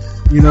at.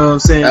 You know what I'm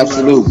saying?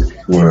 Absolutely.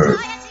 Word.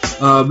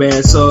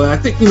 Man, so I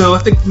think we,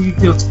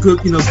 it's good,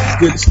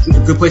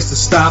 good place to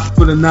stop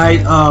for the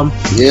night.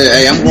 Yeah,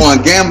 hey, I'm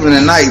going gambling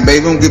tonight,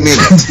 baby. I'm give me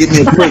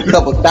a quick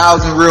couple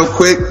thousand real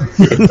quick.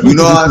 You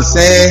know what I'm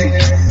saying?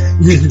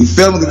 You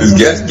feel me? This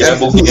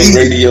Gamble Gang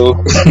Radio.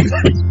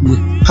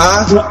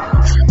 Huh?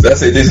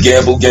 That's it. This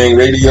Gamble Gang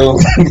Radio.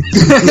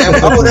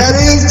 Oh, that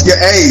is? Yeah,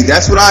 hey,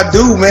 that's what I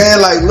do, man.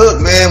 Like,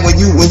 look, man, when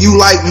you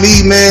like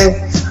me,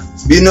 man.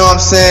 You know what I'm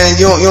saying?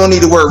 You don't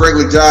need to work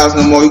regular jobs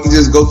no more. You can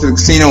just go to the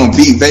casino and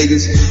beat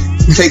Vegas.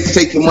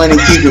 Take your money,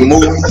 keep it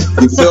moving.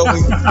 You feel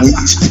me?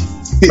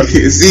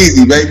 It's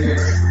easy, baby.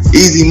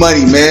 Easy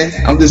money,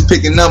 man. I'm just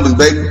picking numbers,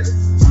 baby.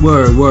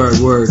 Word.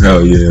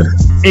 Hell yeah.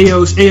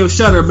 Ayo,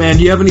 Shutter, man.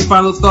 Do you have any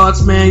final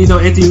thoughts, man? You know,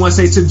 anything you want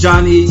to say to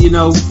Johnny, you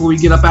know, before we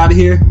get up out of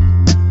here?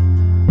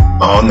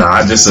 Oh no,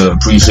 I just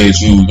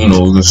appreciate you, you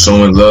know, just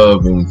showing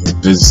love and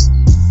just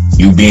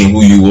you being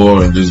who you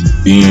are and just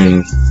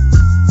being.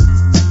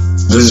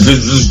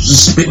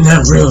 Just spitting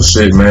that real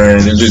shit, man.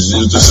 This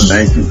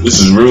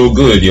is real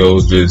good, yo.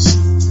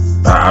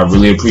 I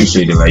really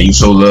appreciate it. Like, you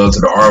show love to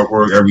the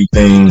artwork,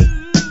 everything,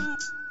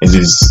 and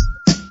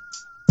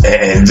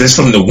just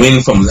from the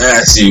win from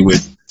last year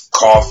with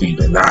Coffee,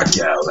 the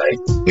knockout, like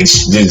it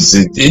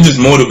just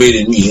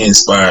motivated me,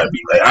 inspired me.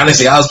 Like,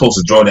 honestly, I was supposed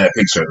to draw that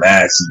picture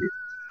last year.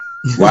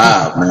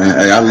 Wow, man.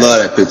 Hey, I love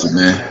that picture,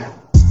 man.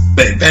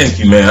 Thank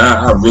you, man.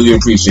 I really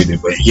appreciate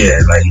it. But yeah,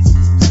 like,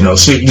 you know,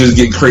 shit just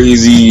get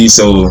crazy,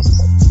 so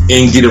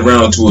ain't get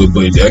around to it.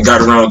 But I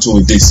got around to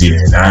it this year,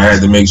 and I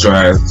had to make sure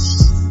I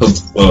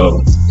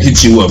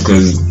hit you up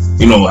because,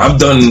 you know, I've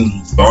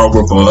done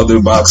artwork for other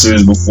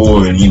boxers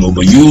before, and, you know,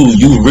 but you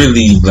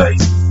really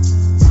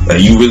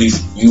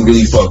you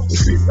really fuck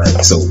with it,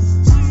 like, so.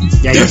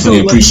 Yeah,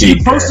 definitely appreciate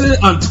you posted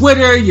it on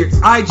Twitter, your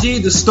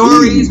IG, the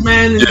stories,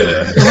 man, and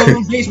the whole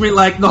engagement,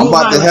 like the whole.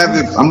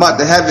 I'm about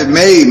to have it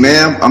made,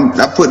 man. I'm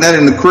putting that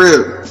in the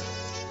crib.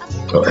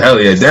 Oh, hell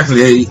yeah,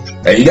 definitely.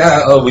 Hey, you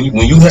got when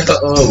you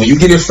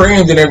get it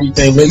framed and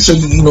everything, make sure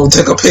you know,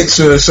 take a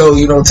picture, show,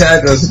 you know,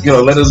 tag us, you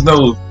know, let us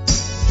know.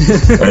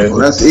 Right? Well,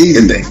 that's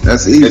easy.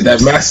 That's easy. Get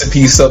that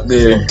masterpiece up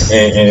there,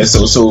 and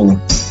so.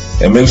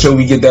 And make sure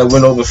we get that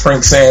win over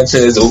Frank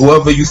Sanchez or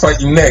whoever you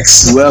fighting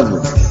next.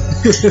 Whoever,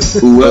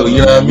 you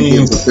know what I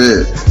mean?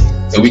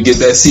 And we get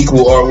that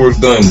sequel artwork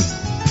done.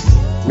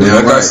 Yeah,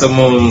 I got some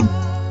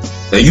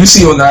that you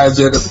see on the IG.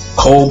 I got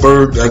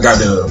Colbert. I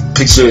got a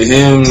picture of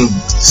him,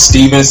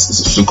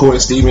 Shakur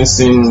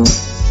Stevenson,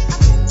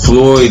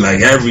 Floyd,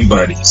 like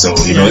everybody. So,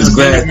 you know, it's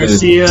glad that.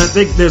 Garcia, I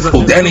think there's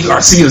Danny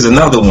Garcia is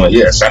another one.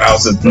 Yeah, shout out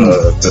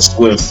to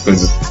Swift,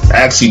 because I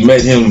actually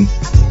met him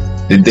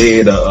the day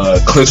of the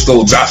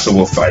Klitschko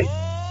Joshua fight.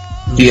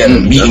 He had a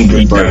meet and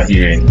greet down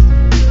here,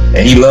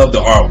 and he loved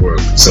the artwork.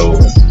 So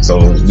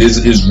this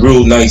is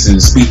real nice to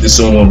speak to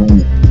someone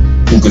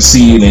who could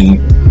see it and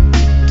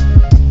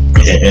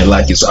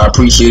like it. So I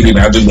appreciate it.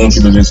 I just want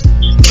you to just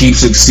keep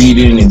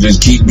succeeding and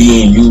just keep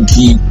being you,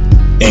 keep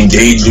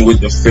engaging with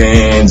the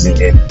fans,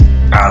 and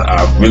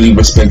I really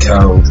respect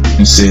how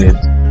you said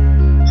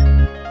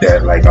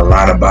that, like, a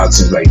lot of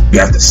boxers, like, you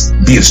have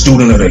to be a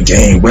student of the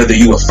game, whether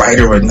you a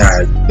fighter or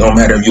not. Don't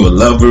matter if you a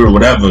lover or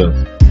whatever,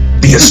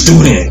 be a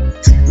student.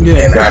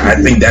 Yeah, and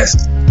I think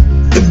that's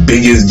the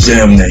biggest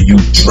gem that you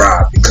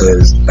drop,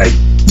 because, like,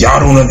 y'all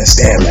don't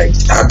understand. Like,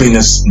 I've been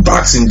in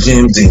boxing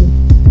gyms, and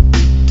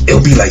it'll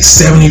be like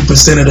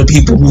 70% of the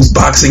people who's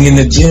boxing in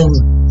the gym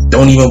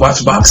don't even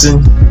watch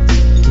boxing.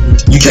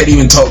 You can't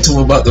even talk to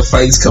them about the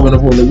fights coming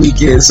up on the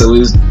weekend, so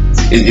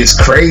it's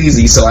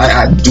crazy. So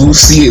I do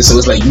see it. So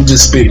it's like you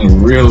just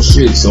spitting real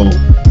shit. So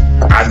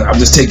I'm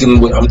just taking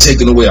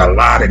away a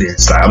lot of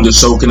this. Like, I'm just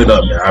soaking it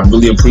up, man. I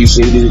really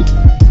appreciate it.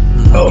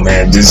 Oh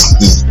man,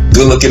 just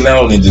good looking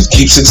out and just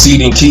keep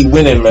succeeding, keep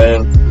winning,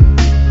 man.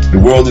 The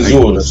world is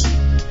yours.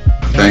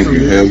 Thank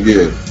you. Hell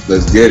yeah.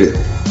 Let's get it.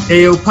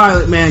 Ayo,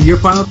 Pilot, man, your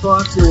final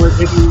thoughts?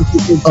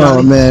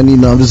 Oh man, you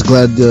know, I'm just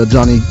glad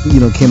Johnny, you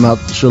know, came out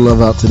to show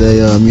love out today.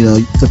 You know,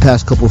 the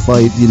past couple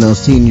fights, you know,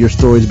 seeing your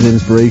story's been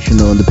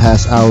inspirational, and the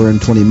past hour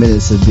and 20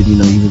 minutes have been, you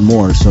know, even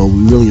more. So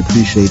we really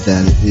appreciate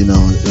that. You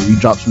know, you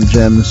dropped some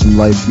gems, some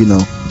life, you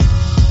know,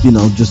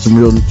 just some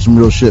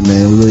real shit,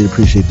 man. We really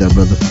appreciate that,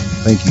 brother.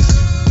 Thank you.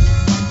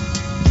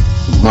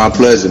 My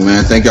pleasure,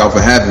 man. Thank y'all for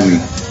having me.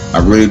 I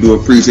really do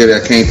appreciate it.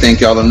 I can't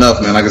thank y'all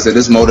enough, man. Like I said,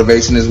 this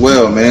motivation as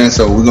well, man.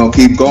 So we're going to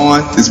keep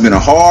going. It's been a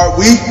hard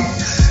week.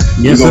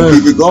 Yes, we're going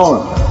to keep it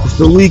going. It's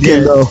the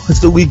weekend, though.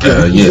 It's the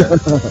weekend. Yeah.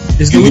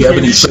 It's Do the you have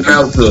weekend. any shout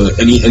out to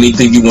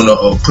anything you want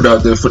to put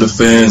out there for the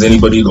fans?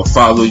 Anybody to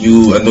follow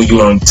you? I know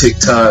you're on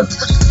TikTok,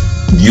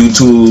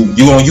 YouTube.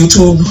 You on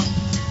YouTube?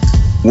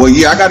 Well,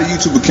 yeah, I got a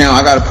YouTube account.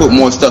 I got to put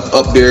more stuff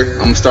up there.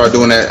 I'm gonna start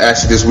doing that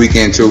actually this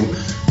weekend too.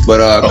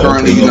 But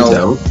currently, okay, you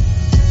know,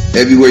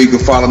 everywhere you can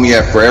follow me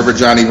at Forever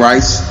Johnny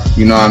Rice.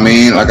 You know what I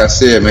mean? Like I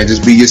said, man,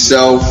 just be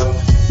yourself.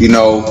 You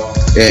know,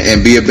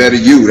 and be a better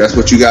you. That's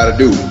what you got to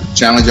do.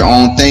 Challenge your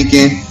own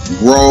thinking,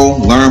 grow,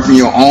 learn from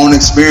your own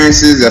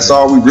experiences. That's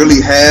all we really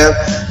have.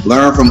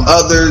 Learn from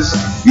others.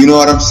 You know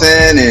what I'm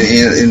saying?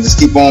 And just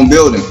keep on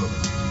building.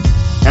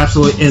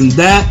 Absolutely, and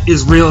that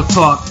is real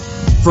talk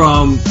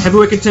from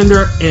heavyweight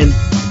contender and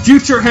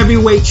future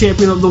heavyweight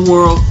champion of the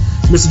world,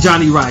 Mr.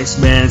 Johnny Rice,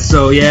 man.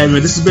 So yeah,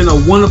 man, this has been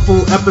a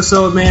wonderful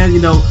episode, man.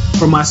 You know,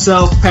 for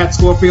myself, Pat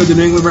Scorfield, the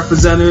New England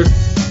representative,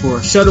 for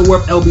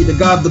Shuttleworth, LB the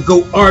God, the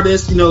GOAT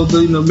artist,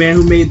 the man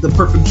who made The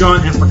Perfect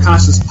Joint, and for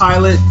Cautious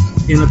Pilot.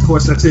 And of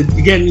course, that's it.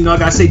 Again, I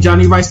gotta say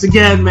Johnny Rice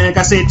again, man. I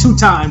gotta say it 2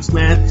 times,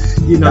 man.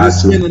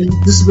 This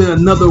has been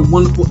another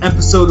wonderful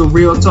episode of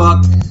Real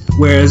Talk.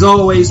 Where, as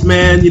always,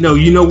 man, you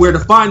know where to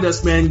find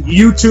us, man.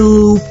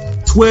 YouTube,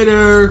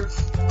 Twitter,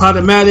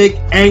 Podomatic,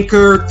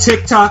 Anchor,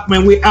 TikTok,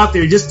 man. We're out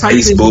there. Just type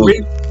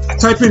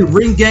in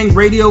Ring Gang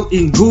Radio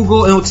in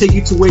Google, and it'll take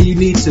you to where you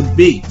need to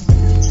be.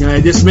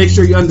 Just make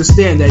sure you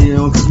understand that,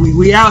 because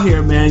we out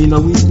here, man.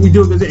 We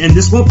do this, and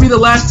this won't be the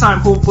last time.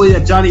 Hopefully,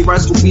 that Johnny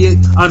Rice will be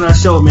on our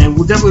show, man.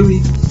 We'll definitely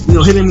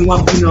be, hitting him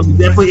up,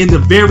 definitely in the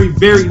very,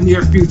 very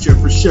near future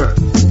for sure.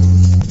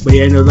 But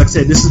yeah, like I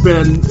said, this has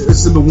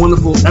been a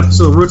wonderful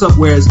episode of Real Talk.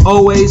 Where, as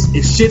always,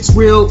 if shit's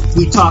real,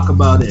 we talk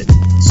about it.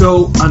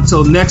 So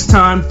until next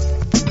time,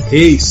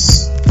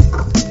 peace.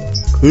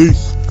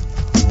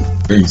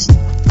 Peace.